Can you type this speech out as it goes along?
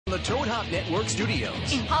The Toad Hop Network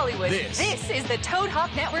Studios. In Hollywood, This is the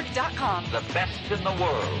ToadHopNetwork.com. The best in the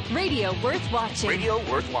world. Radio worth watching. Radio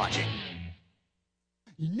worth watching.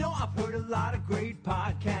 You know, I've heard a lot of great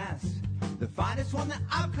podcasts. The finest one that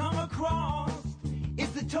I've come across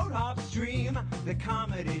is the Toad Hop Stream, the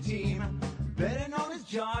comedy team, better known as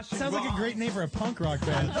Josh and Sounds like a Ross. great name for a punk rock I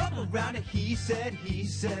band. love around it, he said.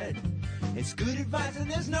 It's good advice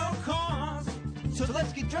and there's no cost. So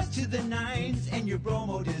let's get dressed to the nines and your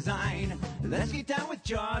bromo design. Let's get down with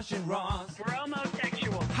Josh and Ross. We're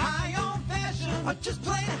homosexual. High on fashion, or just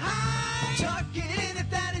plain high. Tuck it in if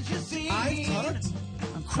that is your scene. Eyes tucked?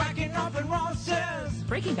 I'm cracking up and Ross says,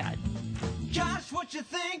 Breaking Bad. Josh, what you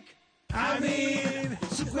think? I mean,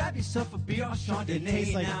 so grab yourself a beer or Chardonnay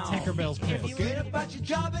Tastes like now. Tinkerbell's pants. Forget about your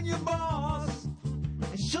job and your boss.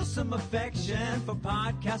 And show some affection for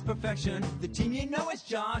podcast perfection. The team you know is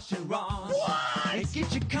Josh and Ross. What? And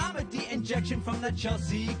get your comedy injection from the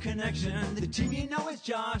Chelsea connection. The team you know is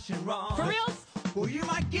Josh and Ross. For reals? Or you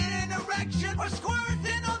might get an erection or squirt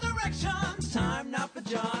in all directions. Time now for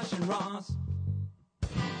Josh and Ross.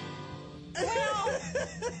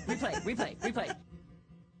 Replay.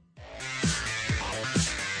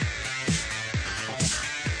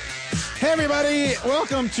 Hey everybody,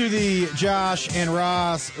 welcome to the Josh and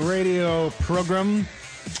Ross radio program.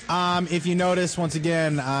 If you notice, once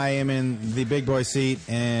again, I am in the big boy seat,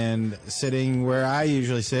 and sitting where I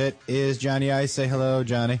usually sit is Johnny Ice. Say hello,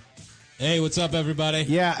 Johnny. Hey, what's up, everybody?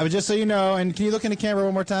 Yeah, just so you know, and can you look in the camera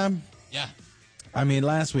one more time? Yeah. I mean,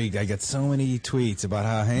 last week I got so many tweets about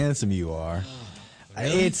how handsome you are.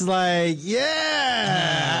 Really? It's like,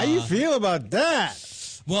 yeah, how you feel about that?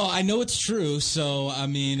 Well, I know it's true, so, I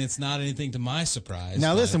mean, it's not anything to my surprise.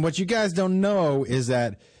 Now, but- listen, what you guys don't know is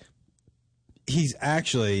that he's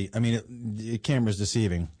actually, I mean, the camera's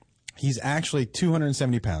deceiving. He's actually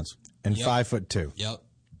 270 pounds and Yep. 5'2". Yep.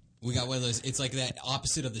 We got one of those, it's like that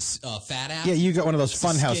opposite of the fat app. Yeah, you got one of those It's the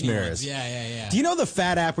funhouse skinny mirrors. ones. Yeah. Do you know the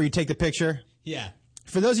fat app where you take the picture? Yeah.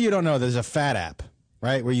 For those of you who don't know, there's a fat app,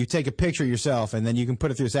 right, where you take a picture of yourself and then you can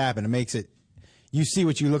put it through this app and it makes it, you see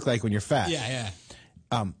what you look like when you're fat. Yeah.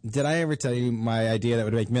 Did I ever tell you my idea that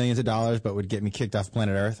would make millions of dollars but would get me kicked off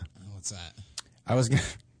planet Earth? What's that? I was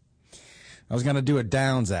gonna do a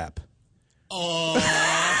Downs app. Oh.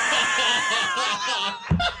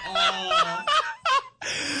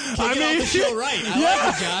 I mean, the show right. I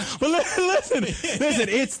like it, Josh. But listen,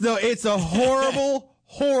 it's a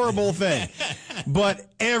horrible thing. But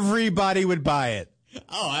everybody would buy it.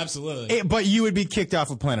 Oh, absolutely. But you would be kicked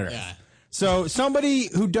off of planet Earth. Yeah. So somebody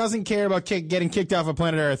who doesn't care about getting kicked off of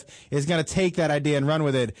planet Earth is going to take that idea and run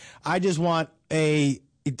with it. I just want oh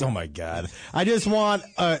my God. I just want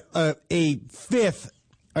a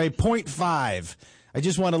 0.5. I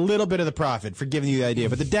just want a little bit of the profit for giving you the idea.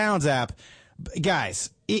 But the Downs app, guys,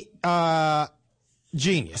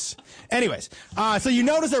 genius. Anyways, so you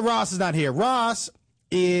notice that Ross is not here. Ross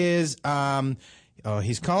is,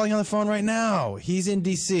 he's calling on the phone right now. He's in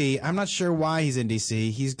D.C. I'm not sure why he's in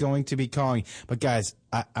D.C. He's going to be calling. But guys,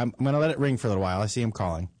 I'm going to let it ring for a little while. I see him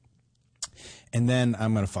calling. And then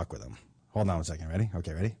I'm going to fuck with him. Hold on one second. Ready?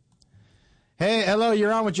 Okay, ready? Hey, hello,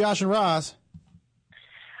 you're on with Josh and Ross.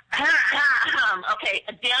 Okay,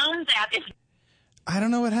 a Downs app is... I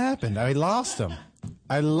don't know what happened. I lost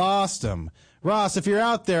him. Ross, if you're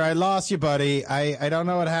out there, I lost you, buddy. I don't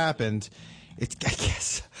know what happened. I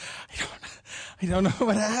guess I don't know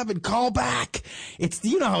what happened. Call back.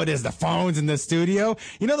 You know how it is, the phones in the studio.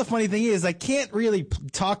 You know, the funny thing is, I can't really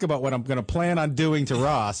talk about what I'm going to plan on doing to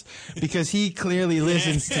Ross because he clearly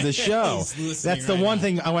listens to the show. That's the one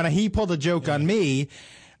thing. When he pulled a joke on me,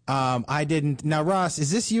 I didn't. Now, Ross, is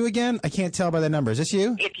this you again? I can't tell by the number. Is this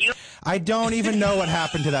you? If you... I don't even know what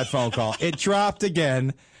happened to that phone call. It dropped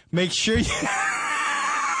again. Make sure you...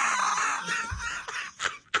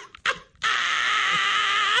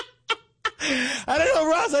 I don't know,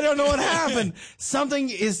 Ross. I don't know what happened. Something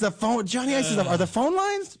is the phone. Johnny Ice, are the phone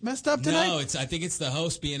lines messed up tonight? No, I think it's the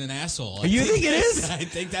host being an asshole. You think it is? I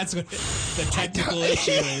think that's what the technical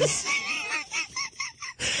issue is.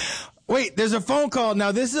 Wait, there's a phone call.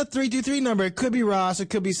 Now, this is a 323 number. It could be Ross. It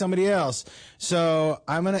could be somebody else. So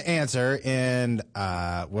I'm going to answer, and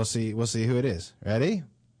we'll see who it is. Ready?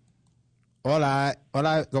 Hola.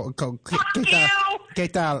 ¿Qué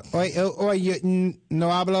tal? Oye, no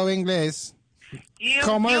hablo inglés.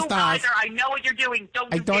 ¿Cómo estás? Brother, I know what you're doing.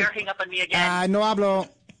 Don't dare hang up on me again. No hablo.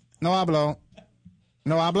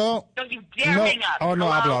 Don't you dare hang up. Oh, no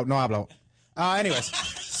hablo. Anyways,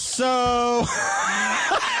 so...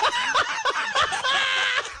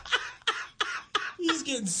 He's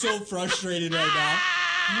getting so frustrated right now.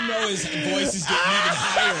 You know his voice is getting even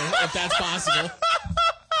higher, if that's possible.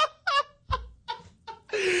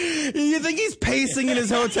 You think he's pacing in his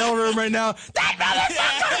hotel room right now? That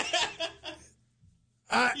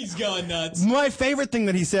motherfucker! He's going nuts. My favorite thing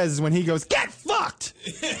that he says is when he goes, "Get fucked!"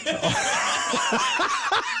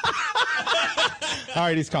 All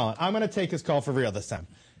right, he's calling. I'm going to take his call for real this time.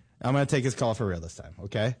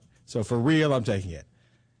 Okay? So for real, I'm taking it.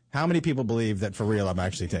 How many people believe that for real I'm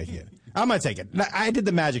actually taking it? I'm going to take it. I did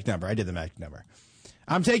the magic number.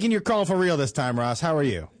 I'm taking your call for real this time, Ross. How are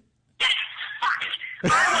you? I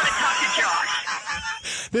want to talk to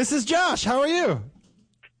Josh. This is Josh. How are you?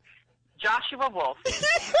 Joshua Wolf.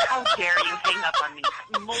 How dare you hang up on me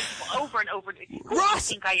over and over? Who Ross!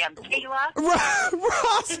 do you think I am, Kayla?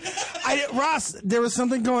 Ross, there was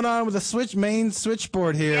something going on with the main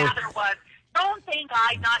switchboard here. Yeah, there was. Don't think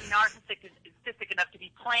I'm not narcissistic enough to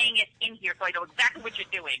be playing it in here so I know exactly what you're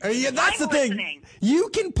doing. Yeah, that's the thing. Listening. You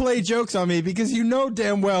can play jokes on me because you know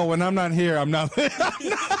damn well when I'm not here, I'm not.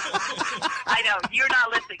 I know. You're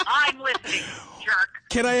not listening. I'm listening, jerk.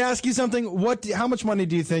 Can I ask you something? How much money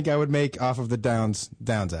do you think I would make off of the Downs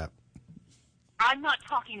app? I'm not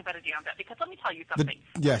talking about a damn bit because let me tell you something.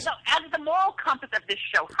 Yes. So, as the moral compass of this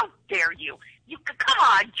show, how dare you? Come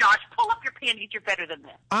on, Josh, pull up your panties. You're better than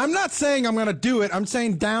this. I'm not saying I'm going to do it. I'm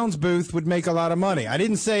saying Downs Booth would make a lot of money. I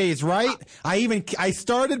didn't say it's right. I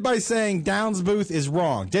started by saying Downs Booth is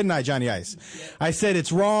wrong, didn't I, Johnny Ice? I said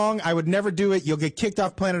it's wrong. I would never do it. You'll get kicked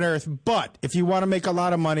off planet Earth. But if you want to make a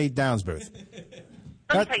lot of money, Downs Booth.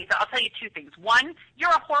 I'll tell you two things. One, you're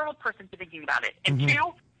a horrible person for thinking about it. And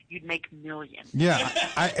two, you'd make millions. Yeah.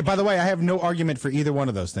 By the way, I have no argument for either one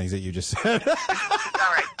of those things that you just said. All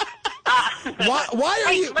right. Why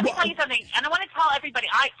are you? Let me tell you something, and I want to tell everybody.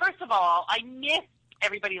 First of all, I missed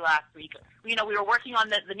everybody last week. We were working on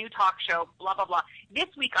the new talk show, blah blah blah. This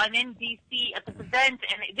week I'm in DC at this event,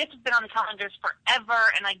 and this has been on the calendars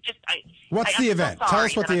forever. And What's the event? Tell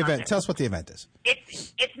us what the event. Tell us what the event is.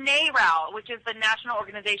 It's NARAL, which is the National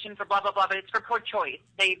Organization for blah blah blah, but it's for pro-choice.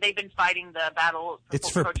 They've been fighting the battle.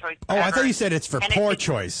 For pro-choice. Oh, I thought you said it's for poor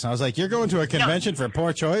choice. I was like, you're going to a convention for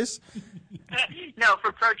poor choice? No,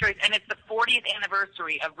 for pro-choice, and it's the 40th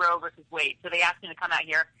anniversary of Roe versus Wade. So they asked me to come out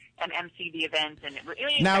here and MC the event, and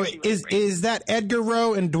it now is that Edgar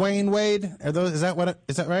Roe and Dwayne Wade? Is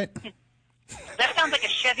that right? That sounds like a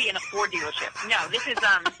Chevy and a Ford dealership. No, this is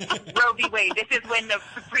Roe v. Wade. This is when the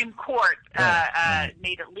Supreme Court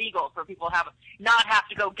made it legal for people not have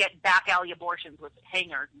to go get back alley abortions with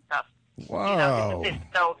hangers and stuff. Whoa.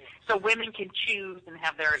 So women can choose and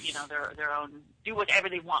have their own, do whatever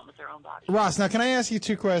they want with their own body. Ross, now can I ask you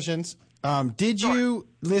two questions? Did you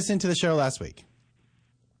listen to the show last week?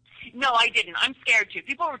 No, I didn't. I'm scared to.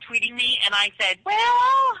 People were tweeting me, and I said, "Well,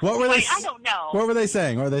 I don't know." What were they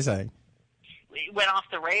saying? It went off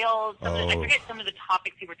the rails. I forget some of the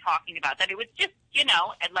topics you were talking about. That it was just, and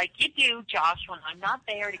like you do, Josh, when I'm not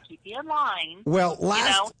there to keep you in line. Well, when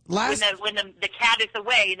the cat is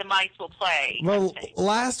away, the mice will play. Well,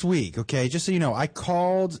 last week, okay, just so you know, I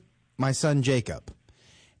called my son Jacob,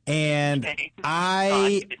 and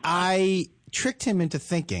I tricked him into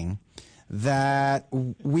thinking that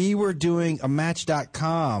we were doing a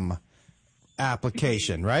Match.com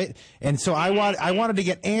application, right? And so I wanted to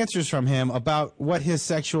get answers from him about what his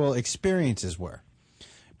sexual experiences were.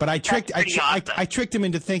 But I tricked him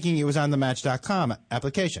into thinking it was on the Match.com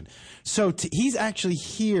application. So he's actually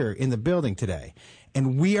here in the building today,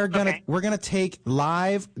 and we're gonna take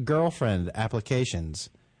live girlfriend applications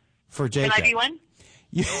for Jacob. Can I be one?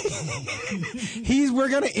 We're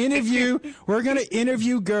gonna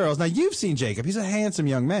interview girls. Now you've seen Jacob. He's a handsome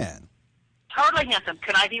young man. Totally handsome.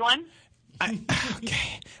 Can I be one?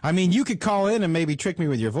 Okay. I mean, you could call in and maybe trick me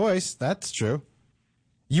with your voice. That's true.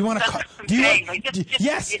 You want to call?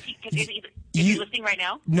 Yes. Is he listening right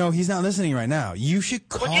now? No, he's not listening right now. You should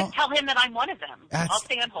call. Well, just tell him that I'm one of them. I'll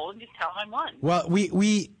stay on hold and just tell him I'm one. Well,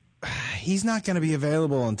 he's not going to be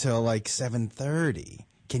available until like 7:30.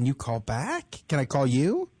 Can you call back? Can I call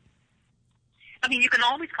you? I mean, you can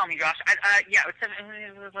always call me, Josh.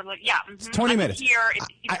 It's 20 minutes. Here.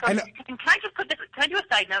 Can I just put this? Can I do a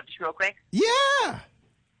side note just real quick? Yeah.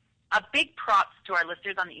 A big props to our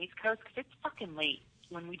listeners on the East Coast because it's fucking late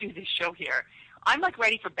when we do this show here. I'm like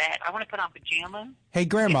ready for bed. I want to put on pajamas. Hey,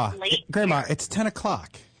 Grandma. It's late Grandma, here. it's 10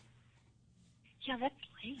 o'clock. Yeah, that's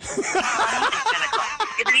late. It's 10 o'clock.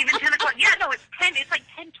 Is it even 10 o'clock? Yeah, no, it's 10. It's like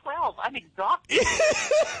 10:12. I'm exhausted.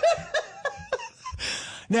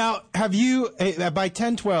 Now, have you by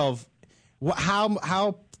 10:12?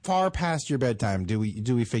 How far past your bedtime do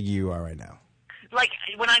we figure you are right now? Like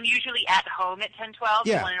when I'm usually at home at 10:12.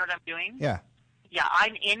 Yeah. You want to know what I'm doing? Yeah. Yeah,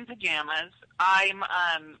 I'm in pajamas. I'm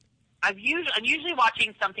usually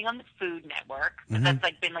watching something on the Food Network that's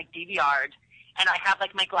like been like DVR'd, and I have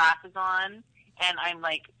like my glasses on, and I'm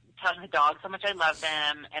like telling the dogs how much I love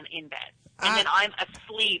them, and in bed. And then I'm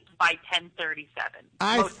asleep by 10:37.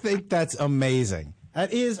 I think that's amazing.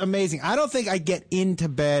 That is amazing. I don't think I get into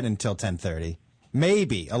bed until 10:30.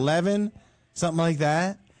 Maybe 11, something like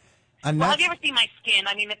that. Well, have you ever seen my skin?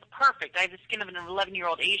 I mean, it's perfect. I have the skin of an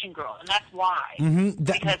 11-year-old Asian girl, and that's why.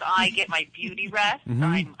 Because I get my beauty rest. You know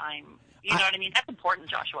what I mean? That's important,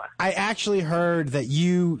 Joshua. I actually heard that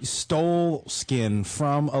you stole skin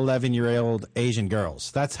from 11-year-old Asian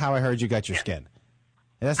girls. That's how I heard you got your skin.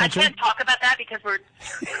 That's not true? Can't talk about that because we're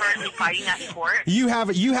currently fighting that in court. You have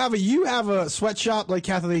a sweatshop like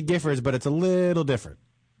Kathleen Giffords, but it's a little different.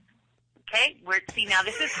 Okay, see, now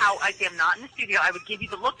this is how I say I'm not in the studio. I would give you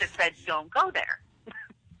the look that said, don't go there.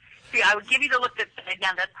 See, I would give you the look that said,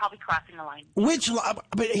 yeah, that's probably crossing the line.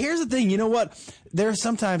 But here's the thing, you know what? There are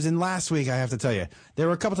sometimes, in last week, I have to tell you, there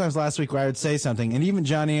were a couple times last week where I would say something, and even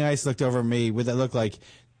Johnny Ice looked over at me with that look like,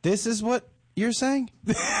 this is what you're saying?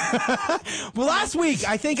 Well, last week,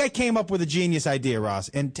 I think I came up with a genius idea, Ross,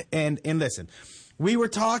 and listen, we were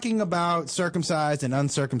talking about circumcised and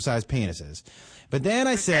uncircumcised penises. But then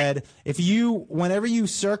I said, whenever you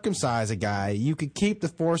circumcise a guy, you could keep the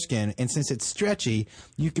foreskin, and since it's stretchy,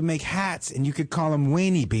 you can make hats, and you could call them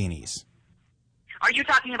weenie beanies. Are you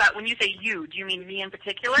talking about, when you say you, do you mean me in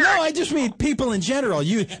particular? No, I just mean people in general.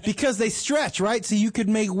 Because they stretch, right? So you could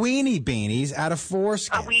make weenie beanies out of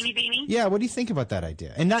foreskin. A weenie beanie? Yeah, what do you think about that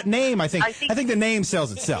idea? And that name, I think the name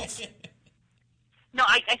sells itself. No,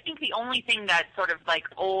 I think the only thing that's sort of like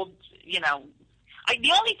old,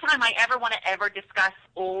 the only time I ever want to ever discuss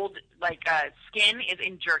old, skin is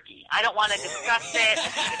in jerky. I don't want to discuss it. I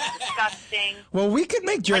think it's disgusting. Well, we could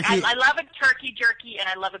make jerky. I love a turkey jerky, and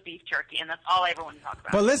I love a beef jerky, and that's all I ever want to talk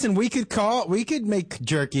about. But listen, we could make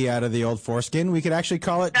jerky out of the old foreskin. We could actually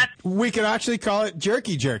call it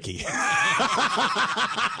jerky jerky.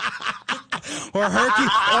 Or herky,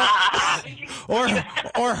 or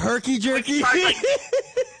herky jerky. Charge like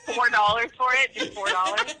 $4 for it, just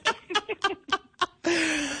 $4.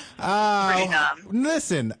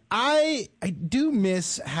 Listen, I do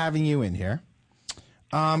miss having you in here.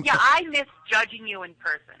 I miss judging you in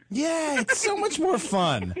person. Yeah, it's so much more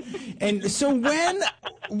fun. And so when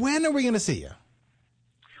are we going to see you?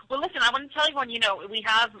 Well, listen, I want to tell everyone,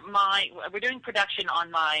 we're doing production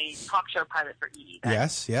on my talk show pilot for E!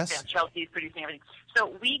 Yes. Chelsea's producing everything.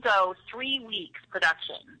 So we go 3 weeks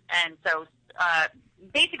production. And so,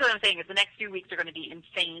 basically what I'm saying is the next 2 weeks are going to be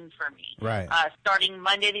insane for me. Right. Starting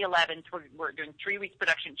Monday the 11th, we're doing 3 weeks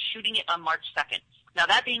production, shooting it on March 2nd. Now,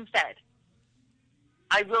 that being said,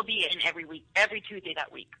 I will be in every week, every Tuesday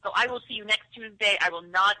that week. So I will see you next Tuesday. I will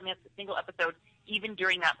not miss a single episode, even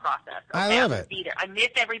during that process. Okay? I love it. Be there. I miss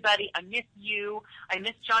everybody. I miss you. I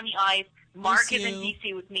miss Johnny Ice. Mark is in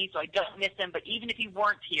D.C. with me, so I don't miss him. But even if he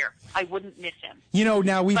weren't here, I wouldn't miss him.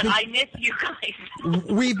 I miss you guys.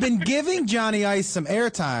 We've been giving Johnny Ice some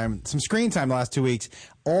airtime, some screen time the last 2 weeks.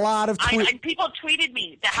 A lot of tweets. And people tweeted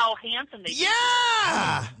me how handsome they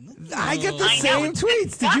Yeah! I get the same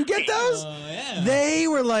tweets. Did you get those? Yeah. They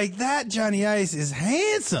were like, that Johnny Ice is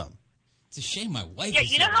handsome. It's a shame my wife Yeah,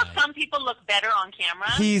 is you know so how bad. some people look better on camera?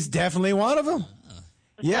 He's definitely one of them.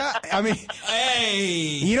 Yeah, I mean, Hey!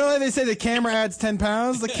 you know how they say the camera adds 10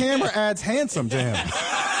 pounds? The camera adds handsome to him.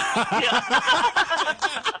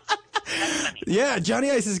 Yeah,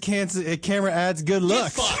 Johnny Ice's camera adds good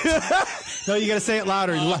looks. No, you got to say it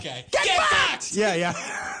louder. Okay. Get fucked! Yeah.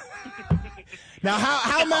 Now,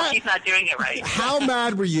 how mad? He's not doing it right. How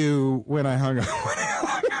mad were you when I hung up?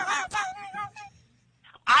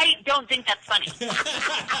 I don't think that's funny.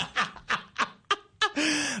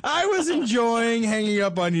 I was enjoying hanging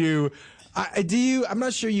up on you. I'm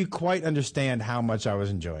not sure you quite understand how much I was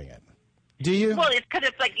enjoying it. Do you? Well, it's because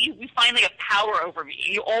it's like you finally have power over me.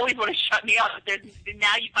 You always want to shut me off.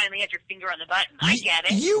 Now you finally had your finger on the button. I get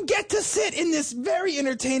it. You get to sit in this very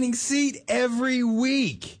entertaining seat every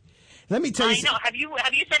week. Let me tell you. I know. Have you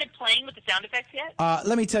started playing with the sound effects yet?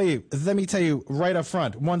 Let me tell you right up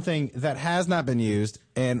front. One thing that has not been used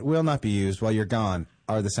and will not be used while you're gone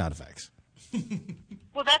are the sound effects.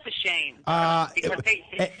 Well, that's a shame. Because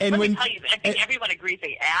and let when- me tell you, I think everyone agrees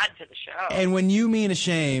they add to the show. And when you mean a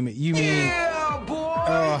shame, you mean Yeah, boy.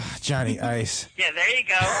 oh, Johnny Ice. Yeah, there you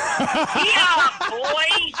go. Yeah, boy.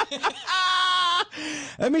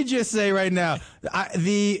 Let me just say right now,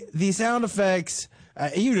 the sound effects.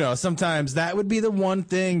 Sometimes that would be the one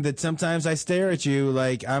thing that sometimes I stare at you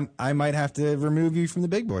like I might have to remove you from the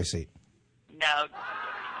big boy seat. No,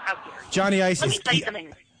 how dare you. Johnny Ice Let me is. tell you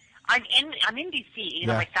something. I'm in DC.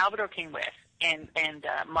 Yeah. Like Salvador came with, and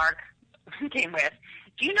Mark came with.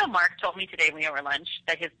 Do you know Mark told me today when we were at lunch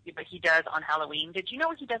that what he does on Halloween? Did you know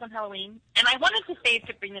what he does on Halloween? And I wanted to say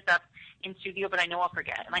to bring this up in studio, but I know I'll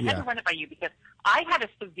forget. And I had to run it by you because I had a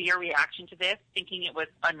severe reaction to this, thinking it was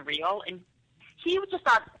unreal. And he just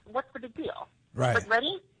thought, what's the big deal? Right. But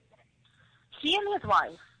ready? He and his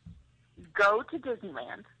wife go to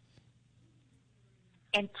Disneyland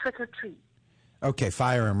and trick-or-treat. Okay,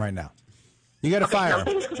 fire him right now. You got to fire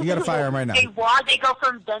him. You got to fire him right now. They go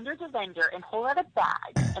from vendor to vendor and hold out a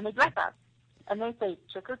bag, and they dress up. And they say,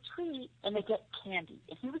 trick or treat, and they get candy.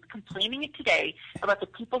 And he was complaining it today about the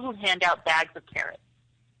people who hand out bags of carrots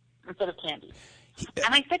instead of candy.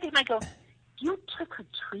 And I said to him, I go, you trick or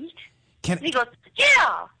treat? And he goes,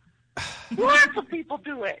 yeah. Lots of people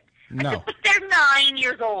do it. No. I said, but they're 9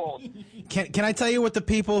 years old. Can I tell you what the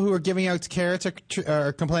people who are giving out carrots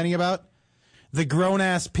are complaining about? The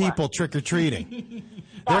grown-ass people trick-or-treating.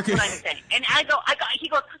 That's what I'm saying. And he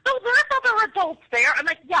goes, no, there's other adults there. I'm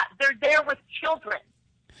like, yeah, they're there with children.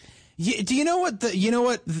 Do you know what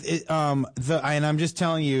and I'm just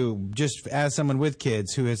telling you, just as someone with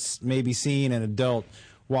kids who has maybe seen an adult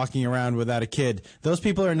walking around without a kid, those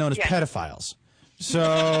people are known as pedophiles.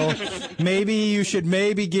 So maybe you should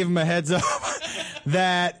give him a heads up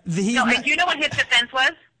that he's No, and do you know what his defense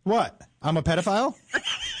was? What? I'm a pedophile?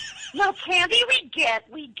 No, candy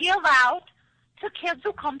we give out to kids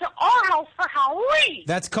who come to our house for Halloween.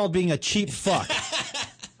 That's called being a cheap fuck.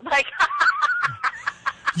 Like,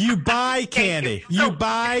 you buy candy. You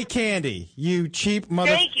buy candy. You cheap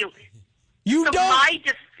mother. Thank you. You so don't.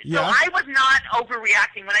 So I was not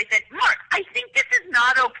overreacting when I said, Mark, I think this is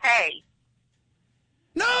not okay.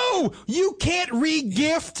 No, you can't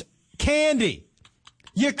re-gift candy.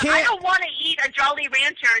 You can't. I don't want to eat a Jolly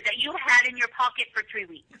Rancher that you had in your pocket for 3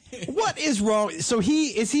 weeks. What is wrong? So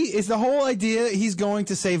is the whole idea he's going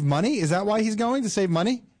to save money? Is that why he's going to save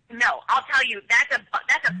money? No, I'll tell you, that's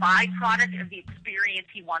a byproduct of the experience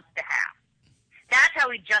he wants to have. That's how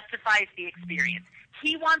he justifies the experience.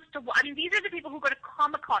 He wants to, these are the people who go to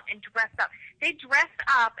Comic-Con and dress up. They dress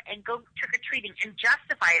up and go trick-or-treating and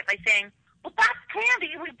justify it by saying, well, that's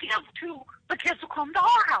candy we give to the kids who come to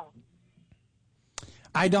our house.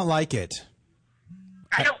 I don't like it.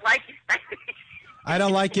 I don't like it. I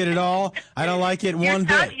don't like it at all. I don't like it one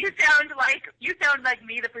bit. You sound like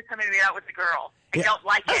me the first time I made out with a girl. I don't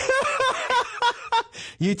like it.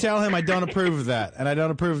 You tell him I don't approve of that, and I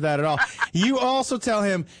don't approve of that at all. You also tell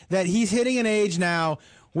him that he's hitting an age now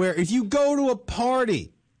where if you go to a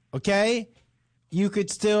party, okay, you could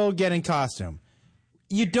still get in costume.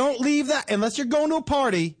 You don't leave that unless you're going to a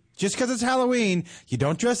party just because it's Halloween. You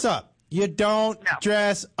don't dress up. You don't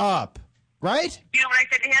dress up. Right? You know what I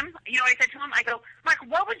said to him? I go, Mark,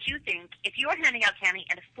 what would you think if you were handing out candy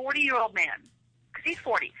and a 40-year-old man, because he's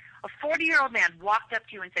 40, a 40-year-old man walked up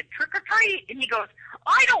to you and said, trick or treat, and he goes,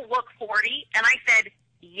 I don't look 40. And I said,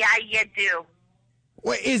 yeah, you do.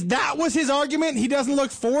 Wait, that was his argument? He doesn't look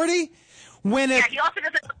 40? He also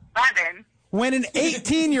doesn't look 11. When an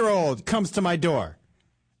 18-year-old comes to my door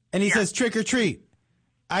and he says trick or treat,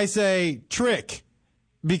 I say trick.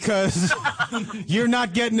 Because you're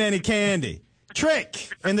not getting any candy. Trick.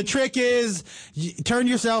 And the trick is turn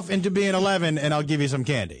yourself into being 11 and I'll give you some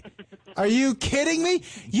candy. Are you kidding me?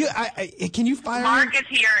 Can you fire Mark is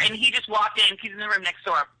here and he just walked in. He's in the room next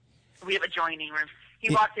door. We have a joining room.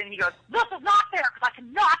 He walked in and he goes, this is not fair because I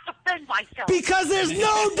cannot defend myself. Because there's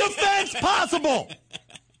no defense possible.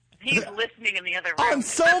 He's listening in the other room. On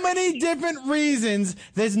so many different reasons,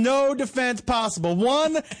 there's no defense possible.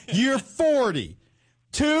 1, you're 40.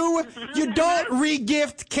 2, you don't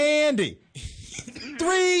re-gift candy.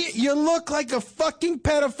 3, you look like a fucking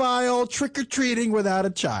pedophile trick-or-treating without a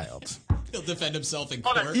child. He'll defend himself in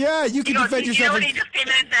court. Yeah, you can defend yourself. You know what he just came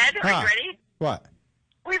in and said? Are you ready? What?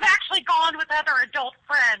 We've actually gone with other adult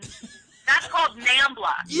friends. That's called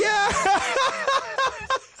NAMBLA. Yeah.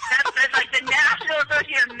 That's like the National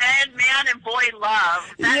Association of Man and Boy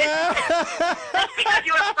Love. Just because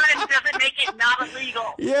you have friends doesn't make it not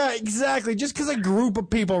illegal. Yeah, exactly. Just because a group of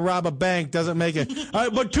people rob a bank doesn't make it.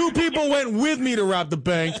 But 2 people went with me to rob the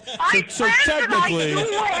bank. So technically,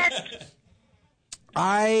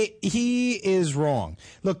 he is wrong.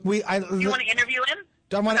 Look, you want to interview him?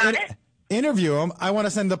 I want to interview him. I want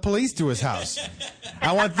to send the police to his house.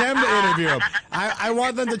 I want them to interview him. I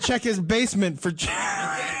want them to check his basement for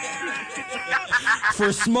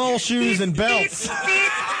small shoes and belts.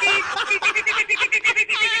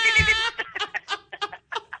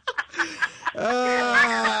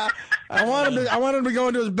 I want him to go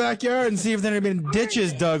into his backyard and see if there have been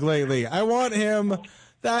ditches dug lately. I want him.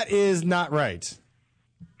 That is not right.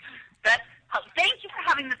 Thank you for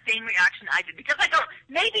having the same reaction I did because I don't.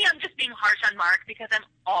 Maybe I'm just being harsh on Mark because I'm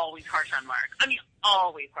always harsh on Mark. I mean,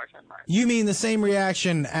 always harsh on Mark. You mean the same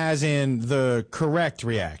reaction as in the correct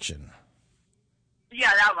reaction?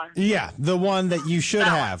 Yeah, that one. Yeah, the one that you should That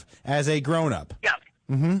one. have as a grown-up. Yeah.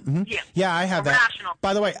 Yeah. Yeah, I have that. Irrational.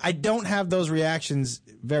 By the way, I don't have those reactions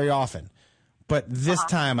very often, but this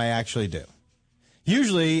time I actually do.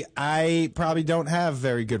 Usually, I probably don't have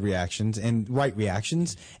very good reactions and right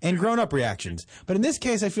reactions and grown-up reactions. But in this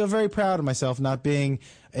case, I feel very proud of myself not being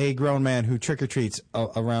a grown man who trick-or-treats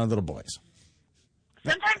around little boys.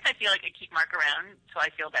 Sometimes I feel like I keep Mark around, so I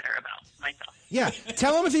feel better about myself. Yeah,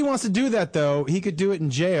 tell him if he wants to do that, though, he could do it in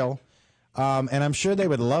jail, and I'm sure they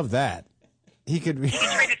would love that. He could He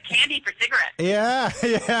traded candy for cigarettes. Yeah,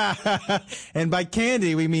 yeah. And by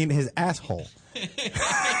candy, we mean his asshole.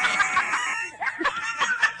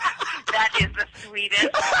 That is the sweetest.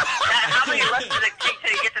 How many left does it take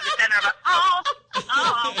till you get to the center of it?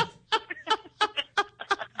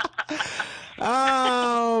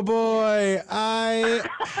 Oh, boy. I'm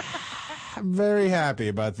very happy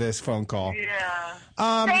about this phone call. Yeah.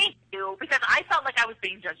 Thank you, because I felt like I was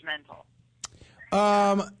being judgmental.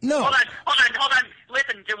 No. Hold on.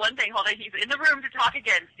 Listen, do one thing. Hold on. He's in the room to talk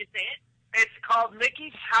again. Did you say it? It's called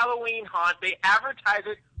Mickey's Halloween Haunt. They advertise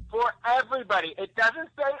it for everybody. It doesn't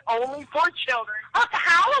say only for children. Oh, it's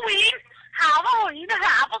Halloween.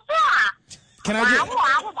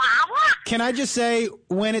 Can I just say,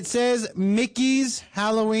 when it says Mickey's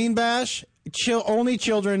Halloween Bash, only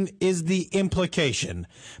children is the implication.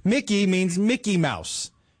 Mickey means Mickey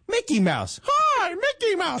Mouse. Mickey Mouse. Hi,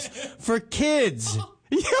 Mickey Mouse. For kids.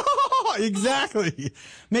 Yeah, exactly.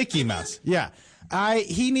 Mickey Mouse. Yeah.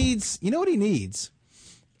 He needs, you know what he needs?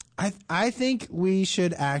 I think we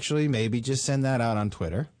should actually maybe just send that out on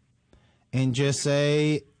Twitter and just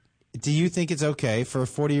say, do you think it's okay for a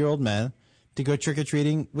 40-year-old man to go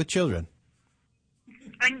trick-or-treating with children?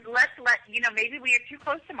 And let's let, maybe we are too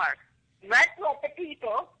close to Mark. Let's let the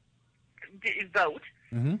people vote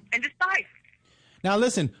and decide. Now,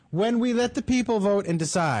 listen, when we let the people vote and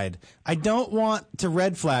decide, I don't want to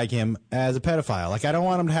red flag him as a pedophile. Like, I don't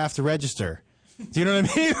want him to have to register. Do you know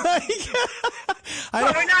what I mean?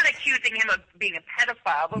 Well, we're not accusing him of being a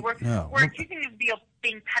pedophile, but we're accusing him of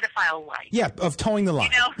being pedophile-like. Yeah, of towing the line.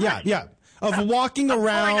 Yeah. Of walking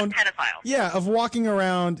around. A pedophile. Yeah, of walking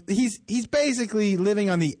around. He's basically living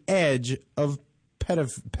on the edge of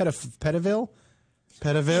pedophilia.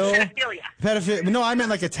 Pedophilia. No, I meant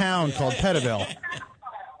like a town called Pettiville.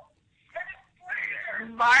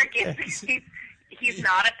 Mark he's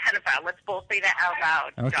not a pedophile. Let's both say that out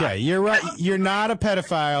loud. Okay, Josh. you're right. You're not a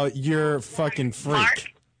pedophile. You're a fucking freak. Mark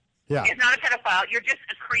yeah. is not a pedophile. You're just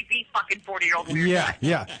a creepy fucking 40-year-old weird guy.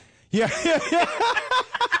 Yeah.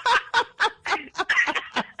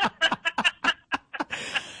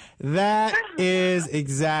 That is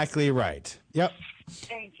exactly right. Yep.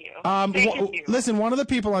 Thank you. Thank you. Listen, one of the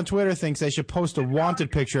people on Twitter thinks they should post a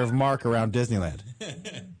wanted picture of Mark around Disneyland.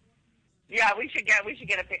 Yeah, we should get a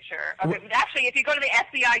picture of him. Actually, if you go to the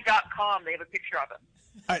FBI.com, they have a picture of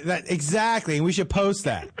him. Exactly, and we should post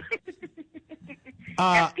that.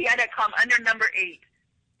 FBI.com under number 8.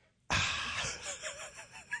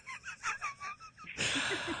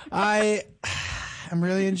 I'm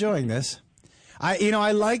really enjoying this.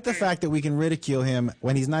 I like the fact that we can ridicule him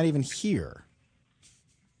when he's not even here.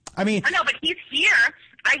 I mean, I know, but he's here.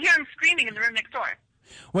 I hear him screaming in the room next door.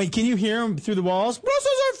 Wait, can you hear him through the walls? This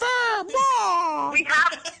isn't fair! We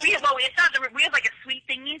have like a sweet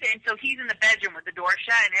thingy, and so he's in the bedroom with the door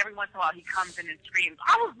shut, and every once in a while he comes in and screams,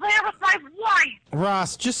 "I was there with my wife!"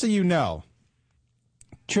 Ross, just so you know,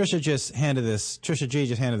 Trisha G just handed this,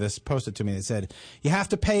 posted to me, and said, you have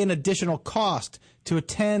to pay an additional cost to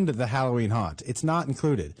attend the Halloween haunt. It's not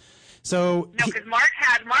included. So no, because Mark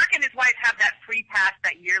and his wife have that free pass,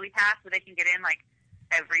 that yearly pass, where they can get in like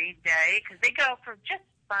every day, because they go for just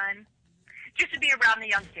fun, just to be around the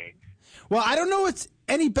young kids. Well, I don't know it's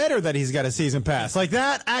any better that he's got a season pass. Like,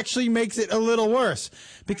 that actually makes it a little worse.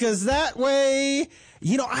 Because that way,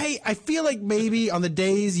 I feel like maybe on the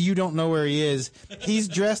days you don't know where he is, he's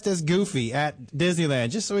dressed as Goofy at Disneyland,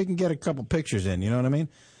 just so he can get a couple pictures in, you know what I mean?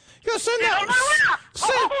 Send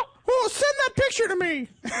that picture to me!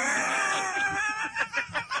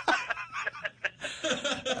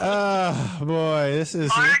 Oh, boy, this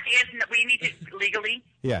is... we need to, legally,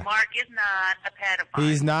 yeah. Mark is not a pedophile.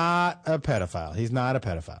 He's not a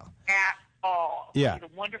pedophile. At all. Yeah. He's a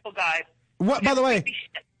wonderful guy. What? By the way,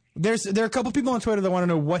 there are a couple people on Twitter that want to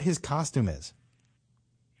know what his costume is.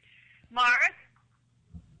 Mark?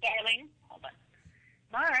 Darling? Hold on.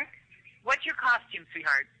 Mark? What's your costume,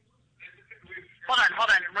 sweetheart? Hold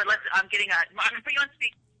on. I'm going to put you on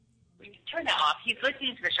speaker. Turn that off. He's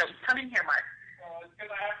listening to the show. Come in here, Mark. It's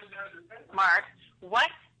because I have to know the thing. Mark, what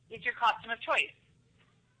is your costume of choice?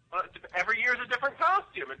 Well, every year is a different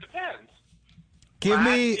costume. It depends. Give last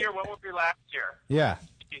me. year, what was your last year? Yeah.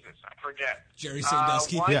 Jesus, I forget. Jerry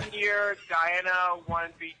Sandusky. One Yeah. year, Diana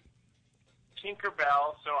won the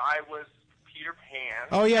Tinkerbell, so I was Peter Pan.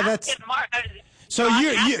 Oh yeah, that's. Ask him, Mark, So Josh, you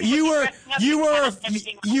ask you him you what were he's dressing up you as were and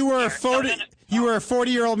everything you were here. a 40 No. you were a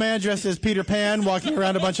 40-year-old man dressed as Peter Pan walking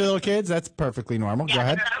around a bunch of little kids. That's perfectly normal. Go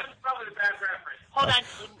ahead. That was probably the bad reference. Hold on.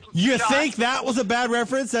 You Josh, think that was a bad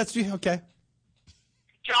reference? That's okay.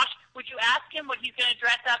 Josh, would you ask him what he's going to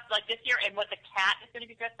dress up like this year and what the cat is going to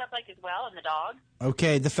be dressed up like as well, and the dog?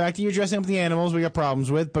 Okay, the fact that you're dressing up the animals, we got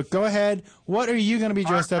problems with. But go ahead. What are you going to be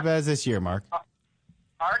dressed up as this year, Mark?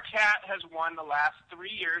 Our cat has won the last 3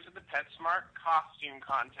 years of the PetSmart costume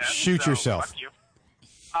contest. Shoot so yourself. Fuck you.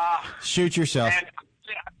 Shoot yourself. And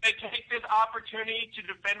I take this opportunity to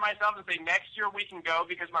defend myself and say next year we can go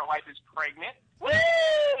because my wife is pregnant. Woo!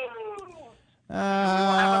 We'll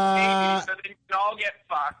have a baby, so then you can all get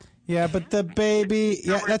fucked. Yeah, but the baby.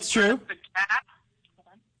 So Yeah, we're that's gonna true. dress The cat.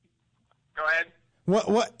 Go ahead.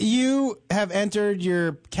 What you have entered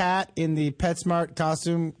your cat in the PetSmart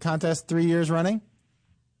costume contest 3 years running?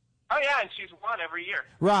 Oh yeah, and she's won every year.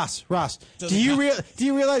 Ross, do Doesn't you count. do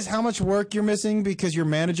you realize how much work you're missing because your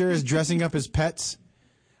manager is dressing up his pets?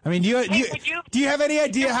 I mean, do you have any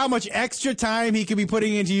idea how much extra time he could be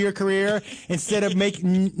putting into your career instead of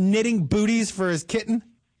knitting booties for his kitten?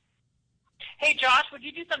 Hey, Josh, would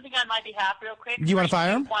you do something on my behalf real quick? Do you want to fire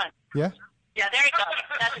him? One. Yeah. Yeah, there you go.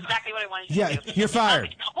 That's exactly what I wanted you Yeah, to do. you're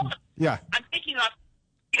fired. Hold on. Yeah. I'm thinking of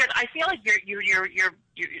because I feel like you're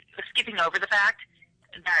skipping over the fact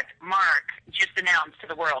that Mark just announced to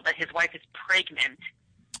the world that his wife is pregnant.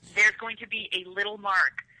 There's going to be a little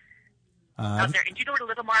Mark out there. And do you know what a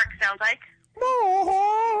little Mark sounds like?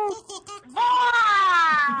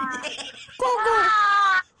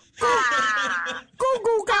 Goo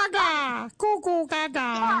goo gaga. Goo goo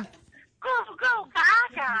gaga. Go, go,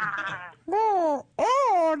 gaga.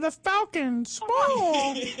 Oh, the Falcons.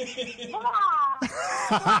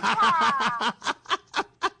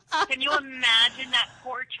 Can you imagine that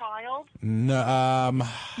poor child? No,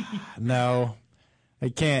 no, I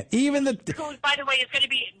can't. Even the Who, by the way, is going to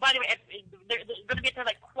be. By the way, they're going to be at their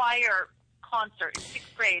choir concert in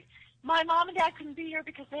 6th grade. My mom and dad couldn't be here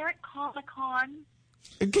because they're at Comic-Con.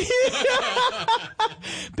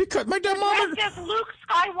 because my dad, mom, Dressed as Luke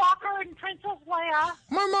Skywalker and Princess Leia.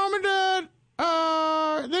 my mom and dad,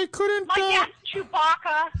 they couldn't. My dad's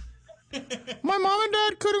Chewbacca. My mom and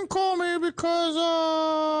dad couldn't call me because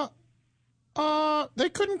they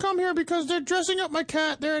couldn't come here because they're dressing up my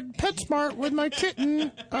cat. They're at PetSmart with my kitten.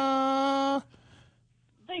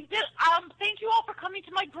 They did. Thank you all for coming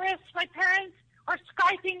to my grist. My parents are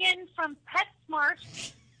Skyping in from PetSmart.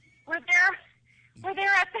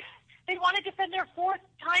 They're at they want to defend their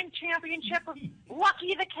 4th-time championship of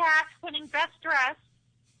Lucky the Cat winning Best Dress.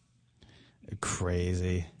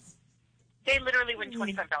 Crazy. They literally win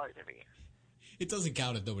 $25 every year. It doesn't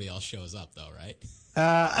count if nobody else shows up, though, right?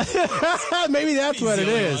 Maybe that's He's what the it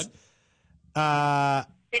only is. one.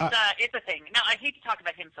 It's a thing. Now, I hate to talk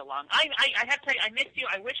about him so long. I have to tell you, I miss you.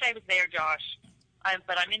 I wish I was there, Josh.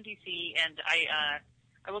 But I'm in D.C., and I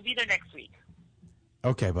will be there next week.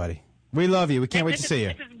 Okay, buddy. We love you. We can't wait to see you.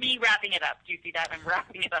 This is me wrapping it up. Do you see that? I'm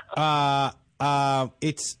wrapping it up.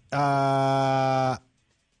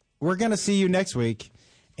 We're going to see you next week.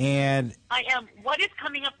 And I am. What is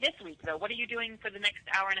coming up this week, though? What are you doing for the next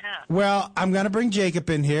hour and a half? well, I'm going to bring Jacob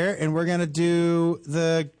in here, and we're going to do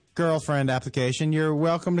the girlfriend application. You're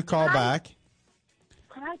welcome to call back.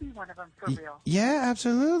 Can I be one of them for real? Yeah,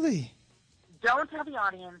 absolutely. Don't tell the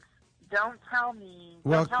audience. Don't tell me.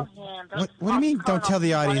 Well, don't tell him. what do you mean? Don't tell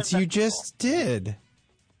the audience. You You just did.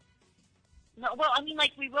 No, well, I mean,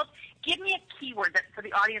 we will. Give me a keyword so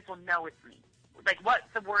the audience will know it's me. What's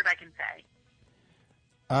the word I can say?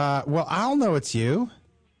 Well, I'll know it's you.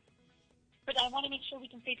 But I want to make sure we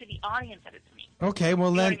can say to the audience that it's me. Okay.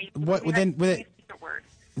 Well, You know then what I mean? what? We Then have to use a secret word.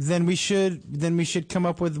 then we should come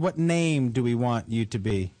up with what name do we want you to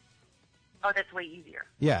be? Oh, that's way easier.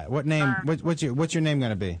 Yeah. What name? What's your name going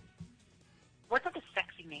to be? What's like a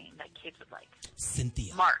sexy name that kids would like?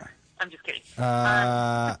 Cynthia. Mark. I'm just kidding.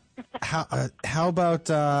 How about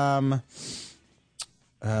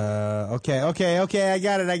okay, I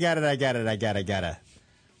got it.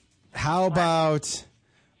 How about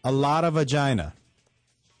a lot of vagina?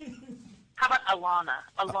 How about Alana?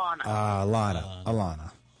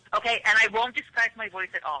 Alana. Okay, and I won't disguise my voice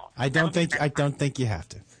at all. I don't think you have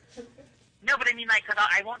to. No, but I mean, like, 'cause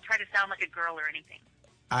I won't try to sound like a girl or anything.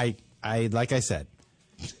 I like I said,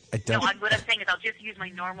 I don't. No, what I'm saying is I'll just use my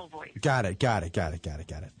normal voice. Got it. Okay.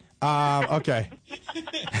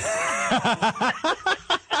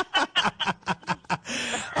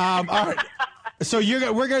 All right. So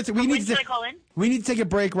we need Should I call in? We need to take a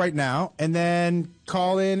break right now, and then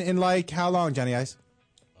call in like how long, Johnny Ice?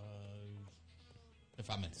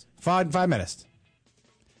 5 minutes. 5 minutes.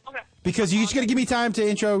 Okay. Because you just got to give me time to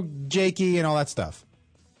intro Jakey and all that stuff.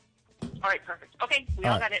 All right, perfect. Okay, we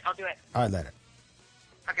all got it. I'll do it. All right, later.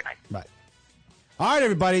 Okay, bye. Bye. All right,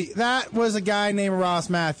 everybody. That was a guy named Ross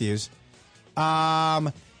Matthews.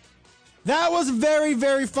 That was very,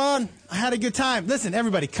 very fun. I had a good time. Listen,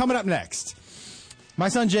 everybody, coming up next, my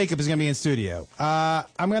son Jacob is going to be in studio.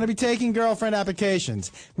 I'm going to be taking girlfriend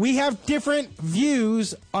applications. We have different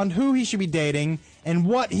views on who he should be dating and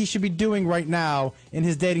what he should be doing right now in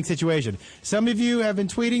his dating situation. Some of you have been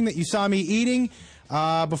tweeting that you saw me eating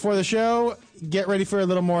before the show. Get ready for a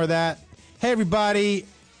little more of that. Hey, everybody.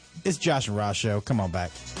 It's Josh and Ross Show. Come on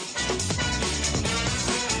back.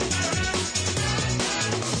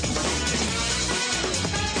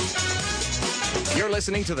 You're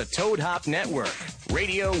listening to the Toad Hop Network,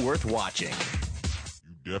 radio worth watching.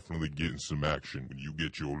 You definitely getting some action when you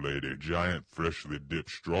get your lady giant freshly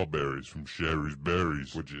dipped strawberries from Sherry's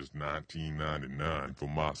Berries for just $19.99. For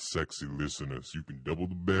my sexy listeners, you can double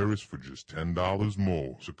the berries for just $10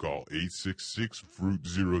 more. So call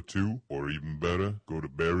 866-FRUIT-02, or even better, go to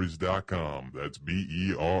berries.com. That's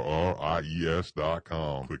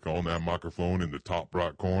BERRIES.com. Click on that microphone in the top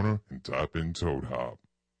right corner and type in Toad Hop.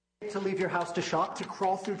 To leave your house to shop, to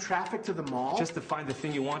crawl through traffic to the mall, just to find the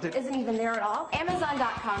thing you wanted, isn't even there at all.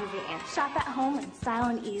 Amazon.com is the answer. Shop at home in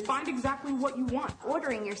style and ease. Find exactly what you want.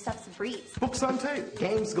 Ordering your stuff's a breeze. Books on tape,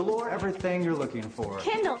 games galore, everything you're looking for.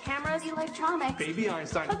 Kindle, cameras, electronics, Baby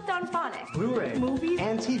Einstein, hooked on phonics, Blu-ray, movies,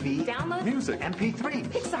 and TV, download, music, MP3,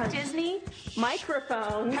 Pixar, Disney,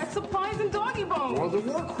 microphones, pet supplies, and doggy bones. World of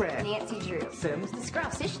Warcraft, Nancy Drew, Sims, the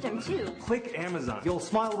Scruff, System too. Click Amazon. You'll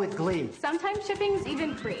smile with glee. Sometimes shipping's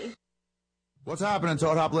even free. What's happening,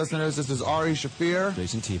 Toad Hop listeners? This is Ari Shafir,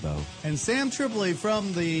 Jason Tebow, and Sam Tripoli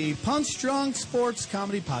from the Punch Drunk Sports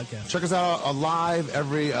Comedy Podcast. Check us out live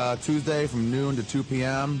every Tuesday from noon to 2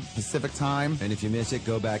 p.m. Pacific time. And if you miss it,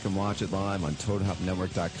 go back and watch it live on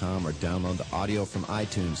ToadHopNetwork.com or download the audio from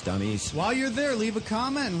iTunes, dummies. While you're there, leave a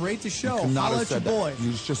comment and rate the show. I'll let your boy.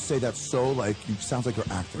 You just say that so like you sounds like you're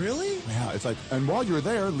acting. Really? Yeah, it's like, and while you're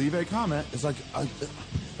there, leave a comment. It's like,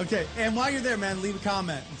 okay, and while you're there, man, leave a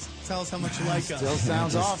comment. Tell us how much you like us. Still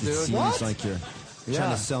sounds off, dude. It seems like you're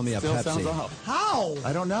trying to sell me a Pepsi. Sounds off. How?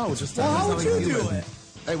 I don't know. Just well, how would you do it?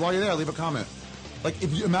 Hey, while you're there, leave a comment. Like,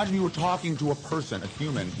 if you imagine you were talking to a person, a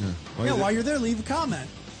human. Yeah, while you're there, leave a comment.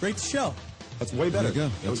 Rate the show. That's way better. There you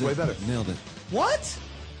go. That was way better. Nailed it. What?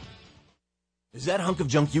 Is that hunk of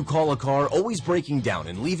junk you call a car always breaking down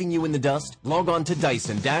and leaving you in the dust? Log on to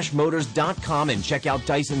Dyson-Motors.com and check out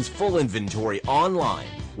Dyson's full inventory online.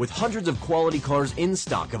 With hundreds of quality cars in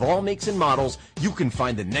stock of all makes and models, you can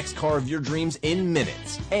find the next car of your dreams in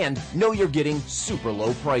minutes. And know you're getting super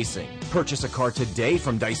low pricing. Purchase a car today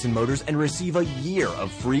from Dyson Motors and receive a year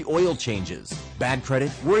of free oil changes. Bad credit?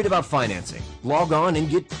 Worried about financing? Log on and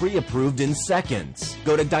get pre-approved in seconds.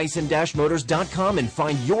 Go to Dyson-Motors.com and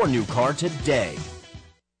find your new car today.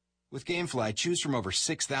 With GameFly, choose from over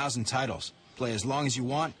 6,000 titles. Play as long as you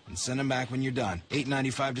want and send them back when you're done.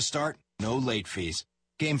 $8.95 to start, no late fees.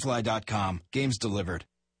 Gamefly.com. Games delivered.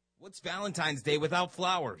 What's Valentine's Day without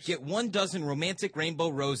flowers? Get 1 dozen romantic rainbow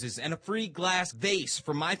roses and a free glass vase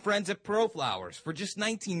from my friends at Pro Flowers for just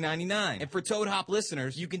 $19.99. And for Toad Hop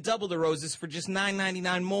listeners, you can double the roses for just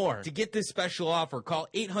 $9.99 more. To get this special offer, call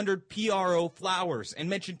 800-PRO-FLOWERS and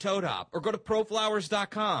mention Toad Hop, or go to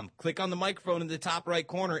proflowers.com. Click on the microphone in the top right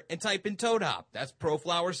corner and type in Toad Hop. That's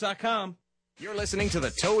proflowers.com. You're listening to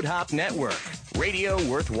the Toad Hop Network, radio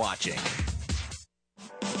worth watching.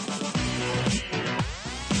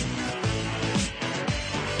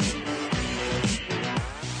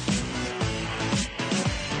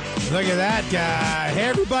 Look at that guy. Hey,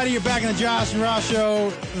 everybody, you're back in the Josh and Ross Show.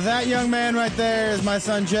 That young man right there is my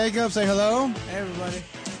son, Jacob. Say hello. Hey, everybody.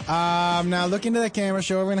 Now look into the camera.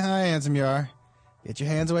 Show everyone how handsome you are. Get your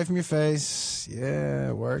hands away from your face.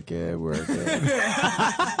 Yeah, work it, work it.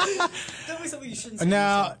 Tell me something you shouldn't say.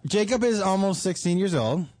 Now, Jacob is almost 16 years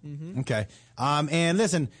old. Mm-hmm. Okay. And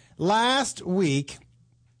listen, last week,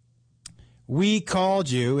 we called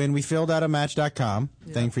you and we filled out a Match.com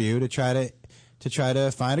thing for you to try to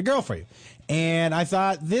find a girl for you. And I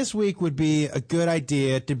thought this week would be a good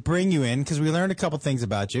idea to bring you in because we learned a couple things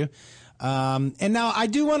about you. And now I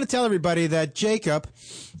do want to tell everybody that Jacob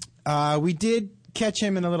we did catch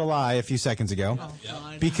him in a little lie a few seconds ago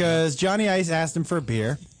because Johnny Ice asked him for a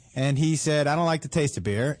beer, and he said, I don't like the taste of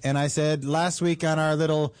beer. And I said, last week on our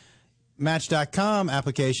little Match.com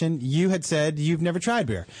application, you had said you've never tried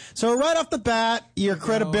beer. So right off the bat, your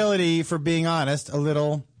credibility for being honest, a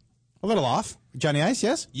little off. Johnny Ice,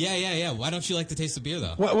 yes? Yeah. Why don't you like the taste of beer,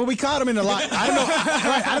 though? Well, we caught him in a lie.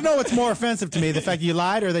 I don't know what's more offensive to me, the fact that you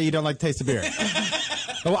lied or that you don't like the taste of beer.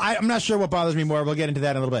 Well, I'm not sure what bothers me more. We'll get into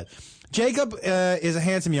that in a little bit. Jacob is a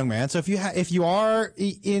handsome young man. So if you are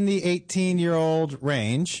in the 18-year-old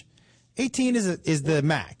range, 18 is the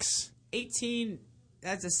max. 18,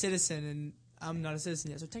 that's a citizen, and I'm not a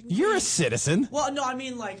citizen yet. So technically, you're a citizen. Well, no, I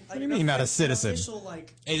mean like. What do you mean not a citizen? Official,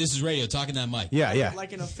 like. Hey, this is radio. Talking that mic. Yeah.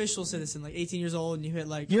 Like an official citizen, like 18 years old, and you hit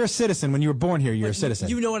like. You're a citizen when you were born here. You're a citizen.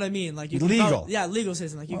 You know what I mean? Like legal. Legal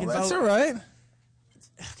citizen. Like you can that's vote. all right.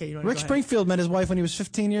 Okay, you know. Rick Springfield met his wife when he was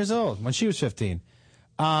 15 years old. When she was 15.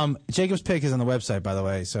 Jacob's pick is on the website, by the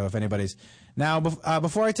way. So if anybody's now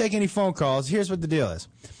before I take any phone calls, here's what the deal is.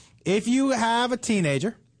 If you have a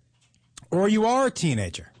teenager, or you are a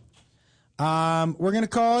teenager. We're going to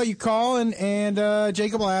call. You call, and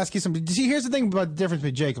Jacob will ask you something. See, here's the thing about the difference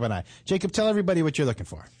between Jacob and I. Jacob, tell everybody what you're looking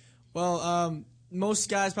for. Well, most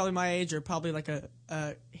guys probably my age are probably like a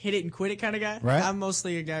hit it and quit it kind of guy. Right. I'm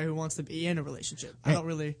mostly a guy who wants to be in a relationship. I don't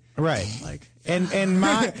really like. And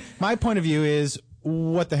my point of view is,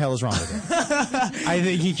 what the hell is wrong with it? I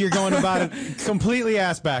think you're going about it completely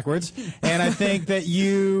ass backwards, and I think that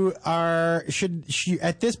you should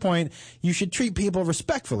at this point you should treat people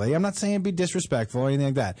respectfully. I'm not saying be disrespectful or anything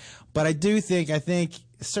like that, but I think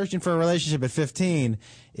searching for a relationship at 15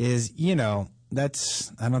 is, I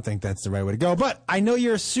don't think that's the right way to go. But I know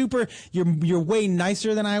you're way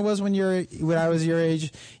nicer than I was when I was your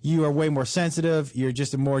age. You are way more sensitive. You're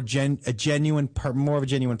just more of a genuine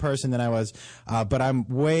person than I was. But I'm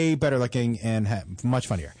way better looking and much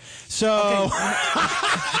funnier. So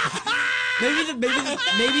maybe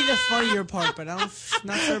the funnier part, but I'm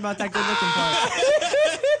not sure about that good looking part.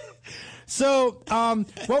 So,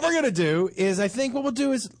 what we're going to do is, I think what we'll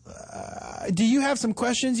do is, do you have some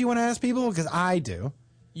questions you want to ask people? Because I do.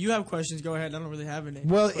 You have questions, go ahead. I don't really have any.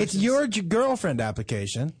 Well, questions. It's your girlfriend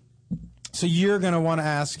application. So you're going to want to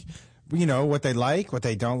ask, what they like, what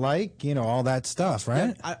they don't like, all that stuff,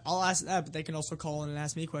 right? Yeah, I'll ask that, but they can also call in and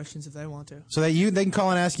ask me questions if they want to. So that they can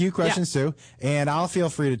call and ask you questions too, and I'll feel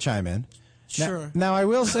free to chime in. Sure. Now I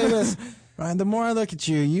will say this, Ryan, the more I look at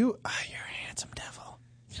you're a handsome devil.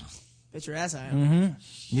 Bet your ass I am. Mm-hmm.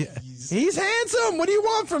 Yeah. He's handsome. What do you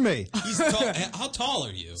want from me? He's tall. How tall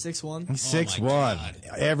are you? 6'1". He's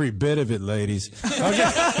 6'1". Every bit of it, ladies. Okay.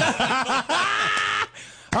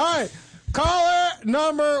 All right. Caller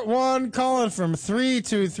number 1, calling from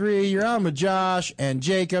 323. You're on with Josh and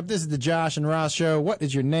Jacob. This is the Josh and Ross Show. What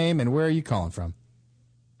is your name and where are you calling from?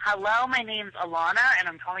 Hello, my name's Alana, and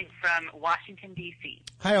I'm calling from Washington, D.C.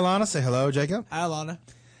 Hi, Alana. Say hello, Jacob. Hi, Alana.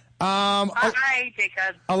 Hi,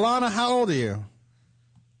 Jacob. Alana, how old are you?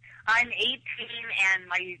 I'm 18, and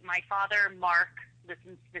my father, Mark,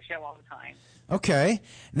 listens to the show all the time. Okay.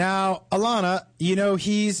 Now, Alana,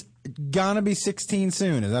 he's gonna be 16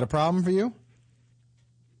 soon. Is that a problem for you?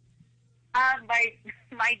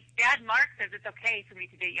 My dad, Mark, says it's okay for me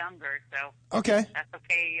to get younger, so okay. That's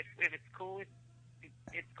okay if it's cool.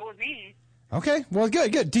 It's cool with me. Okay, well,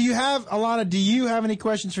 good. Do you have any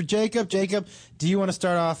questions for Jacob? Jacob, do you want to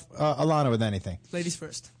start off, Alana, with anything? Ladies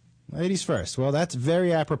first. Ladies first. Well, that's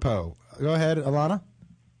very apropos. Go ahead, Alana.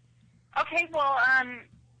 Okay, well,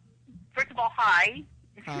 first of all, hi.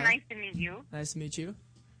 Hi. Nice to meet you. Nice to meet you.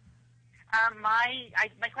 My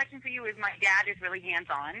question for you is, my dad is really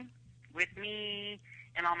hands-on with me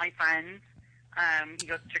and all my friends. He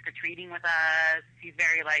goes trick-or-treating with us. He's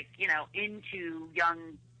very, into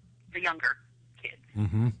the younger kids.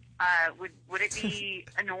 Mm-hmm. Would it be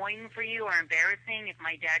annoying for you or embarrassing if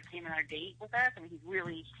my dad came on our date with us? I mean, he's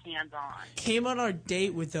really hands-on. Came on our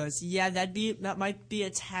date with us. Yeah, that might be a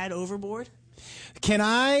tad overboard. Can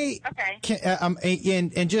I? Okay.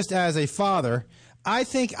 And just as a father, I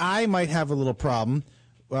think I might have a little problem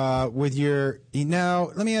with your.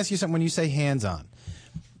 Now, let me ask you something. When you say hands-on,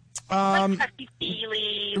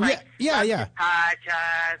 touchy-feely, yeah.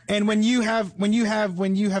 And when you have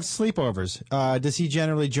sleepovers, does he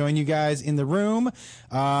generally join you guys in the room?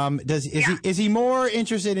 Is he more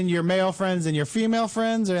interested in your male friends than your female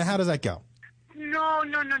friends, or how does that go? No.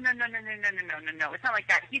 It's not like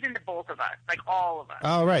that. He's into both of us, like all of us.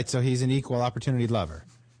 Oh, right. So he's an equal opportunity lover.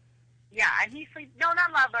 Yeah, and he sleeps. No,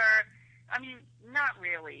 not lover. I mean, not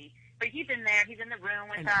really. But he's in there. He's in the room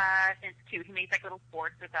with us. And it's cute. He makes like little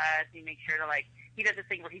sports with us. He makes sure to like. He does this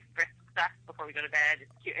thing where he frisks us before we go to bed.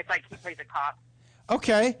 It's cute. It's like he plays a cop.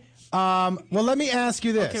 Okay. Well, let me ask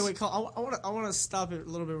you this. Okay, wait, Cole, I want to stop it a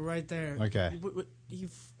little bit right there. Okay. You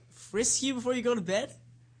frisk you before you go to bed?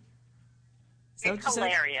 It's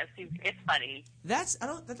hilarious. It's funny. That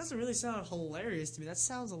doesn't really sound hilarious to me. That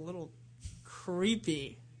sounds a little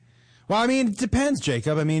creepy. Well, I mean, it depends,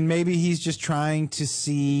 Jacob. I mean, maybe he's just trying to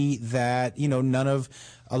see that, none of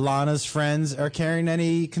Alana's friends are carrying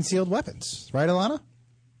any concealed weapons. Right, Alana?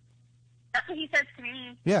 That's what he says to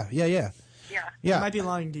me. Yeah. Yeah. Yeah. He might be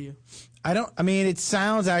lying to you. It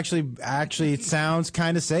sounds it sounds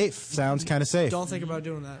kind of safe. Don't think about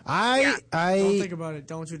doing that. Don't think about it.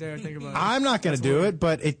 Don't you dare think about it. I'm not going to do it,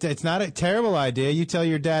 but it's not a terrible idea. You tell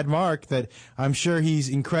your dad, Mark, that I'm sure he's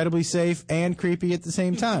incredibly safe and creepy at the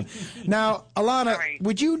same time. Now, Alana,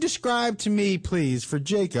 would you describe to me, please, for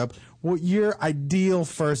Jacob, what your ideal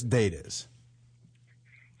first date is?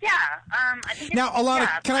 Yeah. I think now,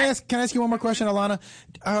 Alana, can I ask you one more question, Alana?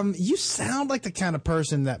 You sound like the kind of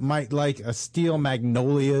person that might like a Steel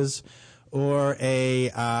Magnolias or a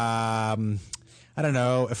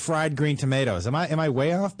fried green tomatoes. Am I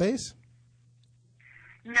way off base?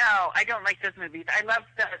 No, I don't like those movies. I love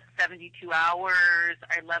the 72 Hours.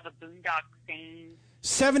 I love A Boondock Saints.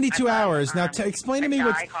 72 Hours. Now, explain to me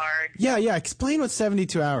what. Die Hard. Yeah. Explain what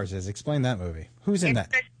 72 Hours is. Explain that movie. Who's in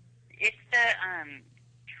that? It's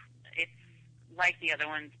like the other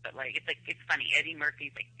ones, but it's funny. Eddie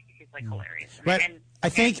Murphy's he's hilarious. Right. And I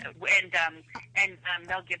think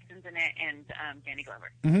Mel Gibson's in it and Danny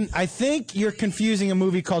Glover. Mm-hmm. I think you're confusing a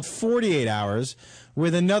movie called 48 Hours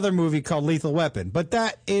with another movie called Lethal Weapon. But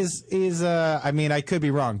that is I could be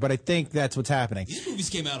wrong, but I think that's what's happening. These movies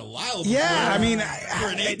came out a while ago. Yeah,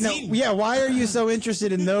 We're in 18. Why are you so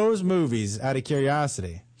interested in those movies out of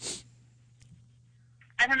curiosity?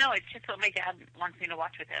 I don't know. It's just what my dad wants me to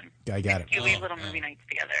watch with him. I got it. We have little movie nights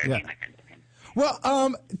together. Yeah. Me and my friends with him. Well,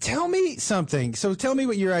 tell me something. So tell me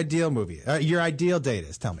what your ideal your ideal date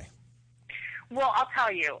is. Tell me. Well, I'll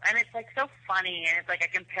tell you. And it's so funny. And it's I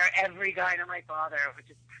compare every guy to my father,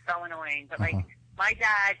 which is so annoying. But my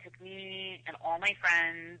dad took me and all my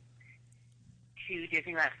friends to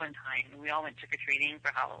Disneyland one time. And we all went trick-or-treating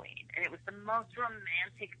for Halloween. And it was the most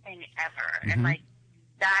romantic thing ever. Mm-hmm. And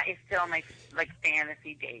that is still my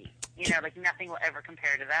fantasy date. Nothing will ever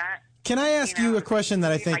compare to that. Can I ask you a question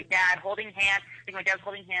that I think... My dad holding hands. My dad's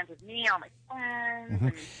holding hands with me, all my friends. Mm-hmm.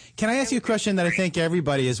 Can I ask you a question that I think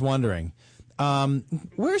everybody is wondering?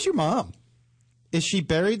 Where's your mom? Is she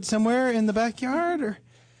buried somewhere in the backyard? Or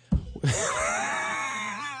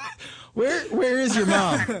where is your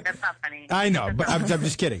mom? That's not funny. I know, but I'm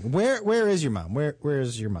just kidding. Where is your mom? Where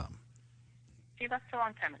is your mom? She left a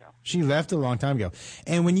long time ago. She left a long time ago.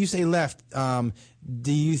 And when you say left,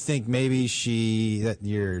 do you think maybe that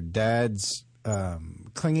your dad's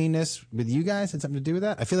clinginess with you guys had something to do with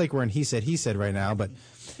that? I feel like we're in he said right now, but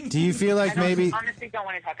do you feel like maybe... I honestly don't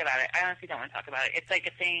want to talk about it. It's a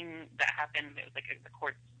thing that happened. It was the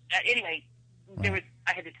court. Anyway,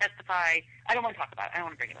 I had to testify. I don't want to talk about it. I don't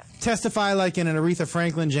want to bring it up. Testify like in an Aretha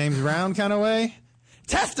Franklin, James Brown kind of way?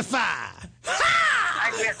 Testify!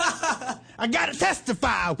 I gotta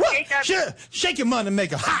testify. What? Shake your money and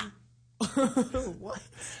make a ha. What?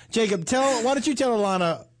 Jacob, why don't you tell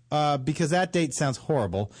Alana, because that date sounds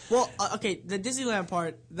horrible. Well, okay, the Disneyland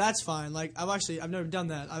part, that's fine. I've never done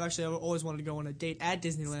that. I've always wanted to go on a date at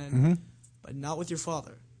Disneyland, but not with your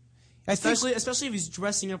father. Especially if he's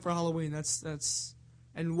dressing up for Halloween. That's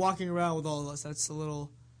and walking around with all of us. That's a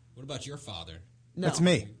little. What about your father? No. That's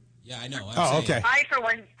me. Yeah, I know. Okay. I for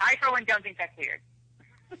one don't think that's weird.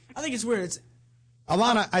 I think it's weird.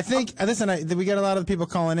 Alana, I think. Listen, we get a lot of people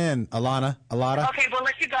calling in. Alana. Okay, we'll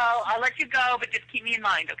let you go. I'll let you go, but just keep me in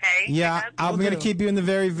mind, okay? Yeah, I'm going to keep you in the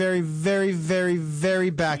very, very, very, very,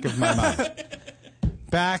 very back of my mind.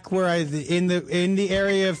 Back where in the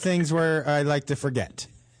area of things where I like to forget.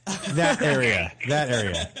 That area.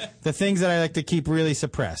 The things that I like to keep really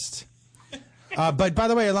suppressed. But by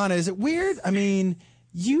the way, Alana, is it weird? I'm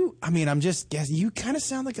just guessing. You kind of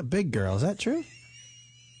sound like a big girl. Is that true?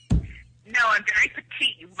 No, I'm very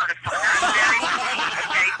petite, you motherfucker. I'm very petite,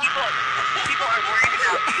 okay? People are worried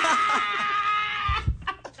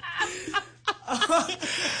about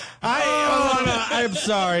Alana, I'm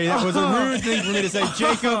sorry. That was a rude thing for me to say.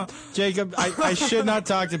 Jacob, I should not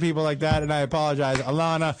talk to people like that, and I apologize.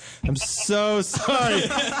 Alana, I'm so sorry.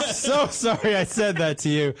 So sorry I said that to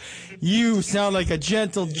you. You sound like a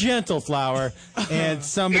gentle flower, and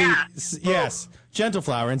somebody... Yes, gentle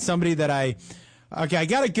flower, and somebody that Okay, I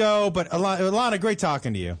gotta go, but Alana, great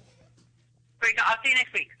talking to you. Great. I'll see you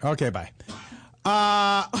next week. Okay, bye.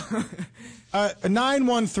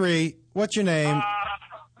 913, what's your name?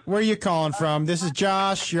 Where are you calling from? This is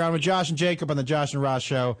Josh. You're on with Josh and Jacob on the Josh and Ross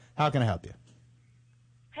Show. How can I help you?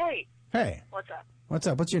 Hey. Hey. What's up? What's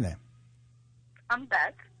up? What's your name? I'm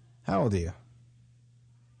Beth. How old are you?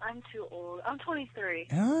 I'm too old. I'm 23.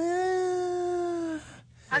 Oh,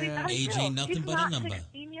 How do you Age feel? ain't nothing He's but a not number.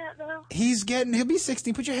 16 yet, though? He'll be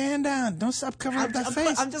 16. Put your hand down. Don't stop covering up that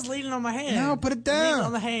face. I'm just leaning on my hand. No, put it down. Leaning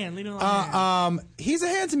on the hand. Leaning on the hand. He's a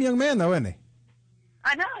handsome young man, though, isn't he?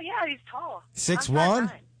 I know, yeah, he's tall.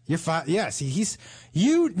 6'1"? You're 5. Yeah, see,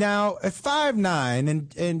 you now at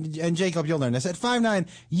 5'9", and Jacob, you'll learn this. At 5'9",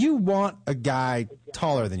 you want a guy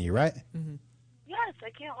taller than you, right? Mm-hmm. Yes, I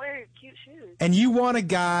can't wear cute shoes. And you want a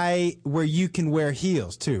guy where you can wear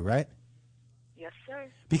heels too, right? Yes,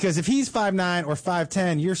 sir. Because if he's 5'9" or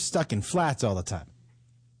 5'10", you're stuck in flats all the time.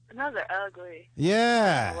 No, they're ugly.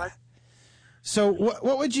 Yeah. So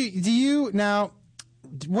what would you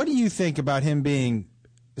what do you think about him being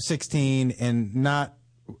 16 and not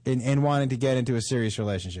and wanting to get into a serious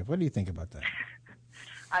relationship? What do you think about that?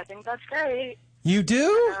 I think that's great. You do?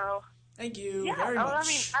 No. Thank you Yeah, very much. I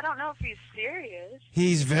mean, I don't know if he's serious.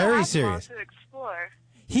 He's very serious. To explore.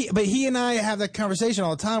 He and I have that conversation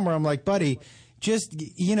all the time where I'm like, buddy, just,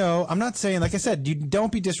 I'm not saying, like I said, you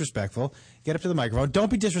don't be disrespectful. Get up to the microphone. Don't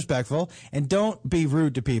be disrespectful and don't be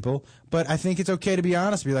rude to people. But I think it's okay to be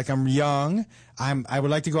honest. Be like, I'm young. I would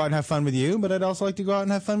like to go out and have fun with you, but I'd also like to go out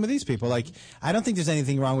and have fun with these people. Like, I don't think there's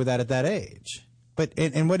anything wrong with that at that age. But,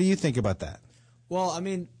 and what do you think about that? Well, I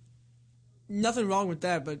mean, nothing wrong with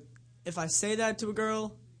that, but if I say that to a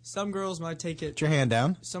girl, some girls might take it. Put your hand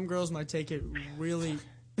down. Some girls might take it really,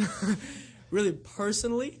 really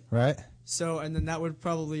personally. Right. So, and then that would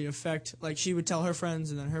probably affect, like, she would tell her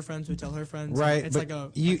friends, and then her friends would tell her friends. Right. It's but like a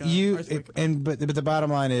but the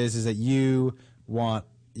bottom line is that you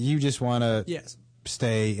just want to yes.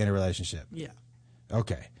 stay in a relationship. Yeah.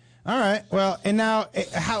 Okay. All right. Well, and now,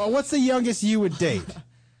 what's the youngest you would date?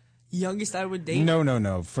 Youngest I would date? No.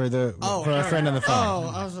 For our friend on the phone. Oh,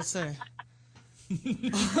 I was going to say.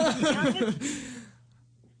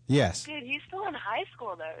 Yes. Dude, he's still in high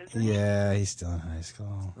school, though, isn't he? Yeah, he's still in high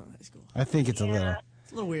school. I think it's a little.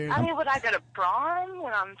 It's a little weird. I mean, would I go to prom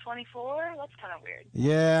when I'm 24? That's kind of weird.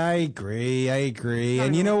 Yeah, I agree.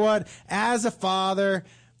 And you know what? As a father,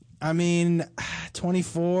 I mean,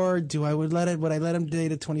 24. Would I let him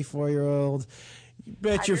date a 24-year-old? You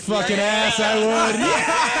bet your fucking ass I would.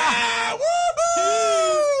 Yeah!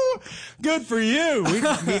 Woohoo! Good for you. We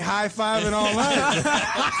could be high-fiving all night.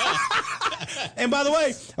 And by the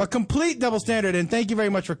way, a complete double standard, and thank you very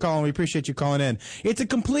much for calling. We appreciate you calling in. It's a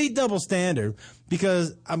complete double standard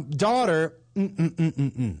because daughter,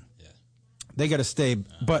 they got to stay.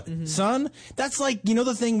 But son, that's like,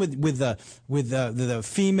 the thing with the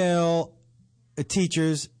female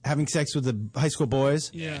teachers having sex with the high school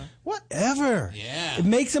boys. Yeah. Whatever. Yeah. It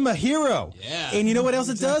makes him a hero. Yeah. And you know what else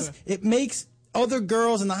it does? It makes other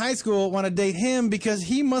girls in the high school want to date him because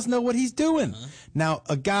he must know what he's doing. Now,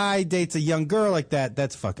 a guy dates a young girl like that,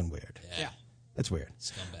 that's fucking weird. Yeah. That's weird.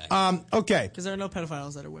 Scumbag. Okay. Because there are no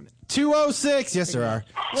pedophiles that are women. 206. Yes, there are.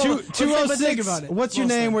 Well, 206. think about it. What's your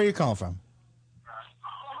name? Where are you calling from?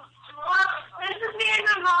 This is me and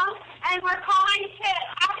my mom, and we're calling to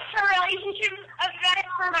ask for relationship advice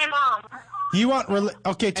for my mom. You want...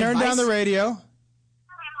 okay, turn down the radio.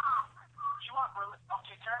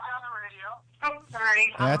 Oh,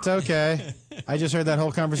 sorry. That's okay. I just heard that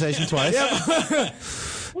whole conversation twice.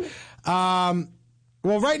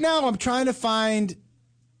 Well, right now I'm trying to find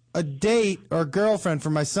a date or a girlfriend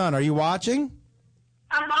for my son. Are you watching?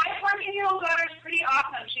 My 14-year-old daughter is pretty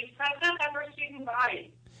awesome. She's president of her student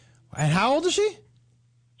body. And how old is she?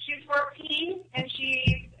 She's 14, and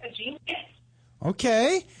she's a genius.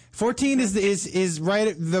 Okay. 14 is right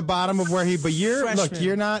at the bottom of where he. But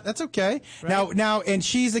you're not. That's okay. Right. Now, and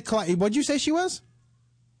she's a. What'd you say she was?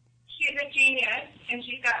 She's a genius, and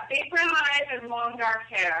she's got big brown eyes and long dark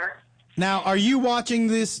hair. Now, are you watching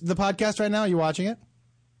the podcast right now? Are you watching it?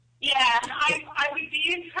 Yeah, I would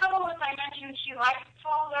be in trouble if I mentioned she likes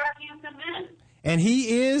tall, dark, handsome men. And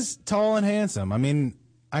he is tall and handsome. I mean,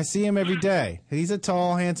 I see him every day. He's a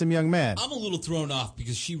tall, handsome young man. I'm a little thrown off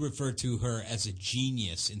because she referred to her as a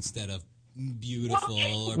genius instead of beautiful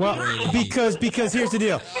or pretty. Because here's the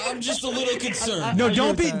deal. I'm just a little concerned. No,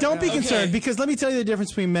 don't be concerned, because let me tell you the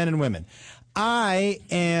difference between men and women. I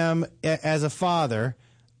am, as a father,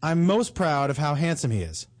 I'm most proud of how handsome he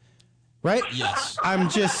is. Right? Yes.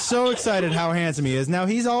 I'm just so excited how handsome he is. Now,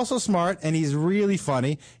 he's also smart, and he's really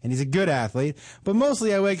funny, and he's a good athlete. But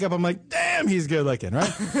mostly I wake up, I'm like, damn, he's good looking,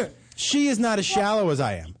 right? she is not as shallow as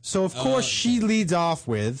I am. So, of course, she leads off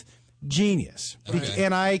with genius. Okay.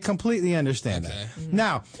 And I completely understand that.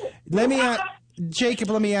 Now, Jacob,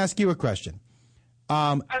 let me ask you a question.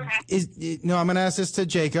 I'm going to ask this to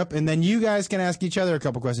Jacob, and then you guys can ask each other a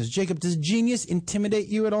couple questions. Jacob, does genius intimidate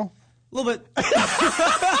you at all? A little bit.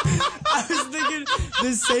 I was thinking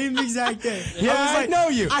the same exact thing. Yeah, I know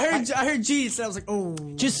you. I heard genius, and I was like, oh.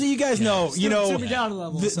 Just so you guys know, Took me down a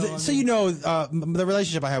level. The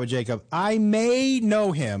relationship I have with Jacob, I may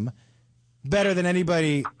know him better than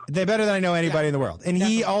anybody, better than I know anybody in the world. And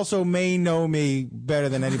he also may know me better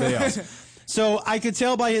than anybody else. So I could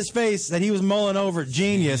tell by his face that he was mulling over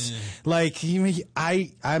genius. Like,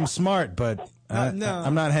 I'm smart, but I'm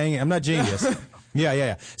not hanging. I'm not genius.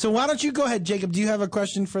 Yeah. So why don't you go ahead, Jacob? Do you have a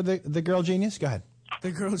question for the girl genius? Go ahead.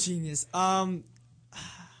 The girl genius. I don't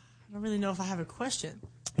really know if I have a question.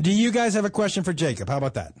 Do you guys have a question for Jacob? How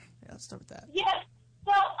about that? Yeah, let's start with that. Yes.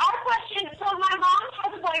 So our question. So my mom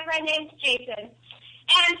has a boyfriend named Jason,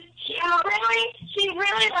 and she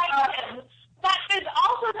really likes him. But there's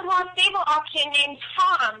also the more stable option named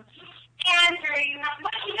Tom, and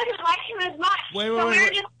but she doesn't like him as much. Wait. So we were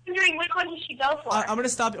just wondering which one should she go for. I'm gonna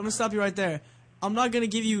stop you right there. I'm not gonna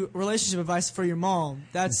give you relationship advice for your mom.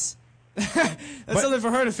 That's something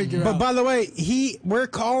for her to figure out. But by the way, we're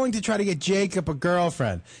calling to try to get Jacob a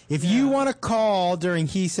girlfriend. If you want to call during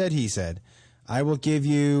He Said, I will give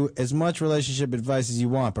you as much relationship advice as you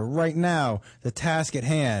want. But right now, the task at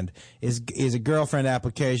hand is a girlfriend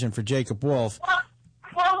application for Jacob Wolf.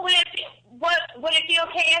 Well, would it be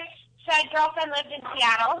okay if said girlfriend lived in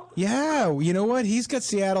Seattle? Yeah, you know what? He's got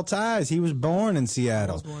Seattle ties. He was born in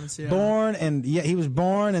Seattle. He was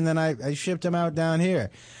born, and then I shipped him out down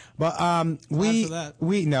here. But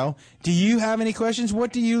we know. Do you have any questions?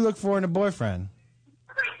 What do you look for in a boyfriend?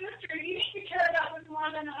 Sister, you should care about this more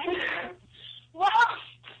than I do. Well,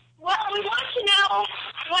 we want to know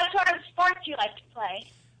what sort of sports you like to play.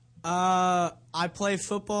 I play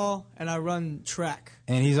football and I run track.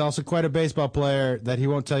 And he's also quite a baseball player that he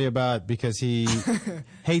won't tell you about because he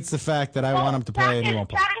hates the fact that I want him to play and he won't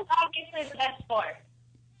play. Track is obviously the best sport.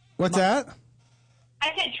 What's that?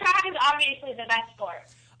 I said track is obviously the best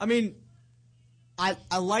sport. I mean, I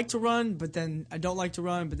like to run, but then I don't like to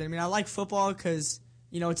run. But then, I mean, I like football because,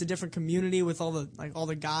 you know, it's a different community with all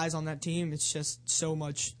the guys on that team. It's just so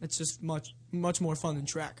much. It's just much more fun than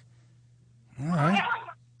track. All right.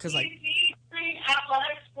 Do you see doing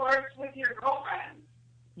athletic sports with your girlfriend?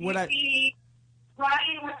 Do you see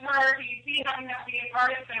running with her? Do you see having that be a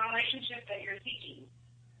part of the relationship that you're seeking?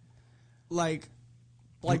 Like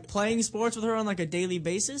playing sports with her on like a daily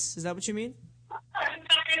basis? Is that what you mean?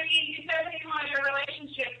 You said that you wanted a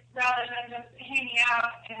relationship rather than just hanging out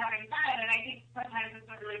and having fun, and I think sometimes it's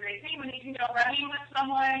a really great thing when you can go running with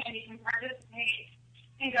someone and you can participate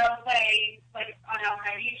and go play, like on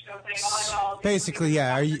Alpine Beach, go play volleyball. Basically,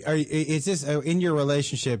 yeah. Is this in your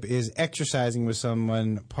relationship? Is exercising with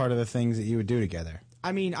someone part of the things that you would do together?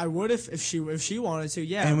 I mean, I would if she wanted to,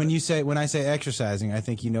 yeah. And when I say exercising, I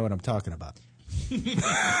think you know what I'm talking about.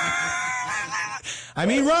 I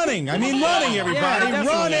mean running, everybody. Yeah,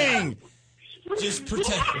 running. Just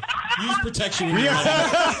use protection when you're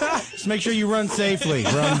running. Just make sure you run safely.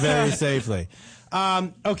 Run very safely.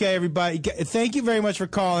 Okay, everybody. Thank you very much for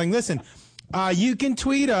calling. Listen, you can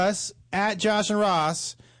tweet us at Josh and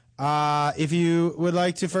Ross if you would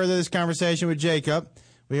like to further this conversation with Jacob.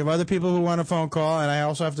 We have other people who want a phone call, and I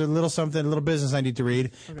also have a little business I need to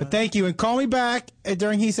read. Okay. But thank you, and call me back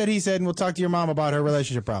during He Said, and we'll talk to your mom about her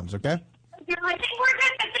relationship problems, okay? I think we're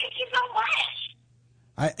good, but thank you so much.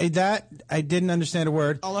 I didn't understand a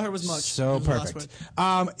word. All I heard was much. So perfect.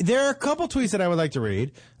 There are a couple tweets that I would like to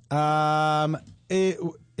read.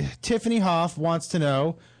 Tiffany Hoff wants to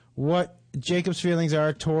know what Jacob's feelings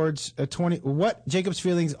are towards what Jacob's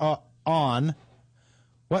feelings are on.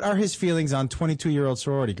 What are his feelings on 22-year-old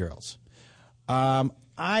sorority girls?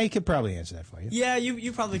 I could probably answer that for you. Yeah,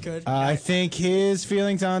 you probably could. I think his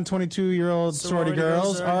feelings on 22-year-old sorority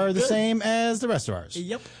girls are the same as the rest of ours.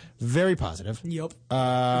 Yep. Very positive. Yep.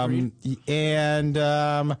 And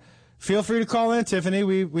feel free to call in, Tiffany.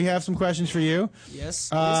 We have some questions for you. Yes.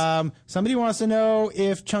 Somebody wants to know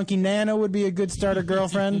if Chunky Nana would be a good starter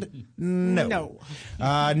girlfriend. No.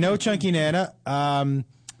 No Chunky Nana.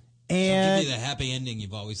 And give you the happy ending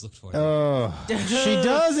you've always looked for. Oh, she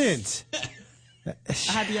doesn't. A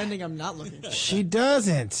happy ending I'm not looking for. She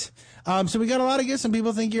doesn't. So we got a lot of gifts. Some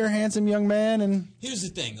people think you're a handsome young man. And here's the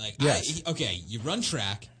thing. Yes. You run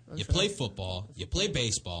track, play football, you play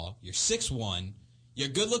baseball, you're 6'1", you're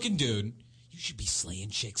a good-looking dude, you should be slaying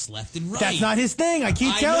chicks left and right. That's not his thing. I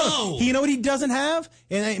keep telling know. him. You know what he doesn't have?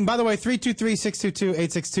 And by the way,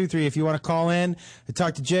 323-622-8623. If you want to call in to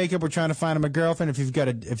talk to Jacob, we're trying to find him a girlfriend. If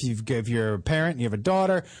you're a parent, and you have a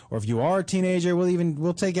daughter, or if you are a teenager,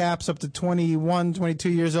 we'll take apps up to 21, 22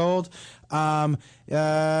 years old. We're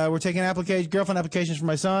taking girlfriend applications for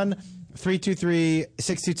my son.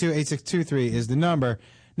 323-622-8623 is the number.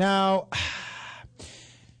 Now,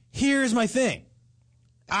 here's my thing.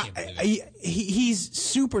 He's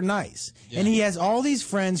super nice, and he has all these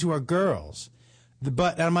friends who are girls. And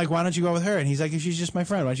I'm like, why don't you go with her? And he's like, she's just my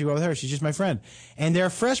friend. Why don't you go with her? She's just my friend. And there are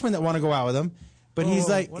freshmen that want to go out with him, but he's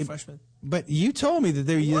like, what freshmen? But you told me that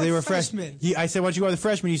they were freshmen. I said, why don't you go with the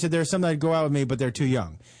freshmen? You said there are some that go out with me, but they're too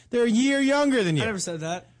young. They're a year younger than you. I never said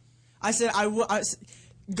that. I said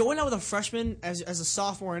going out with a freshman as a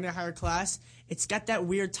sophomore in a higher class. It's got that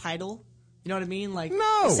weird title. You know what I mean? Like,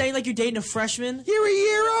 no. Saying like you're dating a freshman. You're a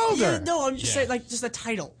year older. Yeah, no, I'm just saying like just the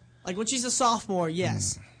title. Like when she's a sophomore,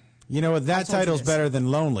 yes. You know what? That title's better than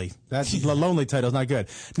lonely. That's the lonely title's not good.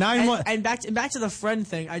 And back to the friend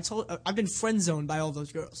thing. I've been friend zoned by all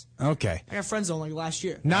those girls. Okay. I got friend zoned like last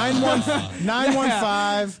year.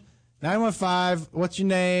 915. What's your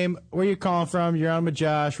name? Where you calling from? You're on with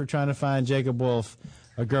Josh. We're trying to find Jacob Wolf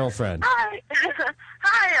a girlfriend. Hi.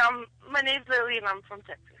 Hi. My name's Lily, and I'm from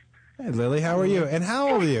Texas. Hey, Lily, how are you? And how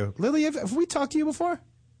old are you? Lily, have we talked to you before?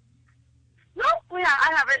 No,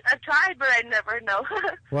 I haven't. I tried, but I never know.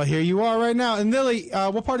 Well, here you are right now. And Lily,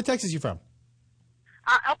 what part of Texas are you from?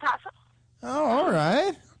 El Paso. Oh, all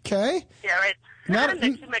right. Okay. Yeah, right. Not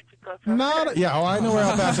next to Mexico. So. I know where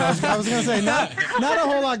El Paso is. I was going to say, not a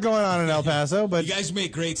whole lot going on in El Paso, but... You guys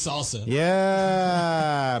make great salsa.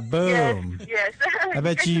 Yeah, boom. Yes. I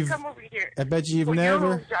bet you've come over here. I bet you've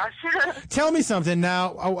never... You, Josh. Tell me something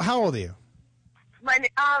now. How old are you? 18.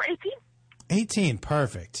 18,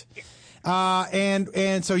 perfect.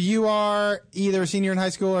 And so you are either a senior in high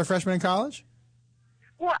school or a freshman in college?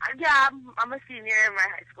 Well, yeah, I'm a senior in my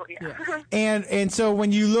high school, yeah. And so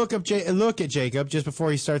when you look at Jacob just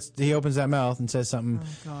before he opens that mouth and says something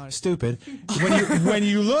stupid, when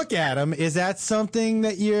you look at him, is that something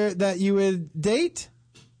that you would date?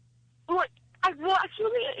 Well,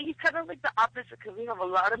 actually, he's kind of like the opposite because we have a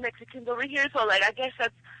lot of Mexicans over here. So, like, I guess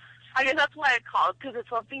that's why I called because it's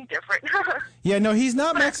something different. Yeah, no, he's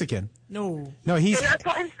not Mexican. No, he's that's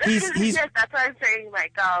why he's yes, that's why I'm saying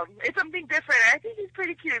like it's something different. I think he's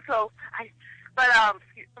pretty cute. So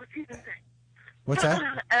excuse me. What's that?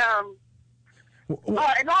 And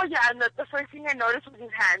the first thing I noticed was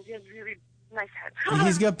his hands. He has really nice hands.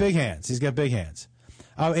 He's got big hands.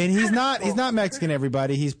 And he's not Mexican,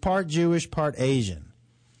 everybody. He's part Jewish, part Asian.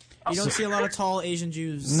 You don't see a lot of tall Asian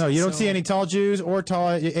Jews. No, you don't see any tall Jews or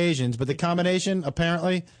tall Asians, but the combination,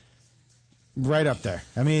 apparently, right up there.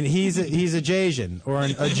 I mean, he's a Jasian or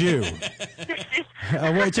a Jew.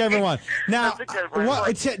 Whichever one. Now,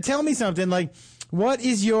 tell me something. Like, what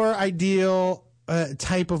is your ideal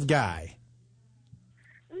type of guy?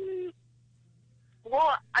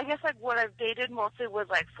 Well, I guess like what I've dated mostly was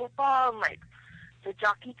like football and like the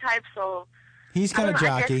jockey type. So he's kind of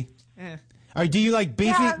jockey. Do you like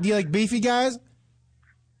beefy? Yeah. Do you like beefy guys?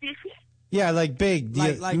 Beefy? Yeah, like big,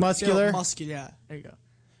 like muscular. Muscular, yeah. There you go.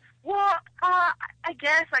 Well, I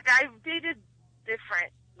guess like I've dated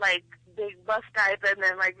different, like big buff guys and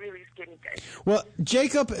then like really skinny guys. Well,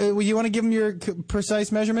 Jacob, you want to give him your precise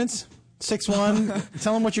measurements? 6'1".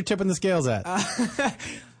 Tell him what you're tipping the scales at.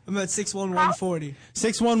 I'm at 6'1", 140.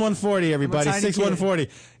 6'1", 140, everybody. 6'1", 140.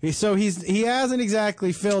 So he hasn't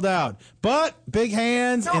exactly filled out, but big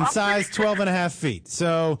hands and size 12.5 feet.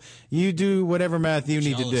 So you do whatever math you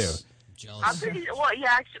need to do. I'm pretty, well,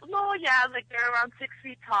 yeah, actually, like they're around 6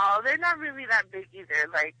 feet tall. They're not really that big either.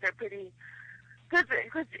 Like they're pretty. Because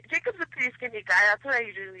Jacob's a pretty skinny guy. That's what I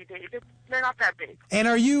usually date. They're not that big. And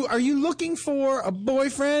are you looking for a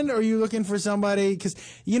boyfriend, or are you looking for somebody? Because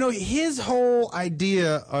his whole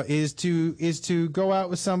idea is to go out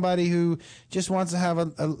with somebody who just wants to have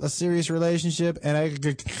a serious relationship. And oh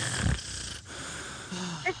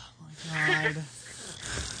my God.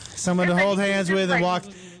 Someone to hold hands with and walk.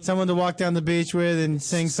 Someone to walk down the beach with and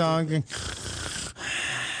sing songs. That'd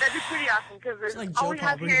be pretty awesome because all we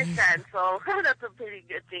have here is sand, so that's a pretty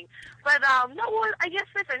good thing. But no, well, I guess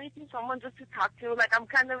if anything, someone just to talk to. Like I'm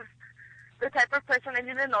kind of the type of person I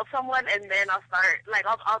need to know someone, and then I'll start. Like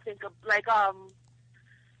I'll think of like I'll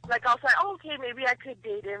say, oh, okay, maybe I could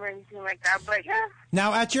date him or anything like that. But yeah.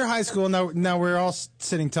 Now at your high school, now we're all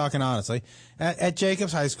sitting talking honestly. At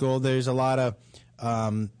Jacob's high school, there's a lot of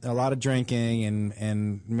drinking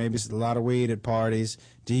and maybe a lot of weed at parties.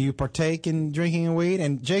 Do you partake in drinking and weed?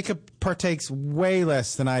 And Jacob partakes way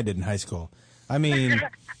less than I did in high school. I mean,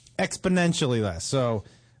 exponentially less. So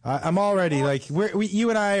I'm already like you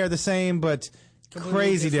and I are the same, but Completely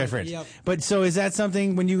crazy different. Yep. But so is that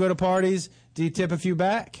something when you go to parties? Do you tip a few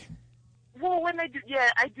back? Well, when I do,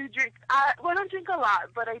 I do drink. Well, I don't drink a lot,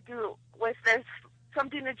 but I do. If there's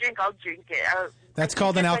something to drink, I'll drink it. That's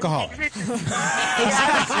called an alcoholic. If it's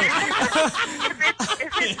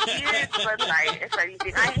beer, it's Bud Light, if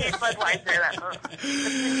anything. I hate Budweiser.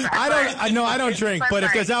 I don't drink, but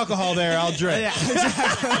if there's alcohol there, I'll drink.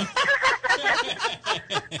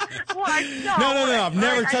 No. I've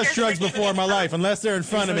never touched drugs before in my life unless they're in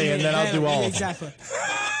front of me, and then I'll do all of them. Exactly.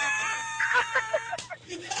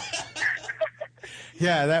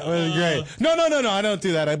 Yeah, that was great. No, I don't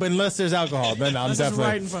do that. But unless there's alcohol, then I'm definitely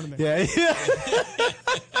right in front of me. Yeah.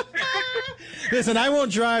 Listen, I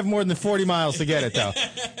won't drive more than 40 miles to get it, though.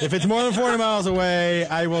 If it's more than 40 miles away,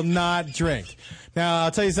 I will not drink. Now,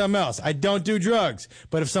 I'll tell you something else. I don't do drugs.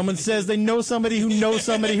 But if someone says they know somebody who knows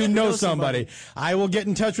somebody who knows somebody, I will get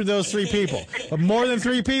in touch with those 3 people. But more than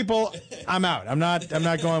 3 people, I'm out. I'm not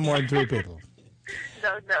going more than 3 people.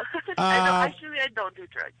 No. Actually, I don't do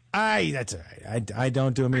drugs. That's all right. I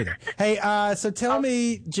don't do them either. Hey, so tell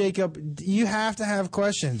me, Jacob, you have to have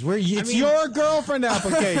questions. It's your girlfriend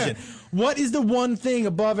application. What is the one thing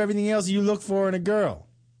above everything else you look for in a girl?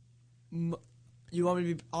 You want me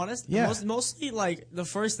to be honest? Yeah. Mostly, like, the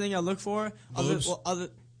first thing I look for... Boobs?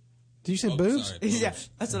 Did you say boobs? Sorry, boobs? Yeah,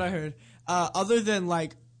 that's what I heard. Other than,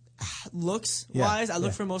 like, looks-wise, I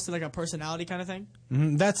look for mostly, like, a personality kind of thing.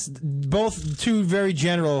 Mm-hmm. That's both 2 very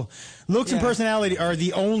general. Looks and personality are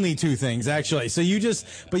the only 2 things, actually. So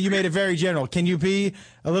but you made it very general. Can you be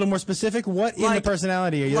a little more specific? What in the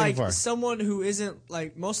personality are you looking for? Like, someone who isn't,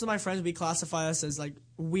 like, most of my friends would classify us as, like,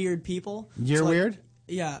 weird people. You're weird?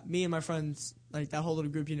 Yeah, me and my friends, like, that whole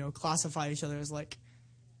little group, classify each other as, like,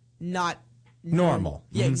 not normal.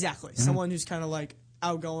 Yeah, exactly. Mm-hmm. Someone who's kind of, like,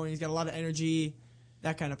 outgoing, he's got a lot of energy,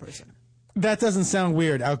 that kind of person. That doesn't sound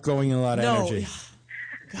weird, outgoing and a lot of energy.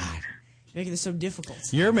 God, making this so difficult.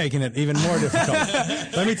 You're making it even more difficult.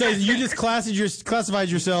 Let me tell you, you just classified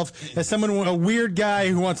yourself as a weird guy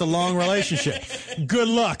who wants a long relationship. Good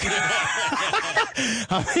luck.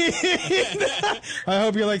 I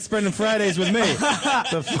hope you're like spending Fridays with me.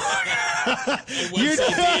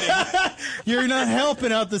 You're not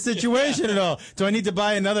helping out the situation at all. Do I need to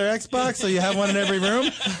buy another Xbox so you have one in every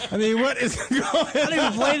room? I mean, what is going on? I don't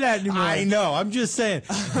even play that anymore. I know. I'm just saying.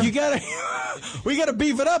 We gotta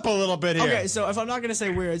beef it up a little bit here. Okay, so if I'm not gonna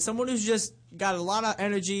say weird, someone who's just got a lot of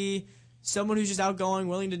energy, someone who's just outgoing,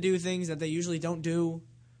 willing to do things that they usually don't do.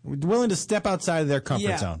 Willing to step outside of their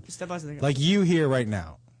comfort zone. Step outside their comfort like you here right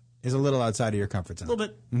now is a little outside of your comfort zone. A little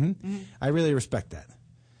bit. Mm-hmm. Mm-hmm. I really respect that.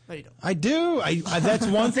 No, you don't. I do. That's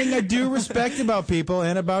one thing I do respect about people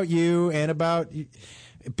and about you and about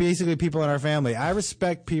basically people in our family. I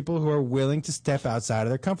respect people who are willing to step outside of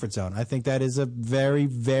their comfort zone. I think that is a very,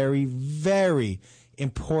 very, very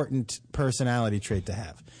important personality trait to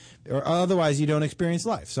have. Or otherwise you don't experience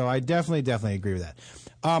life. So I definitely agree with that.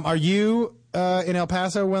 Are you in El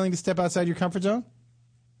Paso willing to step outside your comfort zone?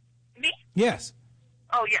 Me? Yes.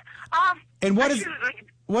 Oh, yeah. And what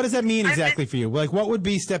does that mean exactly for you? Like, what would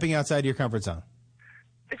be stepping outside your comfort zone?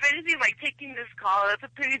 If anything, like taking this call, that's a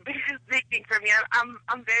pretty big thing for me.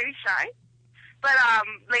 I'm very shy, but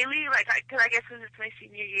lately, like, because I guess because it's my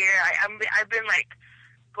senior year, I've been like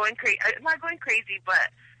going crazy. Not going crazy,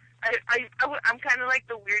 but I'm kind of like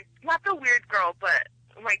the weird, not the weird girl, but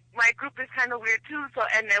like my group is kind of weird too. So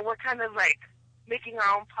and then we're kind of like making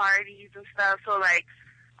our own parties and stuff. So like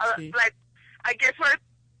I guess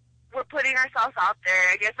we're putting ourselves out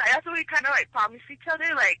there. I guess that's what we kind of like promise each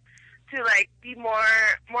other, like to like be more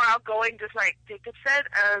outgoing, just like Jacob said.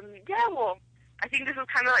 Yeah, well, I think this is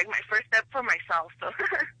kind of like my first step for myself. So.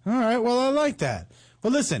 All right, well, I like that.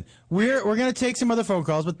 Well, listen, we're going to take some other phone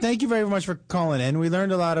calls, but thank you very much for calling in. We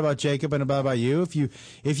learned a lot about Jacob and about you.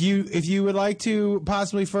 If you would like to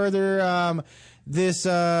possibly further this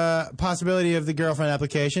possibility of the girlfriend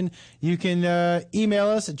application, you can email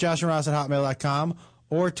us at joshandross@hotmail.com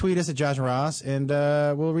or tweet us at Josh and Ross, and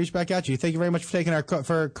we'll reach back out to you. Thank you very much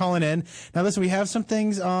for calling in. Now, listen, we have some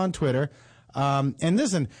things on Twitter, and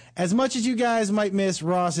listen, as much as you guys might miss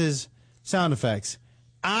Ross's sound effects,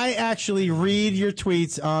 I actually read your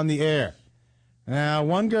tweets on the air. Now,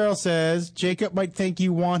 one girl says, Jacob might think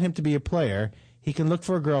you want him to be a player. He can look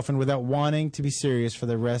for a girlfriend without wanting to be serious for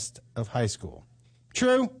the rest of high school.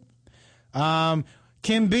 True.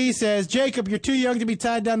 Kim B says, Jacob, you're too young to be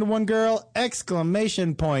tied down to one girl!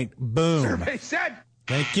 Exclamation point. Boom. Survey said.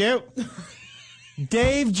 Thank you.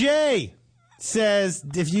 Dave J says,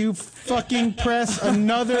 if you fucking press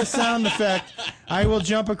another sound effect, I will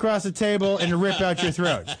jump across the table and rip out your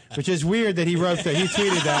throat. Which is weird that he wrote that. He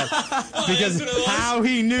tweeted that. Because how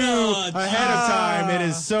he knew ahead of time, it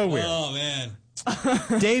is so weird. Oh, man.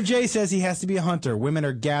 Dave J says he has to be a hunter. Women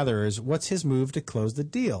are gatherers. What's his move to close the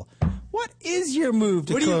deal? What is your move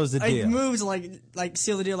to close the deal? Moves like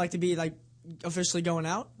seal the deal, like to be like officially going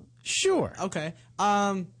out? Sure. Okay.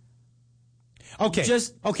 Okay.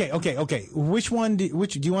 Just okay. Which one? Do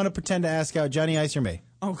you want to pretend to ask out Johnny Ice or me?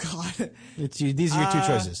 Oh God. It's you. These are your two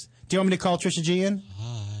choices. Do you want me to call Trisha G in?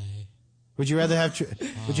 Hi. Would you rather have?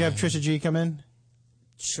 Would you have Trisha G come in?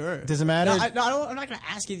 Sure. Does it matter? I'm not going to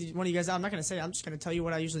ask one of you guys out. I'm not going to say it. I'm just going to tell you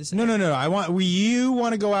what I usually say. No. You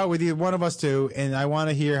want to go out with one of us two, and I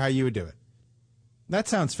want to hear how you would do it. That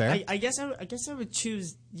sounds fair. I guess I would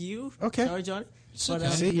choose you. Okay. Sorry, John. Okay.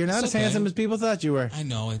 See, you're not as handsome as people thought you were. I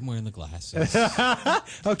know. I'm wearing the glasses.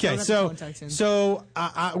 Okay, so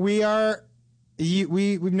we are.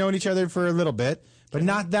 We've known each other for a little bit, but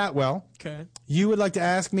not that well. Okay. You would like to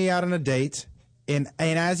ask me out on a date, and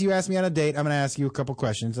as you ask me on a date, I'm going to ask you a couple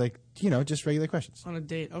questions, like just regular questions. On a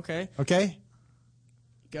date, okay. Okay.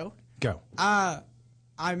 Go. I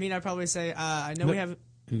mean, I'd probably say, I know we have.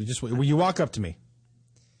 You walk up to me.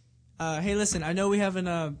 Hey, listen, I know we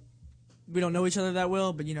haven't. We don't know each other that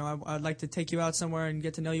well, but I'd like to take you out somewhere and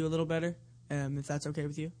get to know you a little better, if that's okay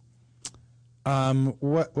with you.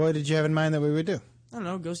 What did you have in mind that we would do? I don't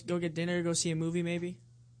know. Go get dinner. Go see a movie, maybe.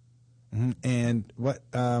 Mm-hmm. And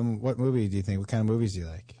what movie do you think? What kind of movies do you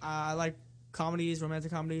like? I like comedies,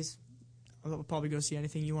 romantic comedies. I'll probably go see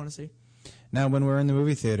anything you want to see. Now, when we're in the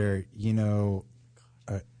movie theater,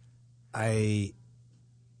 are you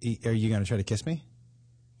going to try to kiss me?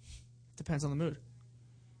 Depends on the mood.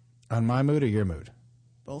 On my mood or your mood?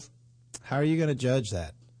 Both. How are you going to judge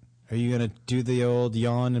that? Are you going to do the old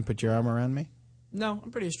yawn and put your arm around me? No, I'm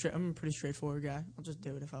a pretty straightforward guy. I'll just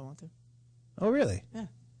do it if I want to. Oh, really? Yeah.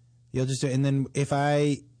 You'll just do it, and then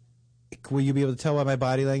will you be able to tell by my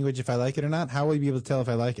body language if I like it or not? How will you be able to tell if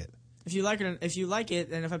I like it? If you like it,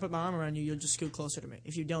 and if I put my arm around you, you'll just scoot closer to me.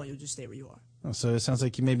 If you don't, you'll just stay where you are. Oh, so it sounds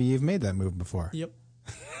like maybe you've made that move before. Yep.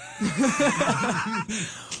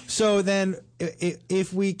 So then,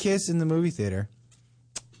 if we kiss in the movie theater,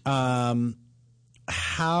 how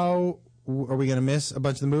are we going to miss a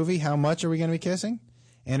bunch of the movie? How much are we going to be kissing?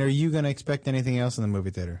 And are you going to expect anything else in the movie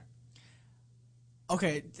theater?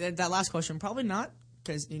 Okay, that last question, probably not,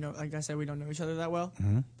 because like I said, we don't know each other that well.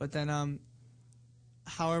 Mm-hmm. But then,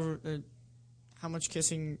 however, how much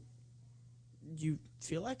kissing you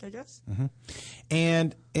feel like, I guess. Mm-hmm.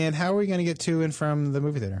 And how are we going to get to and from the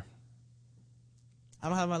movie theater? I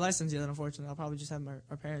don't have my license yet, unfortunately. I'll probably just have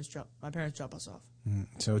my parents drop us off.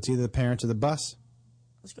 So it's either the parents or the bus?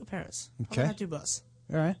 Let's go parents. Okay. I'll not do bus.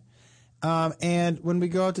 All right. And when we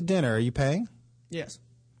go out to dinner, are you paying? Yes.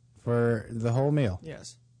 For the whole meal?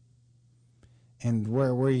 Yes. And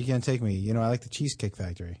where are you going to take me? I like the Cheesecake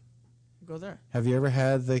Factory. Go there. Have you ever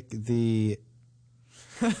had the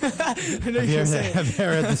have you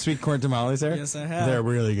ever had the sweet corn tamales there? Yes, I have. They're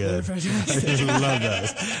really good. They're fantastic. I love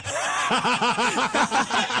those.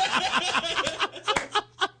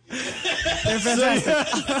 They're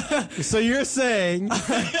fantastic. So you're saying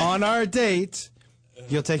on our date,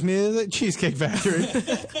 you'll take me to the Cheesecake Factory.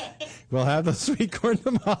 We'll have the sweet corn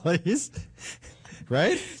tamales,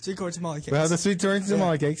 right? Sweet corn tamale cakes. We'll have the sweet corn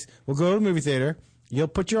tamale cakes. We'll go to the movie theater. You'll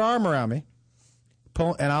put your arm around me,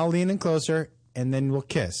 and I'll lean in closer, and then we'll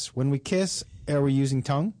kiss. When we kiss, are we using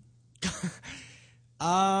tongue? It's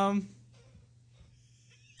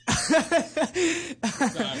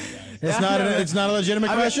not a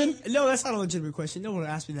legitimate question? No, that's not a legitimate question. No one would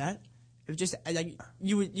ask me that. It just like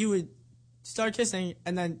you would start kissing,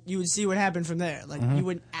 and then you would see what happened from there. Like you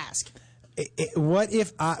wouldn't ask. What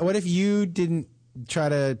if you didn't try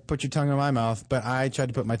to put your tongue in my mouth, but I tried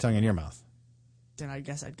to put my tongue in your mouth? Then I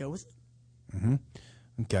guess I'd go with it. Mm-hmm.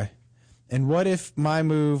 Okay. And what if I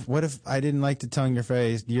didn't like to tongue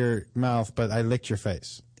your mouth, but I licked your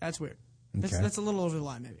face? That's weird. Okay. That's a little over the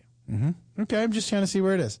line, maybe. Mm-hmm. Okay, I'm just trying to see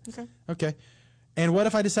where it is. Okay. And what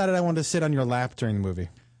if I decided I wanted to sit on your lap during the movie?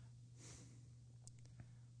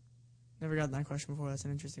 Never gotten that question before. That's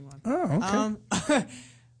an interesting one. Oh, okay.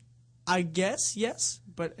 I guess, yes.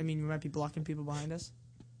 But, we might be blocking people behind us.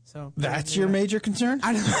 So that's your major concern?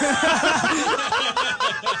 I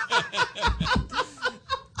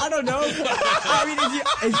don't know.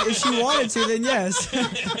 If she wanted to, then yes.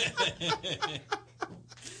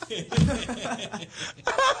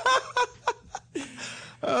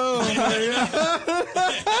 Oh my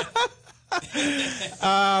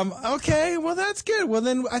God. Okay, well that's good. Well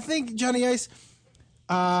then I think Johnny Ice,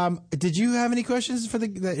 Did you have any questions for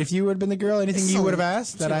if you would have been the girl? Anything you would have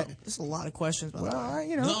asked? There's a lot of questions. About that.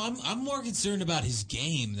 No, I'm more concerned about his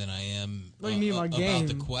game than I am. What do you mean about game?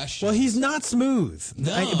 About the question. Well, he's not smooth.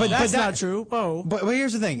 No, but that's not true. Whoa. But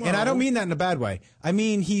here's the thing, and I don't mean that in a bad way. I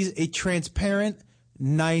mean he's a transparent,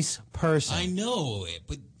 nice person. I know it,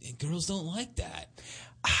 but girls don't like that.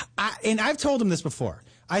 And I've told him this before.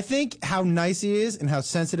 I think how nice he is and how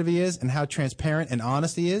sensitive he is and how transparent and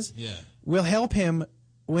honest he is will help him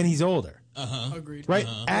when he's older. Agreed. Right?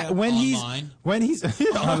 When online. he's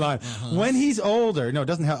online. When he's older, no, it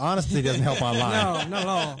doesn't help. Honesty doesn't help online.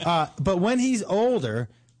 No. But when he's older,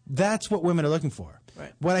 that's what women are looking for.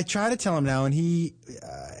 Right. What I try to tell him now, and he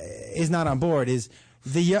is not on board, is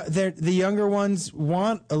the younger ones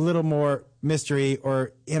want a little more mystery,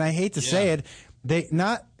 and I hate to say it,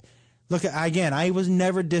 look, again, I was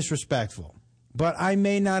never disrespectful, but I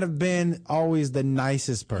may not have been always the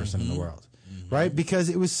nicest person in the world, right? Because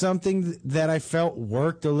it was something that I felt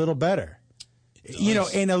worked a little better.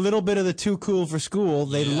 And a little bit of the too cool for school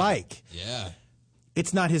they like. Yeah.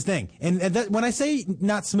 It's not his thing. And that, when I say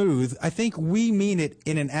not smooth, I think we mean it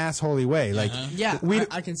in an assholey way. Like,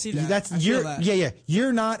 I can see that. Feel that. Yeah.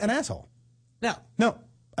 You're not an asshole. No.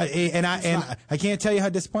 I can't tell you how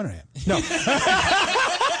disappointed I am. No.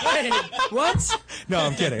 Hey, what? No,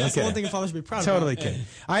 I'm kidding. That's one thing if I was to be proud totally of. Totally kidding.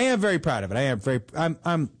 I am very proud of it.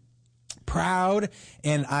 I'm proud,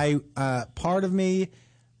 and part of me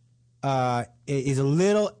is a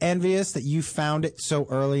little envious that you found it so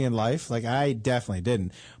early in life. Like, I definitely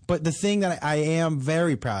didn't. But the thing that I am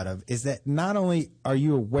very proud of is that not only are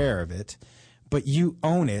you aware of it, but you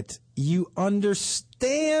own it. You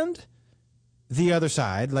understand the other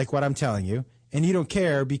side, like what I'm telling you, and you don't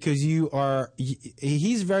care because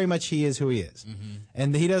he's very much, he is who he is.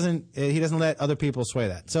 And he doesn't let other people sway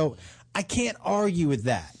that. So I can't argue with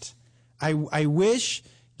that. I wish,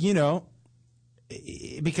 because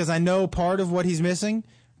I know part of what he's missing,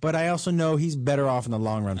 but I also know he's better off in the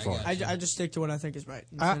long run for it. I just stick to what I think is right.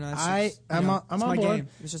 I'm on board. Game.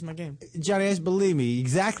 It's just my game. Johnny, believe me,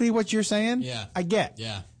 exactly what you're saying. Yeah, I get.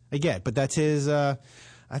 Yeah, I get. But that's his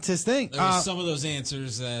thing. There were some of those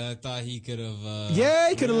answers that I thought he could have.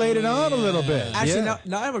 He could have laid it on a little bit. Actually,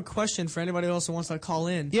 now I have a question for anybody else who wants to call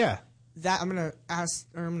in. Yeah. That I'm gonna ask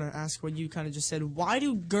what you kind of just said. Why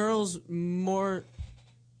do girls more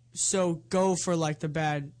so go for like the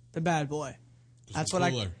bad boy? That's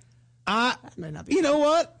what cooler. That may not be. You know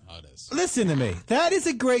what? Oh, it is. Listen to me. That is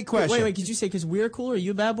a great question. Wait. Did you say because we're cooler? Are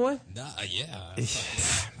you a bad boy? Nah, yeah.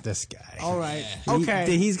 This guy. All right.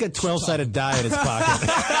 Okay. He's got 12-sided die in his pocket.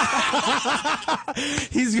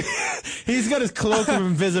 he's got his cloak of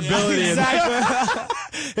invisibility.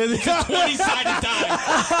 Exactly. 20-sided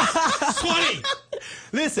die. 20.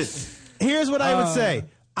 Listen, here's what I would say.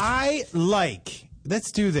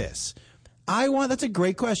 Let's do this. That's a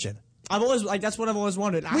great question. I've always that's what I've always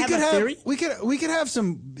wanted. I have a theory. We could have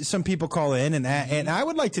some people call in and I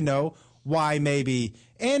would like to know why maybe.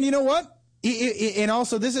 And you know what? And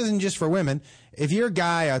also, this isn't just for women. If you're a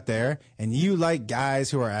guy out there and you like guys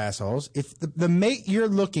who are assholes, if the mate you're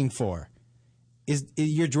looking for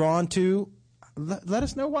you're drawn to, let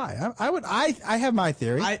us know why. I have my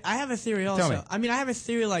theory. I have a theory also. Tell me. I mean, I have a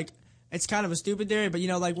theory like it's kind of a stupid theory, but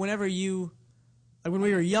like whenever when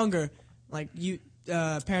we were younger, like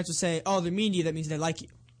parents would say, "Oh, they're mean to you. That means they like you."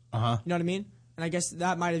 You know what I mean? And I guess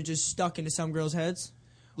that might have just stuck into some girls' heads.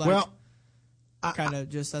 Like, well, kind of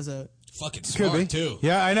just as a fucking smart too.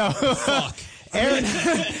 Yeah, I know. Fuck.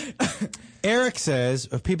 Eric says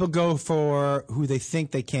if people go for who they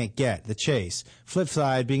think they can't get, the chase. Flip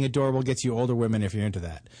side, being adorable gets you older women if you're into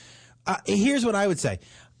that. Here's what I would say.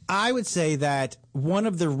 I would say that one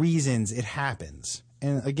of the reasons it happens,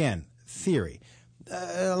 and again, theory,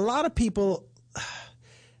 a lot of people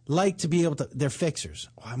like to be able to, they're fixers.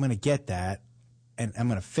 Oh, I'm going to get that, and I'm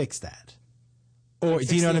going to fix that. Or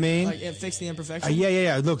do you know what I mean? Like, fix the imperfection?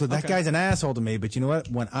 Yeah. Look, that guy's an asshole to me, but you know what?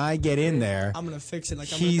 When I get in there, I'm going to fix it. Like,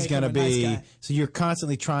 he's going to be. Nice guy. So you're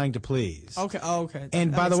constantly trying to please. Okay. Oh, okay.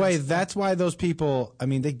 And by the way, that's why those people, I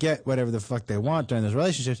mean, they get whatever the fuck they want during those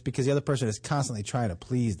relationships because the other person is constantly trying to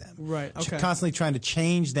please them. Right. Okay. Constantly trying to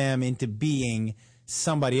change them into being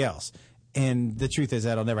somebody else. And the truth is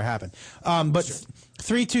that'll never happen. But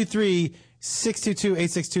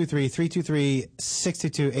 323-622-8623,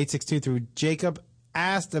 323-622-8623. Jacob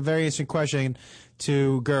asked a very interesting question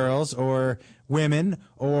to girls or women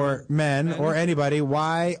or men or anybody.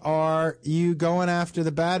 Why are you going after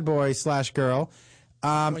the bad boy / girl?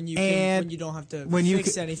 When you don't have to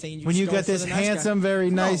fix anything. When you got this handsome, very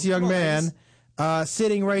nice young man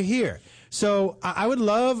sitting right here. So I would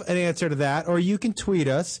love an answer to that, or you can tweet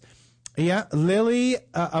us Yeah, Lily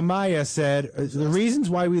Amaya said the reasons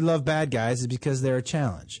why we love bad guys is because they're a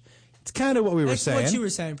challenge. It's kind of what we were That's saying. what you were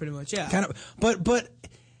saying, pretty much. Yeah. Kind of, but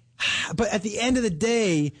at the end of the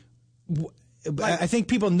day, I think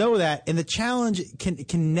people know that, and the challenge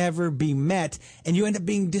can never be met, and you end up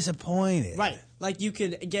being disappointed. Right. Like you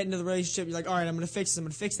could get into the relationship, you're like, all right, I'm going to fix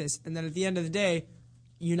this, and then at the end of the day,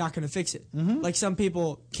 you're not going to fix it. Mm-hmm. Like some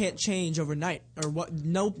people can't change overnight, or what?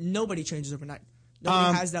 Nobody changes overnight.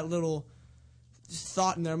 Nobody has that little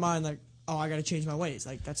thought in their mind, like, oh, I got to change my ways.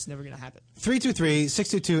 Like that's never going to happen.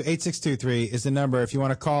 323-622-8623 is the number if you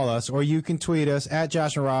want to call us, or you can tweet us at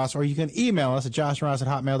Josh and Ross, or you can email us at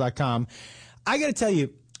joshandross@hotmail.com. I got to tell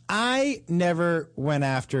you, I never went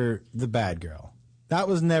after the bad girl. That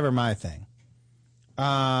was never my thing.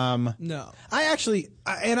 No. I actually,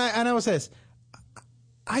 and I will say this,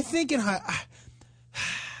 I think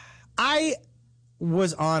I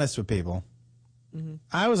was honest with people. Mm-hmm.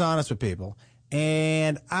 I was honest with people,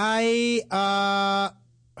 and I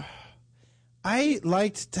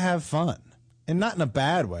liked to have fun, and not in a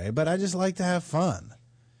bad way, but I just like to have fun.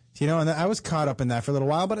 You know, and I was caught up in that for a little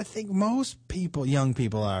while, but I think most people, young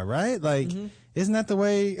people are, right? Like, isn't that the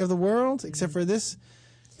way of the world? Except for this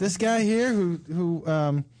guy here who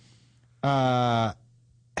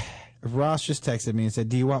Ross just texted me and said,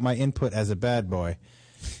 "Do you want my input as a bad boy?"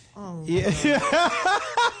 Oh. Yeah.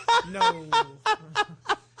 No.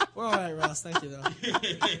 We're all right, Ross. Thank you, though.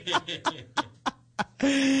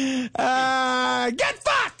 Get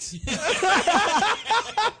fucked!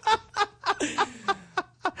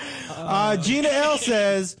 Gina L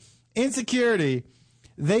says, insecurity.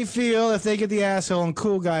 They feel if they get the asshole and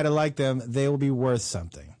cool guy to like them, they will be worth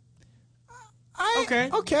something. Okay.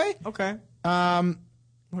 What did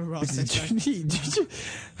Ross say?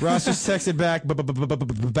 Ross just texted back,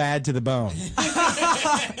 bad to the bone.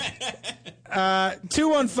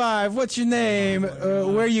 215, what's your name?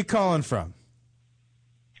 Where are you calling from?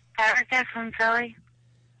 Erica from Philly.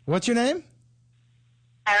 What's your name?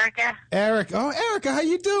 Erica. Eric. Oh, Erica, how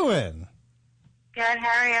you doing? Good,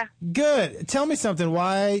 how are you? Good. Tell me something.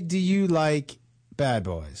 Why do you like bad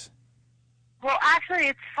boys? Well, actually,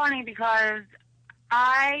 it's funny because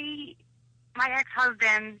my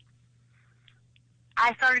ex-husband,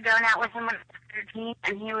 I started going out with him when I was 13,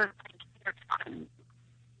 and he was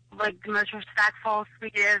like the most respectful,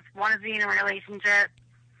 sweetest, wanted to be in a relationship.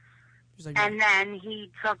 And then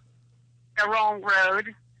he took the wrong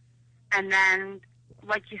road, and then,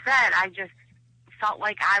 like you said, I just felt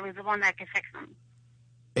like I was the one that could fix him.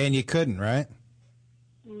 And you couldn't, right?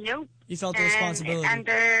 Nope. You felt the responsibility. It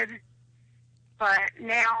ended, but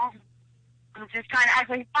now I'm just trying to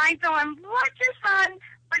actually find someone like your son,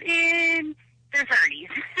 but in their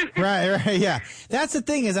 30s. Right, yeah. That's the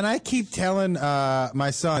thing is, and I keep telling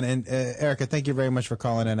my son, and Erica, thank you very much for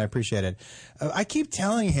calling in. I appreciate it. I keep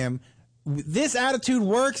telling him, this attitude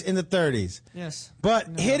works in the 30s. Yes.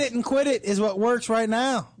 But hit it and quit it is what works right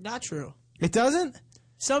now. Not true. It doesn't?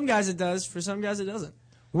 Some guys it does. For some guys it doesn't.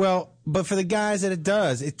 Well, but for the guys that it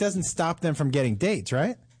doesn't stop them from getting dates,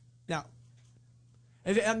 right? No.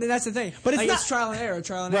 I mean, that's the thing. But it's like, not it's trial and error,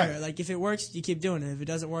 Right. error. Like, if it works, you keep doing it. If it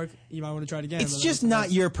doesn't work, you might want to try it again. It's just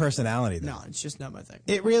not your personality, though. No, it's just not my thing.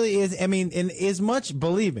 It really is. I mean, and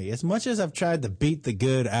believe me, as much as I've tried to beat the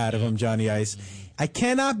good out of him, Johnny Ice, I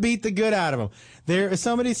cannot beat the good out of him.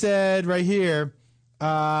 Somebody said right here,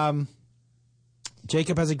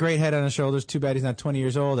 Jacob has a great head on his shoulders. Too bad he's not 20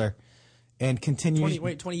 years older. And continue.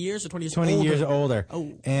 20 years or 20 years 20 older? years older.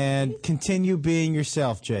 Oh. And continue being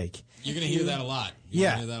yourself, Jake. You're going to hear that a lot. You're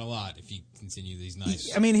going to hear that a lot if you continue these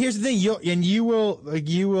nice. I mean, here's the thing. You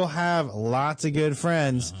will have lots of good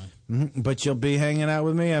friends, but you'll be hanging out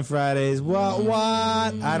with me on Fridays. What?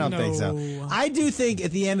 I don't think so. I do think at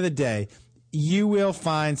the end of the day, you will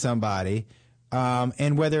find somebody,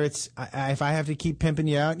 and whether it's if I have to keep pimping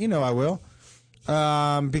you out, I will,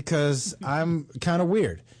 because I'm kind of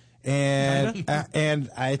weird. And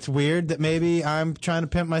it's weird that maybe I'm trying to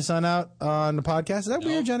pimp my son out on the podcast. Is that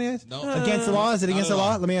weird, Johnny? No. Against the law? Is it against the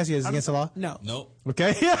law? Let me ask you, is it against the law? No. Nope.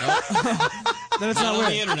 Okay. Then it's not on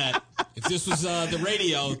weird. the internet. If this was the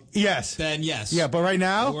radio, yes. Then yes. Yeah, but right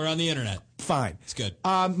now we're on the internet. Fine. It's good.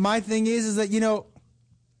 My thing is that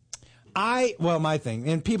my thing,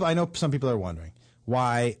 and I know some people are wondering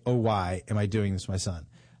why am I doing this to my son?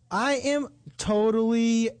 I am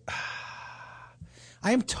totally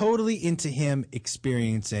into him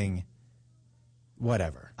experiencing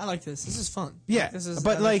whatever. I like this. This is fun. Yeah, This is,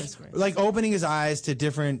 but I like this. like opening his eyes to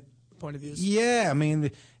different point of views. Yeah, I mean,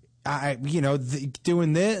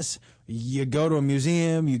 doing this, you go to a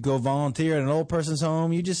museum, you go volunteer at an old person's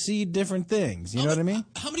home, you just see different things. You know what I mean?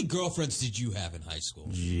 How many girlfriends did you have in high school?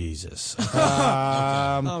 Jesus.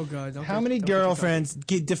 Oh God! How many girlfriends?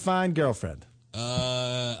 Define girlfriend.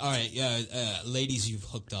 All right. Ladies you've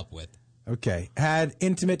hooked up with. Okay. Had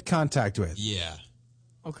intimate contact with. Yeah.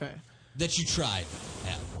 Okay. That you tried.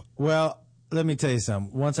 Yeah. Well, let me tell you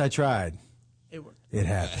something. Once I tried, it worked. It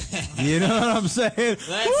happened. You know what I'm saying? That's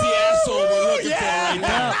the asshole we're looking for right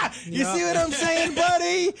now. You see what I'm saying,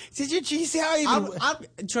 buddy? Did you see how he?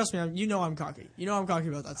 Trust me, I'm cocky. You know I'm cocky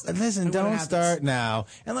about that stuff. Listen, don't start now.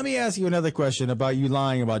 And let me ask you another question about you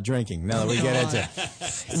lying about drinking. Now that we get into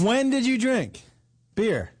it, when did you drink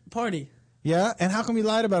beer? Party. Yeah, and how come you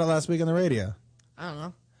lied about it last week on the radio? I don't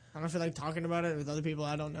know. I don't feel like talking about it with other people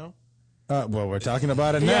I don't know. Well, we're talking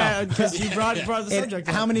about it now. Yeah, because you brought the subject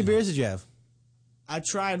up. How many beers did you have? I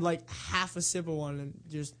tried like half a sip of one and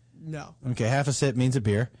just no. Okay, half a sip means a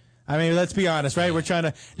beer. I mean, let's be honest, right? We're trying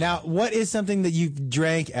to... Now, what is something that you've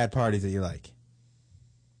drank at parties that you like?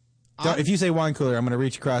 If you say wine cooler, I'm going to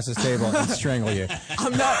reach across this table and strangle you.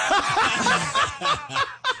 I'm not...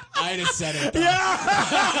 I'd have said it.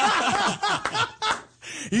 Yeah!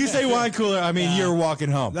 You say wine cooler, I mean, you're walking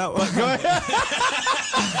home. That But go ahead.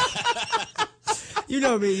 You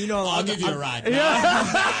know me. You know I'll give you a ride.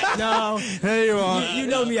 Yeah. No. There you are. You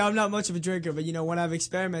know me. I'm not much of a drinker, but when I've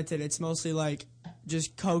experimented, it's mostly like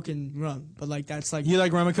just Coke and rum. But like that's like You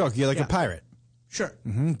like rum and Coke. You're like a pirate. Sure.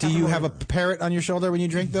 Mm-hmm. Do you have a parrot on your shoulder when you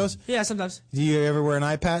drink those? Yeah, sometimes. Do you ever wear an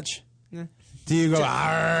eye patch? Yeah. Do you go,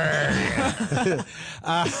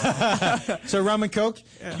 so rum and Coke?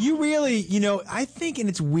 Yeah. You really, I think, and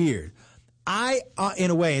it's weird.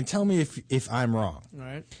 In a way, and tell me if I'm wrong. All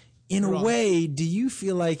right. In a way, do you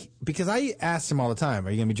feel like, because I asked him all the time, are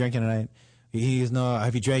you going to be drinking tonight? He goes, no.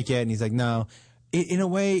 Have you drank yet? And he's like, no. In a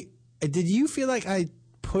way, did you feel like I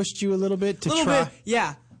pushed you a little bit to try? A little bit,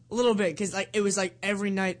 yeah. A little bit, because it was like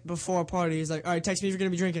every night before a party, he's like, all right, text me if you're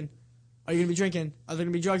going to be drinking. Are you going to be drinking? Are there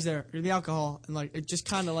going to be drugs there? Are there going to be alcohol? And like, it just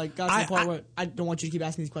kind of like got to the point where I don't want you to keep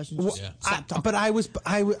asking these questions. Just stop talking. But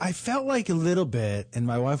I felt like a little bit, and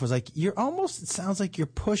my wife was like, it sounds like you're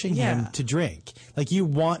pushing him to drink. Like you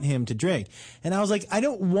want him to drink. And I was like, I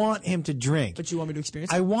don't want him to drink. But you want me to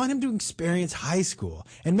experience it? I want him to experience high school.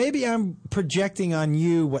 And maybe I'm projecting on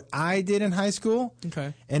you what I did in high school.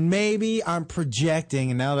 Okay. And maybe I'm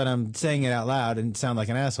projecting, and now that I'm saying it out loud and sound like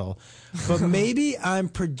an asshole, but maybe I'm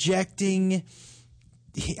projecting.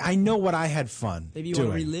 I know what I had fun. Maybe you doing.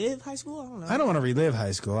 want to relive high school? I don't know. I don't want to relive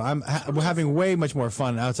high school. We're having way much more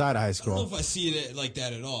fun outside of high I school. don't know if I see it like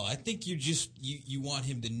that at all. I think you want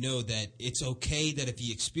him to know that it's okay that if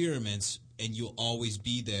he experiments and you'll always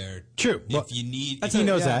be there. True. If you need. He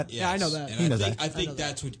knows that. Yes. Yeah, I know that. And He knows that. I think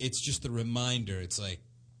that's what. It's just a reminder. It's like,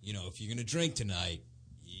 if you're gonna drink tonight,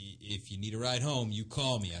 if you need a ride home, you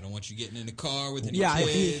call me. I don't want you getting in the car with any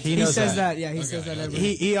kids. He knows says that. Yeah, he says that every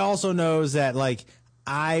day. He also knows that, like,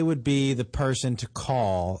 I would be the person to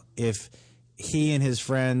call if he and his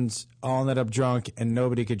friends all ended up drunk and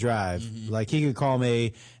nobody could drive. Mm-hmm. Like, he could call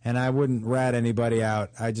me and I wouldn't rat anybody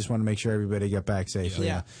out. I just want to make sure everybody got back safely.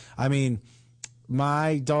 Yeah. I mean,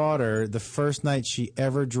 my daughter, the first night she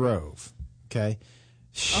ever drove, okay?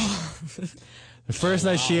 The first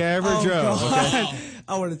night she ever drove, God. okay?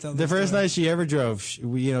 I want to tell The first night she ever drove,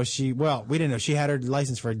 we didn't know. She had her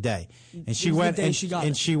license for a day, and she went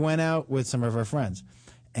she went out with some of her friends,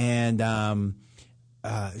 and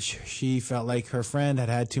she felt like her friend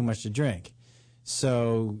had too much to drink,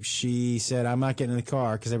 so she said, "I'm not getting in the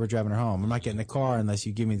car," because they were driving her home. "I'm not getting in the car unless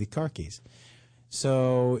you give me the car keys."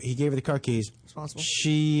 So he gave her the car keys. Responsible.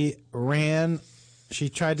 She ran. She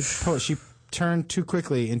tried to push. She turned too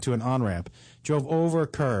quickly into an on-ramp, drove over a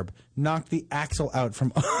curb, knocked the axle out from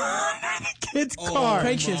the kid's car.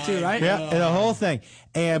 Crank shift too, right? Yeah, and the whole thing.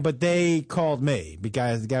 But they called me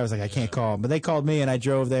because the guy was like, I can't call him. But they called me, and I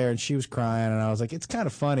drove there, and she was crying, and I was like, it's kind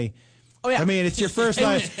of funny. Oh yeah. I mean, it's your first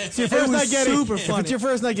night. It's your first night getting. Super If funny. it's your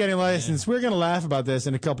first night getting a license, we're gonna laugh about this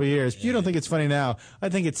in a couple of years. If you don't think it's funny now, I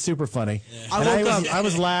think it's super funny. Yeah. I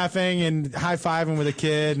was laughing and high fiving with a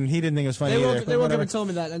kid, and he didn't think it was funny either. They woke up Whatever. and told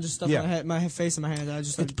me that, and just stuff my face in my hand. I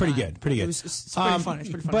just It's pretty good. Pretty good. It's pretty funny. It's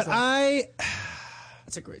pretty funny. But stuff.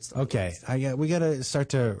 That's a great story. Okay, we got to start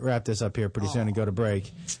to wrap this up here pretty soon and go to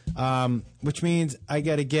break, which means I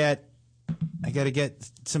got to get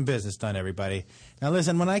some business done, everybody. Now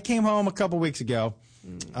listen, when I came home a couple weeks ago,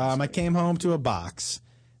 I came home to a box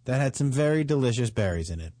that had some very delicious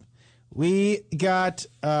berries in it. We got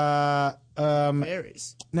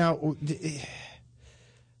berries. Now,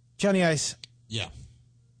 Johnny Ice. Yeah.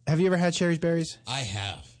 Have you ever had Sherry's berries? I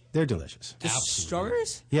have. They're delicious.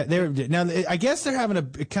 Strawberries? Yeah, now. I guess they're having a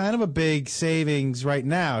kind of a big savings right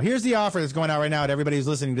now. Here's the offer that's going out right now to everybody who's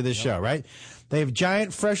listening to this show. Right, they have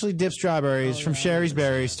giant freshly dipped strawberries from Sherry's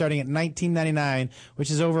Berries, starting at $19.99,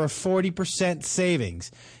 which is over a 40%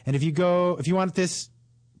 savings. And if you want this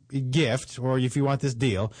gift or if you want this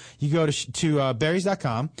deal, you go to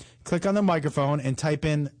berries.com, click on the microphone, and type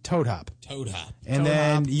in Toad Hop. Toad Hop. And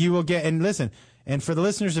then you will get. And listen. And for the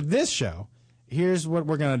listeners of this show, here's what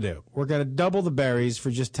we're going to do. We're going to double the berries for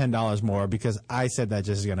just $10 more because I said that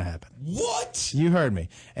just is going to happen. What? You heard me.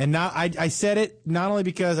 And now I said it not only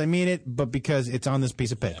because I mean it, but because it's on this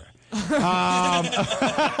piece of paper.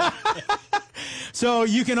 So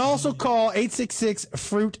you can also call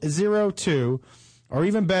 866-FRUIT-02, or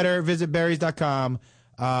even better, visit berries.com.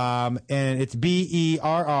 And it's BERRIES.com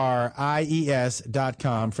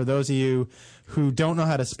for those of you who don't know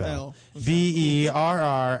how to spell.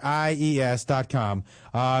 BERRIES.com.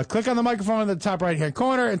 Click on the microphone in the top right-hand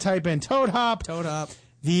corner and type in Toad Hop. Toad Hop.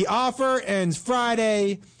 The offer ends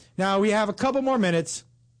Friday. Now, we have a couple more minutes.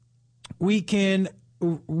 We can...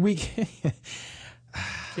 Get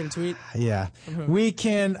a tweet? Yeah. We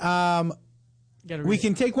can... we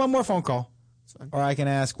can take one more phone call. Or I can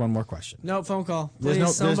ask one more question. No, phone call.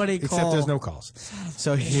 Please, somebody call. Except there's no calls.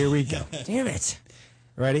 So here we go. Damn it.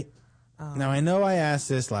 Ready? Now, I know I asked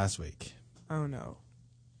this last week. Oh, no.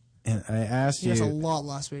 And I asked you. You asked a lot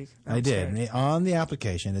last week. I did. And on the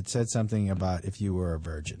application, it said something about if you were a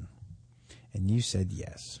virgin. And you said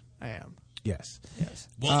yes. I am. Yes. Yes.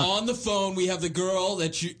 Well, on the phone, we have the girl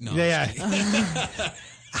that you... No. Yeah.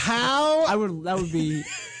 How... That would be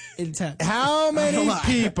intense. How many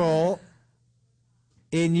people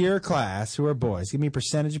in your class who are boys, give me a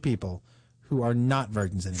percentage of people who are not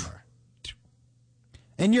virgins anymore?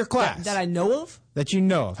 In your class. That I know of? That you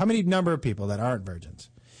know of. How many number of people that aren't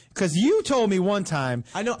virgins? Because you told me one time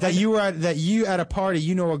that you at a party,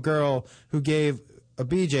 you know a girl who gave a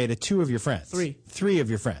BJ to two of your friends. Three of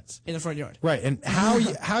your friends. In the front yard. Right. And how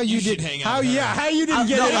you didn't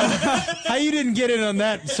get in on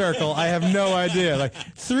that circle, I have no idea. Like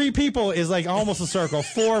 3 people is like almost a circle.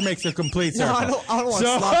 4 makes a complete circle. No, I don't want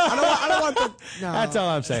I don't want the... No. That's all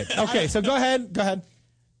I'm saying. Okay, so go ahead.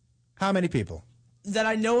 How many people? That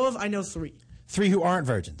I know of, I know 3. 3 who aren't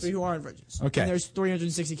virgins. 3 who aren't virgins. Okay. And there's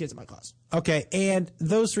 360 kids in my class. Okay, and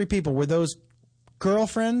those 3 people, were those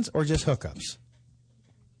girlfriends or just hookups?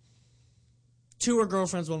 2 were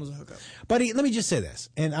girlfriends, 1 was a hookup. Buddy, let me just say this,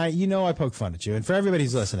 and I poke fun at you, and for everybody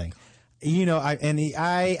who's listening,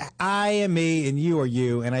 I am me, and you are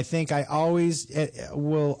you, and I think I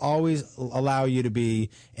will always allow you to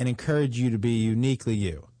be and encourage you to be uniquely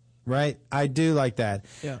you, right? I do like that.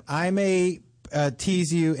 Yeah. I may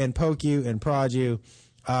tease you and poke you and prod you,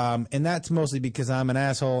 and that's mostly because I'm an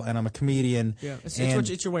asshole and I'm a comedian. Yeah, it's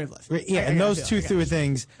your way of life. Yeah, and those two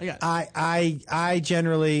things, I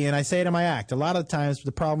generally, and I say it in my act, a lot of the times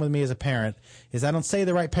the problem with me as a parent is I don't say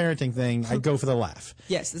the right parenting thing, I go for the laugh.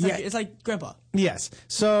 Yes, it's like grandpa. Yes,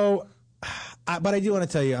 so, but I do want to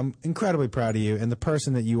tell you, I'm incredibly proud of you and the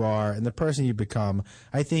person that you are and the person you've become.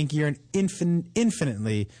 I think you're an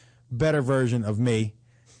infinitely better version of me.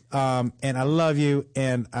 And I love you,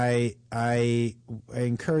 and I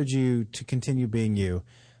encourage you to continue being you.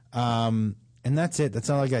 And that's it. That's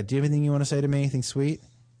all I got. Do you have anything you want to say to me? Anything sweet?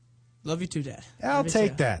 Love you too, Dad. I'll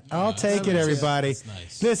take that. I'll take it, everybody. That's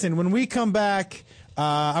nice. Listen, when we come back,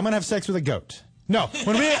 I'm going to have sex with a goat. No.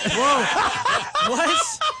 When we... Whoa. What?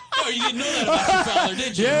 Oh, you didn't know that about your father,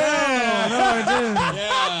 did you? Yeah. No, I didn't.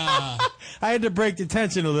 Yeah. I had to break the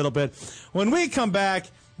tension a little bit. When we come back...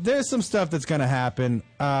 There's some stuff that's going to happen.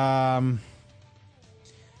 Come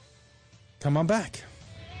on back.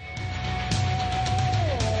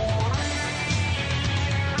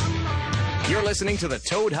 You're listening to the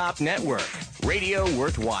Toad Hop Network, radio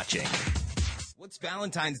worth watching. What's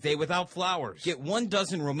Valentine's Day without flowers? Get 1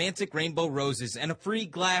 dozen romantic rainbow roses and a free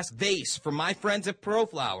glass vase from my friends at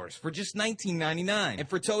ProFlowers for just $19.99. And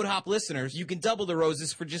for Toad Hop listeners, you can double the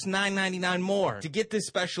roses for just $9.99 more. To get this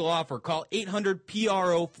special offer, call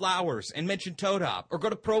 800-PRO-FLOWERS and mention Toad Hop, or go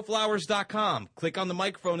to ProFlowers.com. Click on the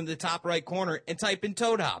microphone in the top right corner and type in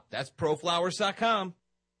Toad Hop. That's ProFlowers.com.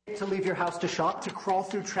 To leave your house to shop, to crawl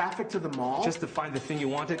through traffic to the mall, just to find the thing you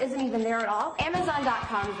wanted. Isn't even there at all?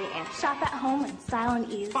 Amazon.com is the answer. Shop at home in style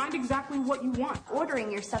and ease. Find exactly what you want.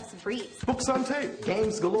 Ordering your stuff's a breeze. Books on tape,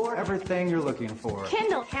 games galore, everything you're looking for.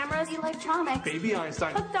 Kindle, cameras, electronics. Baby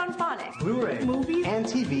Einstein. Hooked on phonics. Blu-ray, movies, and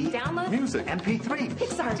TV. Download, music, MP3,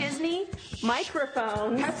 Pixar, Disney,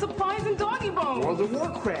 microphones, pet supplies, and doggy bones. World of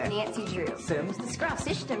Warcraft, Nancy Drew, Sims, the Scruff,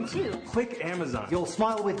 System 2. Click Amazon. You'll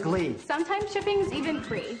smile with glee. Sometimes shipping's even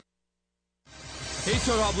free. Hey,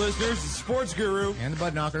 Toad Hop listeners, the Sports Guru And the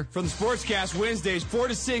Bud Knocker. from the Sportscast Wednesdays, 4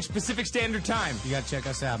 to 6 Pacific Standard Time. You got to check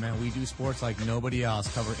us out, man. We do sports like nobody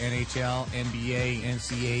else. Cover NHL, NBA,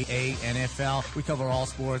 NCAA, NFL. We cover all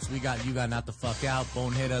sports. We got You Got Not the Fuck Out,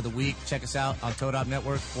 Bonehead of the Week. Check us out on Toad Hop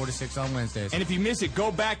Network, 4 to 6 on Wednesdays. And if you miss it,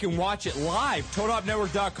 go back and watch it live,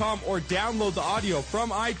 ToadHopNetwork.com, or download the audio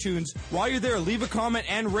from iTunes. While you're there, leave a comment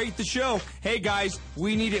and rate the show. Hey, guys,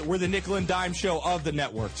 we need it. We're the nickel and dime show of the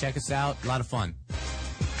network. Check us out. A lot of fun.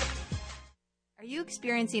 Are you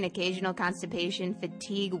experiencing occasional constipation,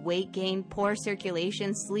 fatigue, weight gain, poor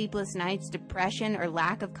circulation, sleepless nights, depression, or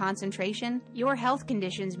lack of concentration? Your health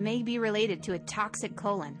conditions may be related to a toxic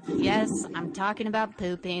colon. Yes, I'm talking about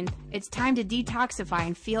pooping. It's time to detoxify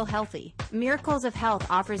and feel healthy. Miracles of Health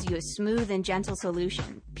offers you a smooth and gentle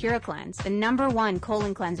solution. PuraCleanse, the #1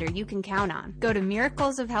 colon cleanser you can count on. Go to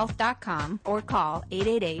miraclesofhealth.com or call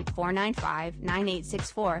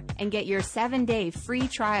 888-495-9864 and get your 7-day free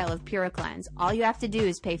trial of PuraCleanse. All you have to do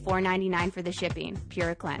is pay $4.99 for the shipping.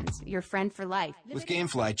 PuraCleanse, your friend for life. With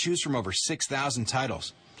GameFly, choose from over 6,000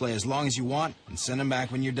 titles. Play as long as you want and send them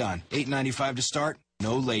back when you're done. $8.95 to start,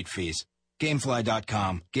 no late fees.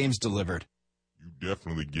 Gamefly.com. Games delivered. You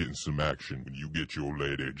definitely getting some action when you get your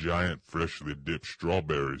lady giant freshly dipped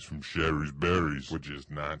strawberries from Sherry's Berries for just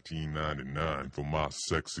 $19.99. For my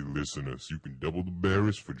sexy listeners, you can double the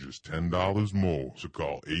berries for just $10 more. So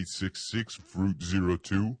call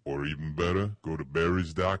 866-FRUIT-02, or even better, go to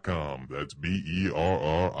berries.com. That's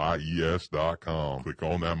BERRIES.com. Click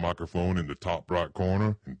on that microphone in the top right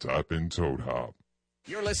corner and type in Toad Hop.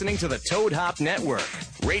 You're listening to the Toad Hop Network,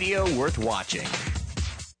 radio worth watching.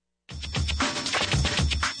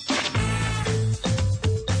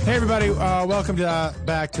 Hey, everybody. Welcome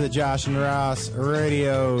back to the Josh and Ross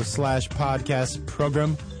radio/podcast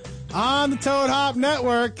program on the Toad Hop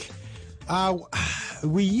Network.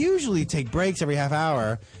 We usually take breaks every half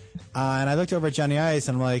hour, and I looked over at Johnny Ice,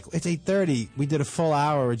 and I'm like, it's 8:30. We did a full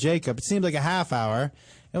hour with Jacob. It seemed like a half hour.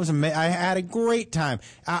 It was amazing. I had a great time.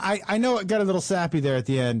 I know it got a little sappy there at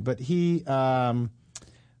the end, but he,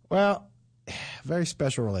 very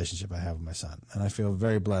special relationship I have with my son, and I feel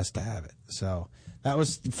very blessed to have it. So that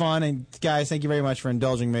was fun, and guys, thank you very much for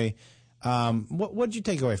indulging me. What did you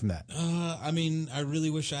take away from that? I mean, I really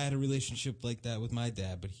wish I had a relationship like that with my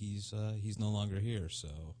dad, but he's no longer here, so.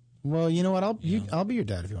 Well, you know what? I'll be your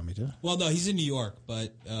dad if you want me to. Well, no, he's in New York,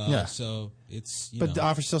 but yeah. So it's. But the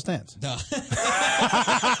offer still stands. No.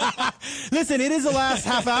 Listen, it is the last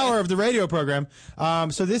half hour of the radio program,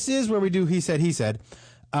 so this is where we do He Said, He Said.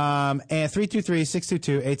 And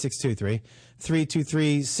 323-622-8623.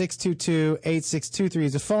 323-622-8623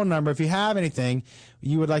 is a phone number. If you have anything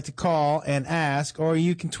you would like to call and ask, or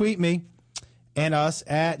you can tweet me and us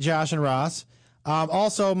at Josh and Ross.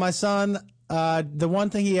 Also, my son, the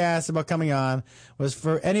one thing he asked about coming on was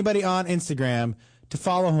for anybody on Instagram to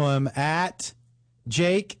follow him at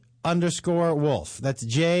Jake_Wolf. That's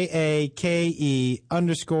JAKE_WOLF.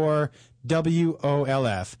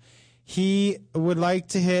 He would like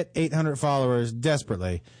to hit 800 followers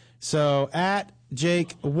desperately. So at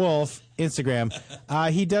Jake Wolf, Instagram.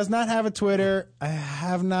 He does not have a Twitter. I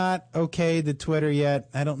have not okayed the Twitter yet.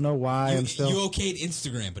 I don't know why. You okayed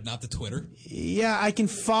Instagram, but not the Twitter? Yeah, I can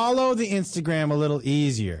follow the Instagram a little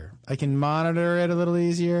easier. I can monitor it a little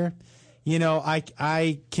easier. You know,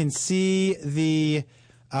 I can see the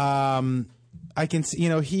I can see, you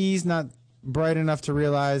know, he's not bright enough to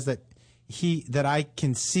realize that I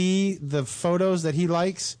can see the photos that he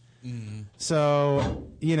likes. Mm-hmm. So,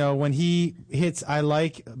 you know, when he hits I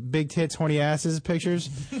like big tits, horny asses pictures,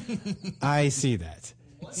 I see that.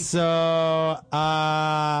 So,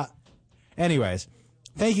 anyways,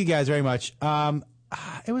 thank you guys very much.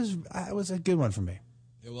 It was a good one for me.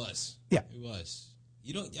 It was. Yeah. It was.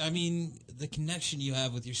 You don't, I mean, the connection you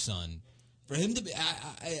have with your son, for him to be,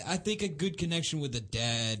 I think a good connection with a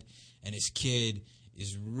dad and his kid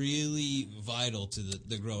is really vital to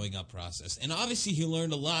the growing up process. And obviously he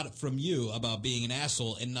learned a lot from you about being an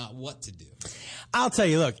asshole and not what to do. I'll tell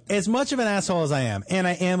you, look, as much of an asshole as I am, and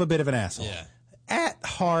I am a bit of an asshole, Yeah. at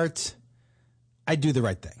heart, I do the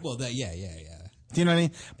right thing. Well, yeah. Do you know what I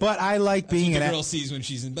mean? But I like being That's an what the girl sees when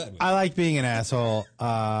she's in bed with I like being an asshole. He's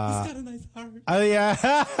got a nice heart.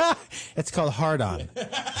 Yeah. It's called hard on.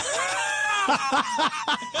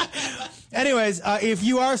 Anyways, if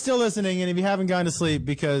you are still listening and if you haven't gone to sleep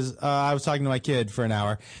because I was talking to my kid for an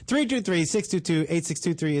hour,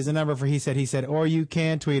 323-622-8623 is the number for He Said, He Said, or you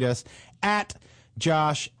can tweet us at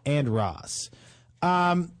Josh and Ross.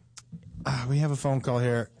 We have a phone call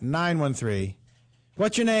here, 913.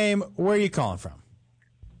 What's your name? Where are you calling from?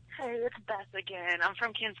 Hey, it's Beth again. I'm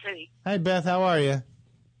from Kansas City. Hi, Beth. How are you?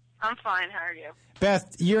 I'm fine. How are you?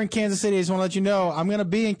 Beth, you're in Kansas City. I just want to let you know I'm going to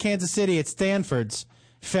be in Kansas City at Stanford's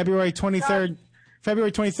February 23rd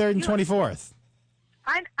and 24th.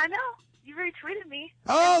 I know. You retweeted me.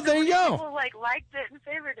 Oh, and there you go. People liked it and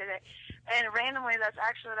favorited it. And randomly, that's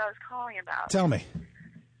actually what I was calling about. Tell me.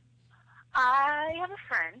 I have a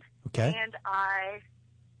friend. Okay. And I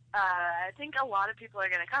think a lot of people are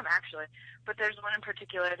going to come, actually. But there's one in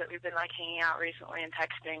particular that we've been hanging out recently and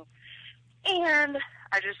texting. And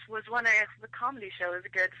I just was wondering if the comedy show is a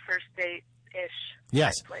good first date-ish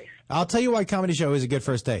Yes. place. I'll tell you why comedy show is a good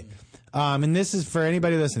first date. And this is for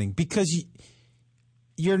anybody listening. Because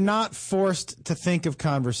you're not forced to think of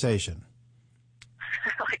conversation.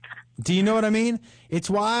 Do you know what I mean? It's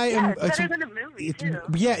why... Yeah, it's better than a movie, too.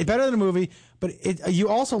 Yeah, better than a movie. But you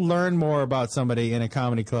also learn more about somebody in a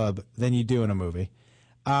comedy club than you do in a movie.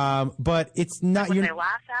 But it's not... What they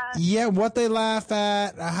laugh at? Yeah, what they laugh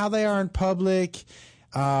at, how they are in public.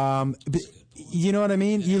 You know what I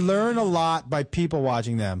mean? You learn a lot by people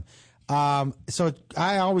watching them. So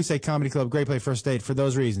I always say comedy club, great place first date for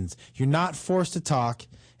those reasons. You're not forced to talk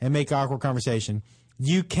and make awkward conversation.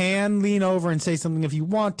 You can lean over and say something if you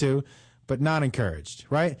want to, but not encouraged,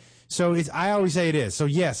 right? So I always say it is. So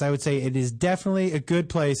yes, I would say it is definitely a good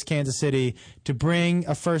place, Kansas City, to bring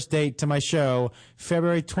a first date to my show,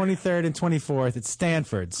 February 23rd and 24th at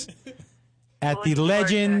Stanford's at the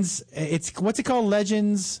Legends. What's it called?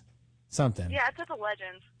 Legends something. Yeah, it's at the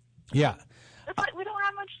Legends. Yeah. It's we don't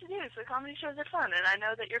have much to do, so comedy shows are fun, and I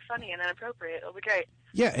know that you're funny and inappropriate. It'll be great.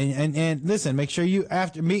 Yeah, and listen, make sure you,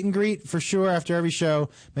 after meet and greet, for sure, after every show,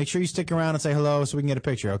 make sure you stick around and say hello so we can get a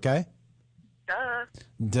picture, okay? Duh.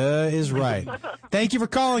 Duh is right. Thank you for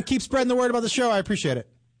calling. Keep spreading the word about the show. I appreciate it.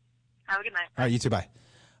 Have a good night. All right, you too. Bye.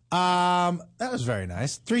 That was very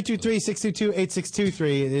nice.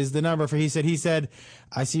 323-622-8623 is the number for He Said, He Said.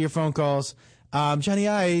 I see your phone calls. Johnny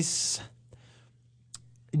Ice...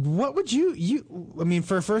 What would I mean,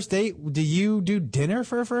 for a first date, do you do dinner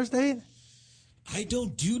for a first date? I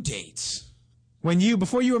don't do dates.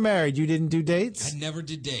 Before you were married, you didn't do dates? I never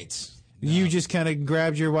did dates. You just kind of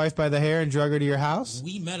grabbed your wife by the hair and drug her to your house?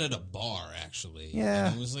 We met at a bar, actually. Yeah.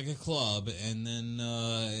 And it was like a club, and then...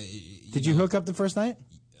 Did you hook up the first night?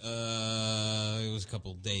 It was a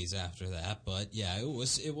couple days after that, but yeah, it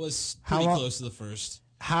was pretty close to the first.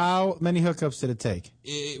 How many hookups did it take?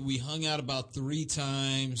 We hung out about 3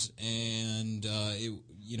 times, and it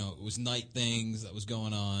was night things that was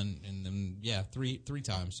going on, and then three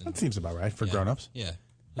times. That seems about right for grown-ups. Yeah.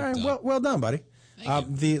 All right, well done, buddy.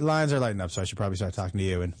 The lines are lighting up, so I should probably start talking to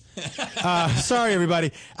you. And sorry,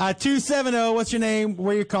 everybody. 270. What's your name?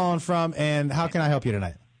 Where you calling from? And how can I help you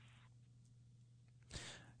tonight?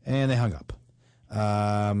 And they hung up.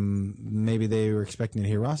 Maybe they were expecting to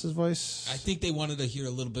hear Ross's voice. I think they wanted to hear a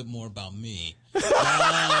little bit more about me.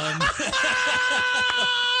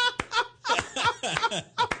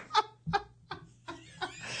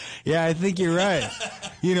 Yeah, I think you're right.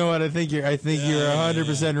 You know what? I think you're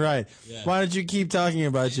 100% right. Yeah. Why don't you keep talking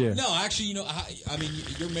about you? No, actually, I mean,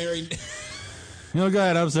 you're married. No, go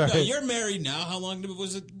ahead. I'm sorry. No, you're married now. How long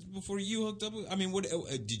was it before you hooked up? I mean, what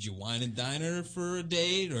did you wine and dine her for a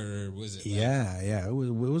date, or was it? Yeah. It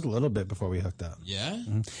was a little bit before we hooked up. Yeah.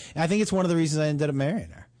 Mm-hmm. I think it's one of the reasons I ended up marrying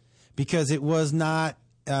her, because it was not.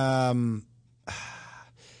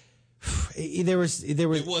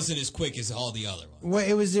 It wasn't as quick as all the other ones.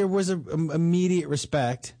 Well, there was a immediate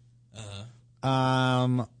respect.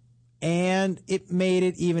 And it made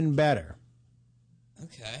it even better.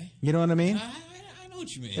 Okay. You know what I mean? I know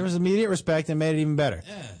what you mean. There was immediate respect and made it even better.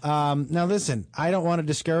 Yeah. Now listen, I don't want to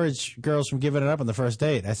discourage girls from giving it up on the first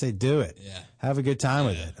date. I say do it. Yeah. Have a good time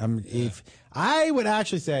with it. If I would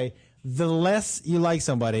actually say the less you like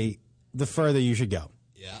somebody, the further you should go.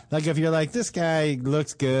 Yeah. Like if you're like, this guy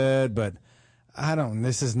looks good, but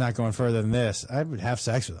this is not going further than this, I would have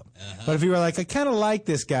sex with him. Uh-huh. But if you were like, I kind of like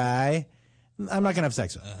this guy, I'm not going to have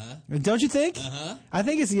sex with him. Uh-huh. Don't you think? Uh-huh. I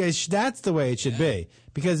think that's the way it should be.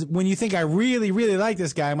 Because when you think I really, really like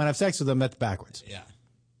this guy, I'm going to have sex with him, that's backwards. Yeah.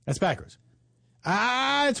 That's backwards.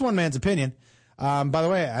 It's one man's opinion. By the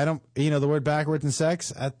way, I don't, the word backwards in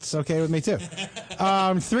sex, that's okay with me too.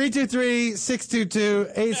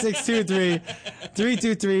 323-622-8623.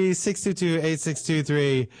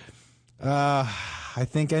 323-622-8623. I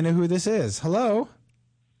think I know who this is. Hello?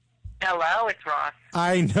 Hello, it's Ross.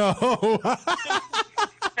 I know.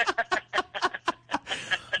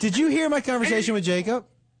 Did you hear my conversation with Jacob?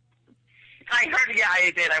 I heard, yeah,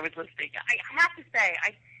 I did. I was listening. I have to say,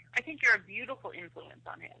 I think you're a beautiful influence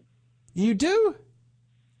on him. You do?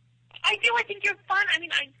 I do. I think you're fun. I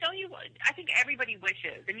mean, I think everybody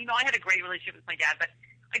wishes. And, I had a great relationship with my dad, but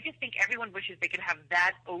I just think everyone wishes they could have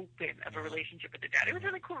that open of a relationship with their dad. It was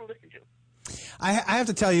really cool to listen to. I have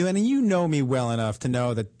to tell you, and you know me well enough to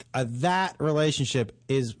know that that relationship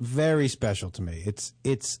is very special to me. It's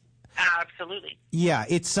absolutely. Yeah,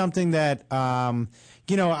 it's something that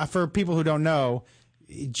for people who don't know,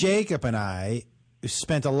 Jacob and I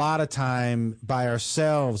spent a lot of time by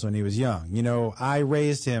ourselves when he was young. You know, I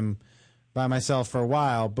raised him by myself for a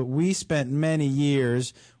while, but we spent many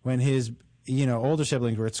years when his older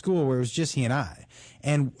siblings were at school where it was just he and I.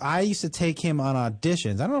 And I used to take him on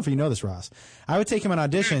auditions. I don't know if you know this, Ross. I would take him on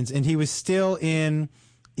auditions, and he was still in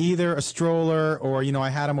either a stroller or, I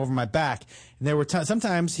had him over my back. And there were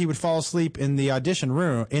sometimes he would fall asleep in the audition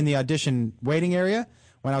room, in the audition waiting area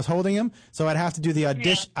when I was holding him. So I'd have to do the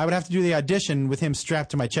audition. Yeah. I would have to do the audition with him strapped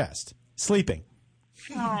to my chest, sleeping.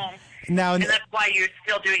 Oh. Now, and that's why you're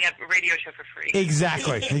still doing a radio show for free.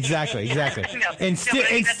 Exactly.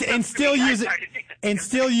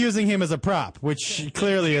 Still using him as a prop, which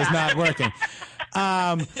clearly is not working.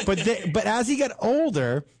 But as he got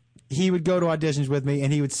older, he would go to auditions with me,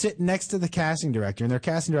 and he would sit next to the casting director, and there are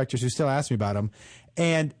casting directors who still ask me about him,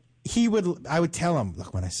 and I would tell him,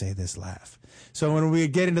 look, when I say this, laugh. So when we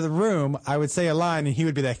would get into the room, I would say a line, and he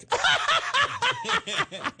would be like, oh,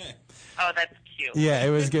 that's cute. Yeah, it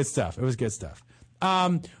was good stuff. And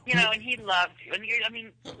he loved you. And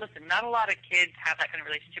listen, not a lot of kids have that kind of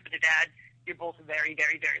relationship with their dad. You're both very,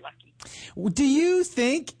 very, very lucky. Do you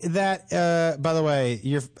think that, by the way,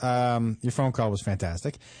 your phone call was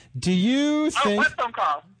fantastic. Do you think... what phone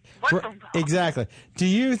call? What phone call? Exactly. Do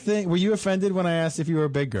you think... Were you offended when I asked if you were a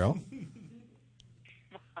big girl?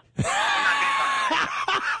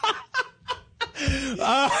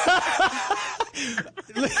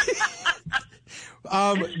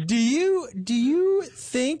 Do you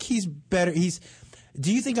think he's better?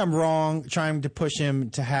 Do you think I'm wrong trying to push him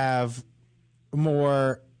to have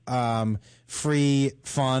more free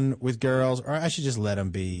fun with girls, or I should just let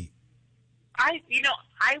him be? I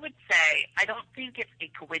would say I don't think it's a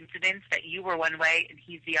coincidence that you were one way and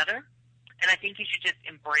he's the other, and I think you should just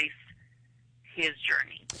embrace his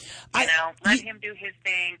journey. Let him do his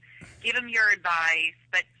thing, give him your advice,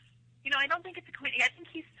 but I don't think it's a coincidence. I think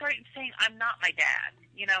he's sort of saying, "I'm not my dad."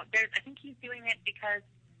 I think he's doing it because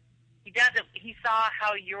he saw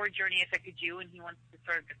how your journey affected you, and he wants to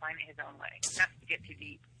sort of define it his own way. Not to get too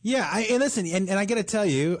deep. Yeah, listen, and I got to tell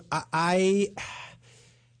you, I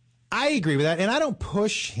agree with that, and I don't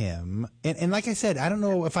push him. And like I said, I don't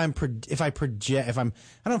know if I don't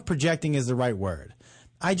know if projecting is the right word.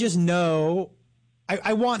 I just know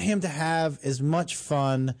I want him to have as much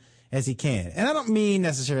fun as he can. And I don't mean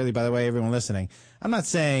necessarily, by the way, everyone listening, I'm not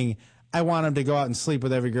saying I want him to go out and sleep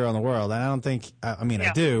with every girl in the world. And I don't think, I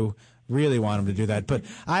do really want him to do that. But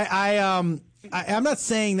I'm not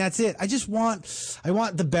saying that's it. I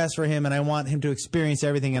want the best for him, and I want him to experience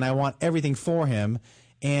everything, and I want everything for him.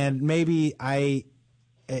 And maybe I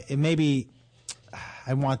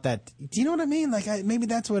want that. Do you know what I mean? Like, maybe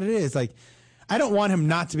that's what it is. Like, I don't want him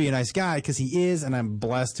not to be a nice guy, because he is, and I'm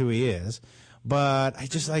blessed who he is. But I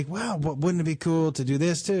just wow, wouldn't it be cool to do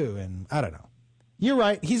this too? And I don't know. You're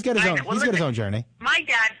right. He's got his own. He's got his own journey. My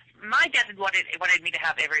dad wanted me to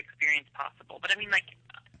have every experience possible. But it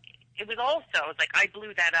was also I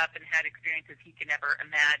blew that up and had experiences he could never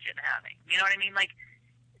imagine having. You know what I mean? Like,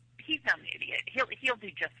 he's not an idiot. He'll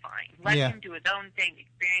do just fine. Let him do his own thing,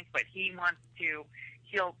 experience what he wants to.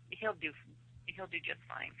 He'll do just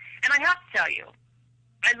fine. And I have to tell you,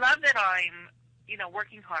 I love that I'm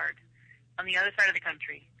working hard on the other side of the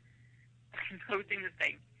country, composing this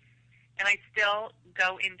thing, and I still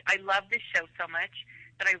go in. I love this show so much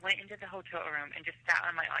that I went into the hotel room and just sat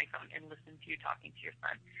on my iPhone and listened to you talking to your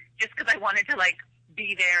son, just because I wanted to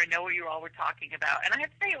be there and know what you all were talking about. And I have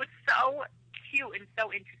to say, it was so cute and so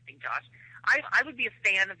interesting, Josh. I would be a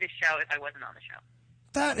fan of this show if I wasn't on the show.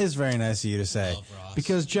 That is very nice of you to say,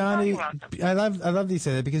 because Johnny, I love that you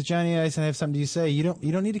say that, because Johnny and I have something to say. You don't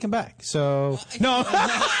need to come back. So no.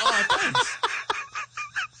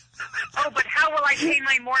 Oh, but how will I pay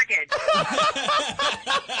my mortgage?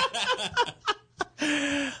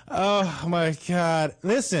 Oh my God!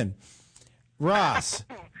 Listen, Ross,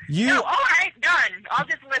 No, all right, done. I'll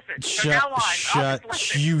just listen. From now on, I'll just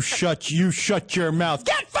listen. You shut your mouth.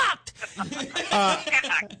 Get fucked.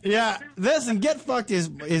 Yeah, listen, get fucked is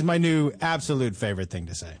my new absolute favorite thing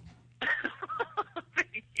to say.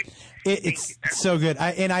 It's so good.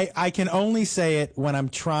 I can only say it when I'm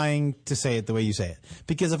trying to say it the way you say it.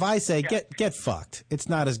 Because if I say get fucked, it's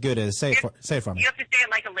not as good as say it for me. You have to say it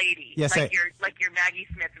like a lady. Yeah, like you're Maggie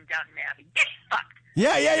Smith from Downton Abbey. Get fucked.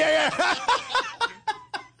 Yeah.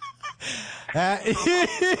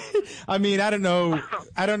 I mean, I don't know.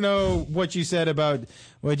 I don't know what you said about.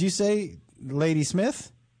 What did you say, Lady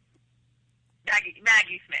Smith?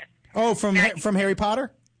 Maggie Smith. Oh, from Harry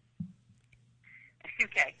Potter.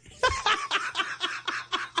 Okay.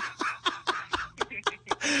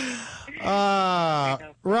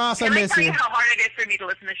 Ross, I Can I miss tell you. you how hard it is for me to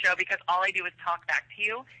listen to the show because all I do is talk back to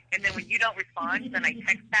you, and then when you don't respond, then I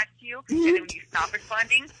text back to you, and then when you stop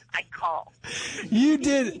responding, I call. You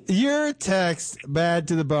did your text "bad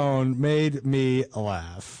to the bone" made me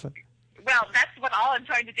laugh. Well, that's what all I'm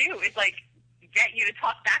trying to do is like get you to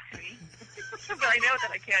talk back to me, but I know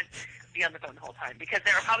that I can't be on the phone the whole time because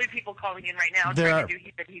there are probably people calling in right now trying to do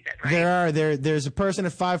he said, right? There's a person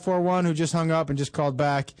at 541 who just hung up and just called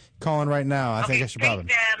back, calling right now. I think I should probably.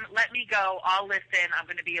 Take them. Let me go. I'll listen. I'm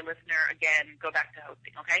going to be a listener again. Go back to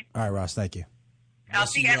hosting. Okay. All right, Ross. Thank you. I'll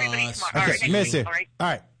see everybody tomorrow. Okay, All right, miss you. All right. All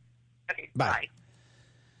right. Okay. Bye.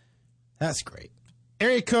 That's great.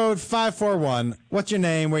 Area code 541. What's your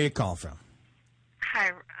name? Where you calling from?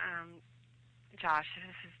 Hi, Josh.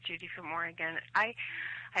 This is Judy from Oregon. I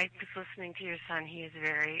was listening to your son. He is a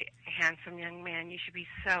very handsome young man. You should be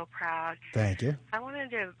so proud. Thank you. I wanted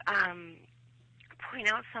to point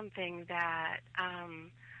out something that I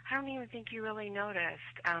don't even think you really noticed.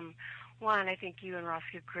 One, I think you and Ross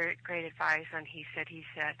give great advice on he said,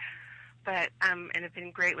 but and have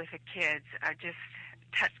been great with the kids. I just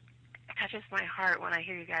touches my heart when I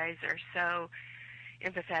hear you guys are so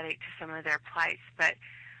empathetic to some of their plights. But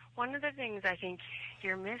one of the things I think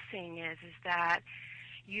you're missing is that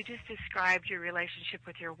you just described your relationship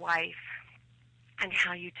with your wife and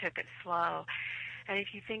how you took it slow. And if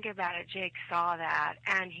you think about it, Jake saw that,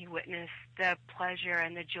 and he witnessed the pleasure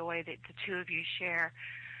and the joy that the two of you share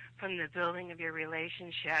from the building of your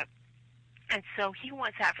relationship. And so he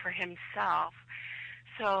wants that for himself.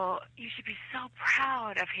 So you should be so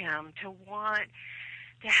proud of him to want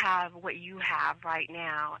to have what you have right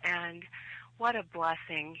now. And what a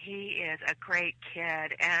blessing. He is a great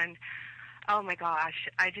kid. And oh my gosh,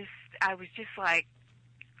 I was just like,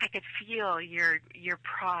 I could feel your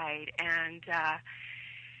pride, and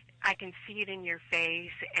I can see it in your face,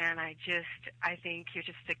 and I think you're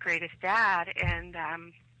just the greatest dad, and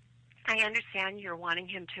I understand you're wanting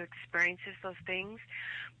him to experience those things,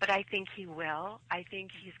 but I think he will. I think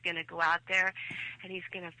he's going to go out there, and he's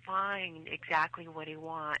going to find exactly what he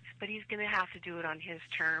wants, but he's going to have to do it on his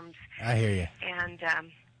terms. I hear you. And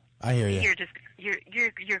I hear you.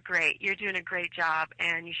 You're great. You're doing a great job,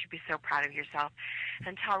 and you should be so proud of yourself.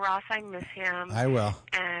 And tell Ross I miss him. I will.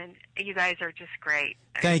 And you guys are just great.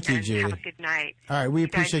 Thank you, and Judy. Have a good night. All right, we You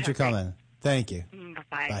guys appreciate you have great- calling. Thank you.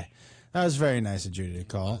 Bye-bye. Bye. That was very nice of Judy to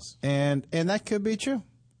call, and that could be true.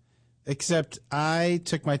 Except I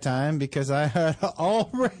took my time because I had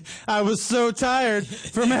I was so tired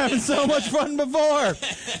from having so much fun before.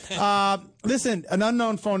 Listen, an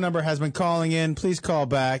unknown phone number has been calling in. Please call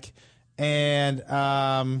back. And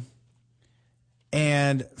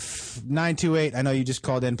 928, I know you just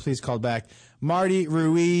called in. Please call back. Marty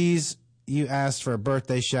Ruiz, you asked for a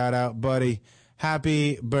birthday shout out, buddy.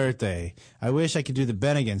 Happy birthday. I wish I could do the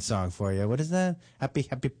Bennigan song for you. What is that? Happy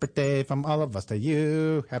birthday from all of us to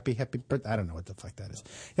you. Happy birthday. I don't know what the fuck that is.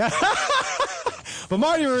 But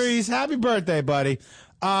Marty Ruiz, happy birthday, buddy.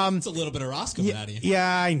 It's a little bit of Ross coming out of you.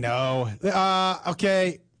 Yeah, I know.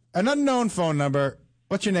 Okay. An unknown phone number.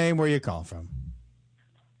 What's your name? Where are you calling from?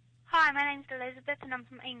 Hi, my name's Elizabeth, and I'm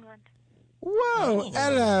from England. Whoa.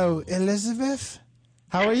 Hello, Elizabeth.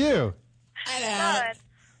 How are you? Good.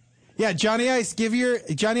 Yeah, Johnny Ice,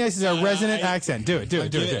 Johnny Ice is our resident accent. Do it.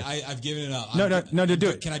 I've given it up. No, do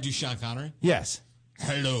it. Can I do Sean Connery? Yes.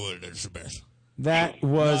 Hello, Elizabeth. That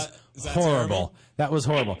was Is that horrible. terrible? That was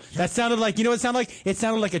horrible. That sounded like, you know what it sounded like? It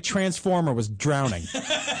sounded like a transformer was drowning.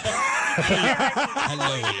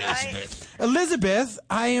 Hello, Elizabeth. Elizabeth,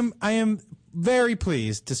 I am very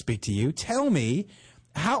pleased to speak to you. Tell me,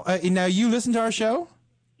 how, now you listen to our show?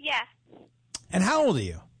 Yeah, And how old are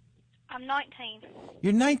you? I'm 19.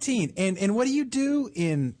 You're 19. And what do you do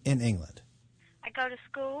in England? I go to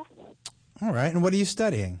school. All right. And what are you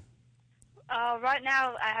studying? Right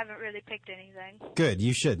now, I haven't really picked anything. Good.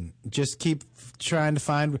 You shouldn't. Just keep trying to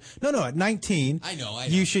find. No. At 19, I know.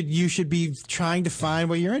 You should be trying to find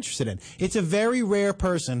what you're interested in. It's a very rare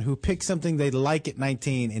person who picks something they like at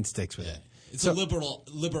 19 and sticks with it. It's a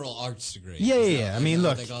liberal arts degree. Yeah. I mean,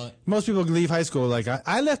 look, what they call it? most people leave high school like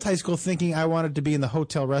I left high school thinking I wanted to be in the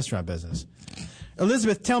hotel restaurant business.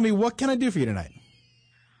 Elizabeth, tell me, what can I do for you tonight?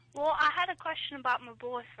 Well, I had a question about my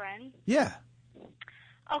boyfriend. Yeah.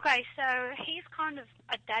 Okay, so he's kind of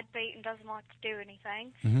a deadbeat and doesn't like to do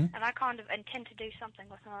anything, Mhm. and I kind of intend to do something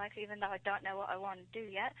with my life, even though I don't know what I want to do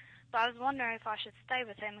yet. But I was wondering if I should stay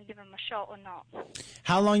with him and give him a shot or not.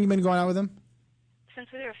 How long you been going out with him? Since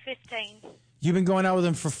we were 15. You've been going out with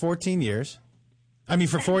him for 14 years. I mean,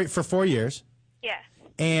 for 4 years. Yeah.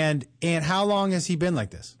 And how long has he been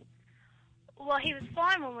like this? Well, he was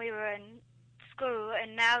fine when we were in school,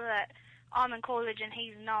 and now that I'm in college and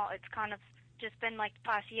he's not, it's kind of just been like the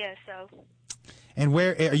past year, so And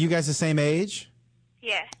where are you guys the same age?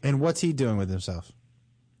 yeah. And what's he doing with himself?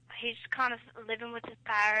 He's kind of living with his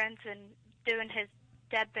parents and doing his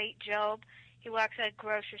deadbeat job. He works at a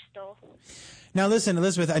grocery store. Now, listen,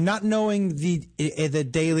 Elizabeth, not knowing the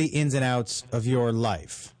daily ins and outs of your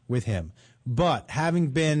life with him, but having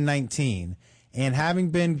been 19 and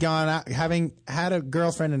having been gone out, having had a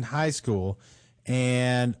girlfriend in high school,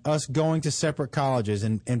 and us going to separate colleges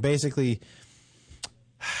and basically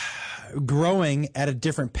growing at a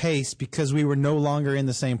different pace because we were no longer in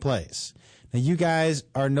the same place. Now, you guys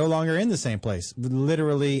are no longer in the same place,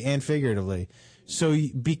 literally and figuratively. So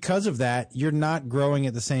because of that, you're not growing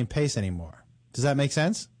at the same pace anymore. Does that make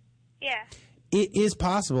sense? Yeah. It is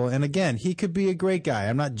possible. And again, he could be a great guy.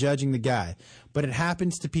 I'm not judging the guy. But it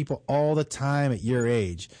happens to people all the time at your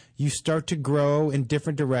age. You start to grow in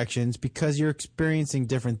different directions because you're experiencing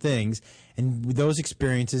different things. And those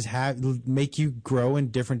experiences make you grow in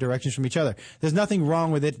different directions from each other. There's nothing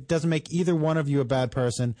wrong with it. It doesn't make either one of you a bad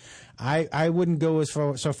person. I wouldn't go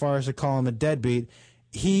so far as to call him a deadbeat.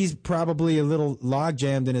 He's probably a little log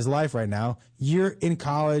jammed in his life right now. You're in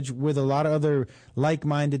college with a lot of other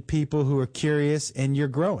like-minded people who are curious, and you're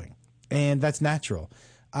growing, and that's natural.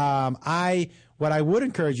 What I would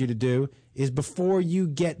encourage you to do is before you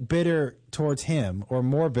get bitter towards him, or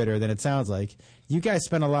more bitter than it sounds like, you guys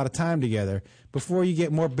spend a lot of time together. Before you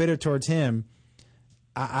get more bitter towards him,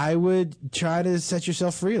 I would try to set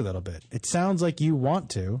yourself free a little bit. It sounds like you want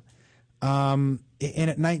to.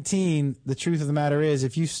 And at 19, the truth of the matter is,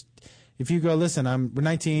 if you go, listen, we're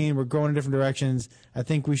 19, we're going in different directions, I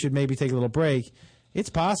think we should maybe take a little break. It's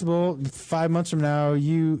possible 5 months from now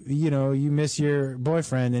you miss your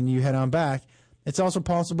boyfriend and you head on back. It's also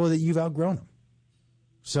possible that you've outgrown him.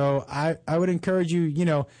 So I would encourage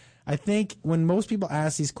you, I think when most people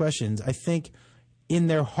ask these questions, I think in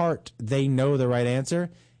their heart they know the right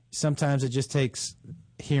answer. Sometimes it just takes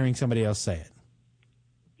hearing somebody else say it.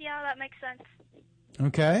 Yeah, that makes sense.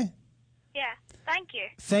 Okay? Yeah. Thank you.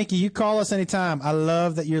 Thank you. You call us anytime. I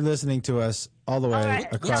love that you're listening to us all the way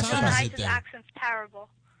across the country. His accent's terrible.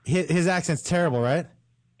 His accent's terrible, right?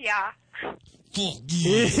 Yeah.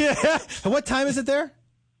 Yeah. What time is it there?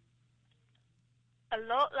 A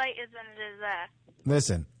lot later than it is there.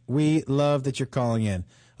 Listen, we love that you're calling in.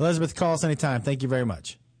 Elizabeth, call us anytime. Thank you very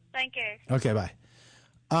much. Thank you. Okay, bye.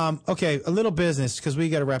 Okay, a little business because we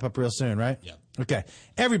got to wrap up real soon, right? Yeah. Okay.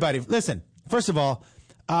 Everybody, listen. First of all,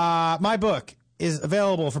 my book is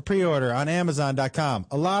available for pre-order on Amazon.com.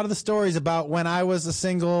 A lot of the stories about when I was a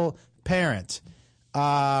single parent,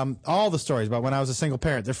 all the stories about when I was a single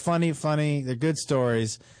parent, they're funny, they're good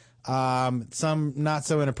stories. Some not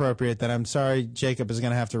so inappropriate that I'm sorry Jacob is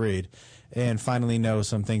going to have to read and finally know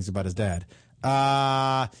some things about his dad.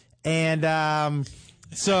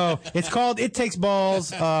 So it's called It Takes Balls,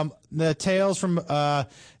 the tales from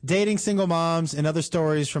dating single moms and other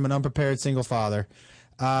stories from an unprepared single father.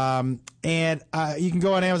 And you can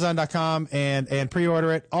go on Amazon.com and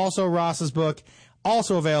pre-order it. Also, Ross's book,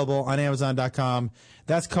 also available on Amazon.com.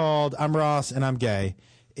 That's called I'm Ross and I'm Gay.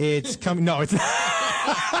 It's coming. No, it's not.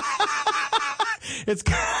 It's.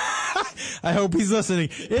 I hope he's listening.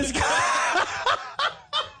 It's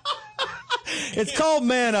called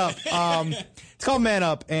Man Up. It's called Man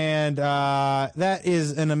Up, and that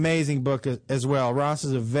is an amazing book as well. Ross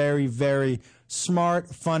is a very, very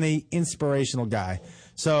smart, funny, inspirational guy.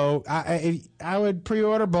 So I would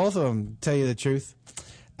pre-order both of them, to tell you the truth.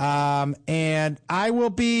 And I will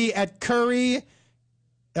be at Curry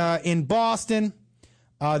in Boston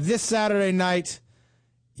this Saturday night.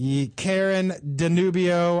 Karen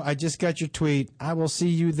Danubio, I just got your tweet. I will see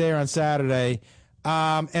you there on Saturday.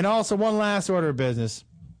 And also one last order of business.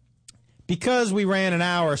 Because we ran an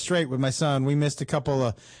hour straight with my son, we missed a couple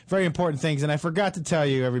of very important things. And I forgot to tell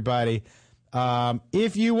you, everybody,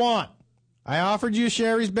 if you want, I offered you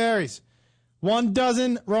Sherry's Berries. 1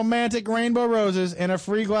 dozen romantic rainbow roses and a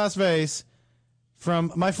free glass vase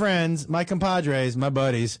from my friends, my compadres, my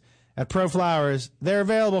buddies at Pro Flowers. They're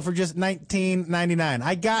available for just $19.99.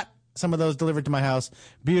 I got some of those delivered to my house.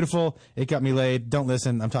 Beautiful. It got me laid. Don't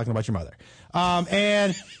listen. I'm talking about your mother.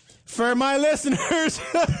 And for my listeners,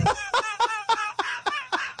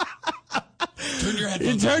 Turn your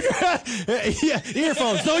headphones yeah,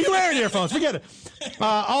 earphones. No, you wearing earphones. Forget it.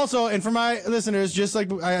 Also, and for my listeners, just like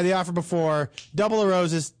the offer before, Double the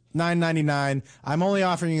Roses, $9.99. I'm only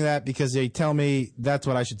offering you that because they tell me that's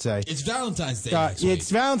what I should say. It's Valentine's Day next week. It's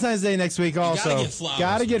Valentine's Day next week also. You gotta get flowers.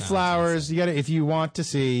 Gotta get flowers. You gotta, if you want to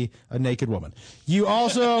see a naked woman. You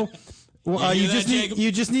also,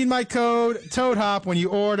 you just need my code, Toad Hop, when you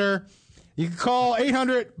order. You can call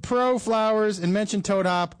 800-PRO-FLOWERS and mention Toad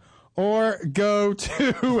Hop, or go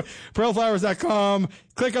to proflowers.com,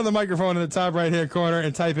 click on the microphone in the top right-hand corner,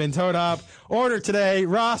 and type in Toad Hop. Order today.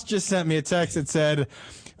 Ross just sent me a text that said,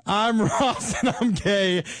 "I'm Ross and I'm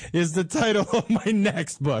gay" is the title of my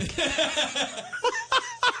next book.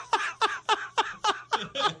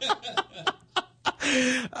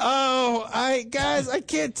 Guys, I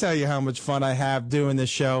can't tell you how much fun I have doing this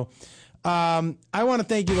show. I want to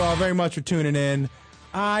thank you all very much for tuning in.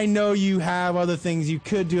 I know you have other things you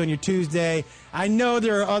could do on your Tuesday. I know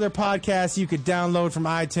there are other podcasts you could download from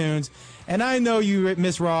iTunes. And I know you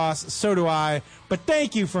miss Ross, so do I. But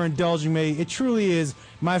thank you for indulging me. It truly is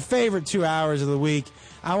my favorite 2 hours of the week.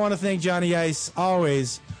 I want to thank Johnny Ice,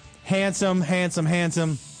 always handsome, handsome,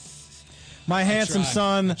 handsome. My handsome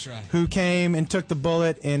son who came and took the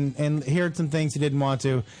bullet and heard some things he didn't want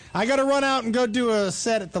to. I got to run out and go do a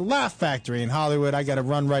set at the Laugh Factory in Hollywood. I got to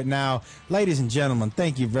run right now. Ladies and gentlemen,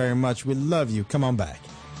 thank you very much. We love you. Come on back.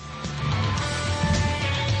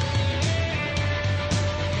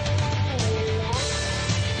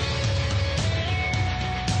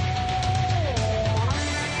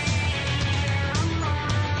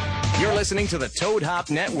 You're listening to the Toad Hop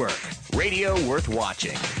Network, radio worth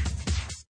watching.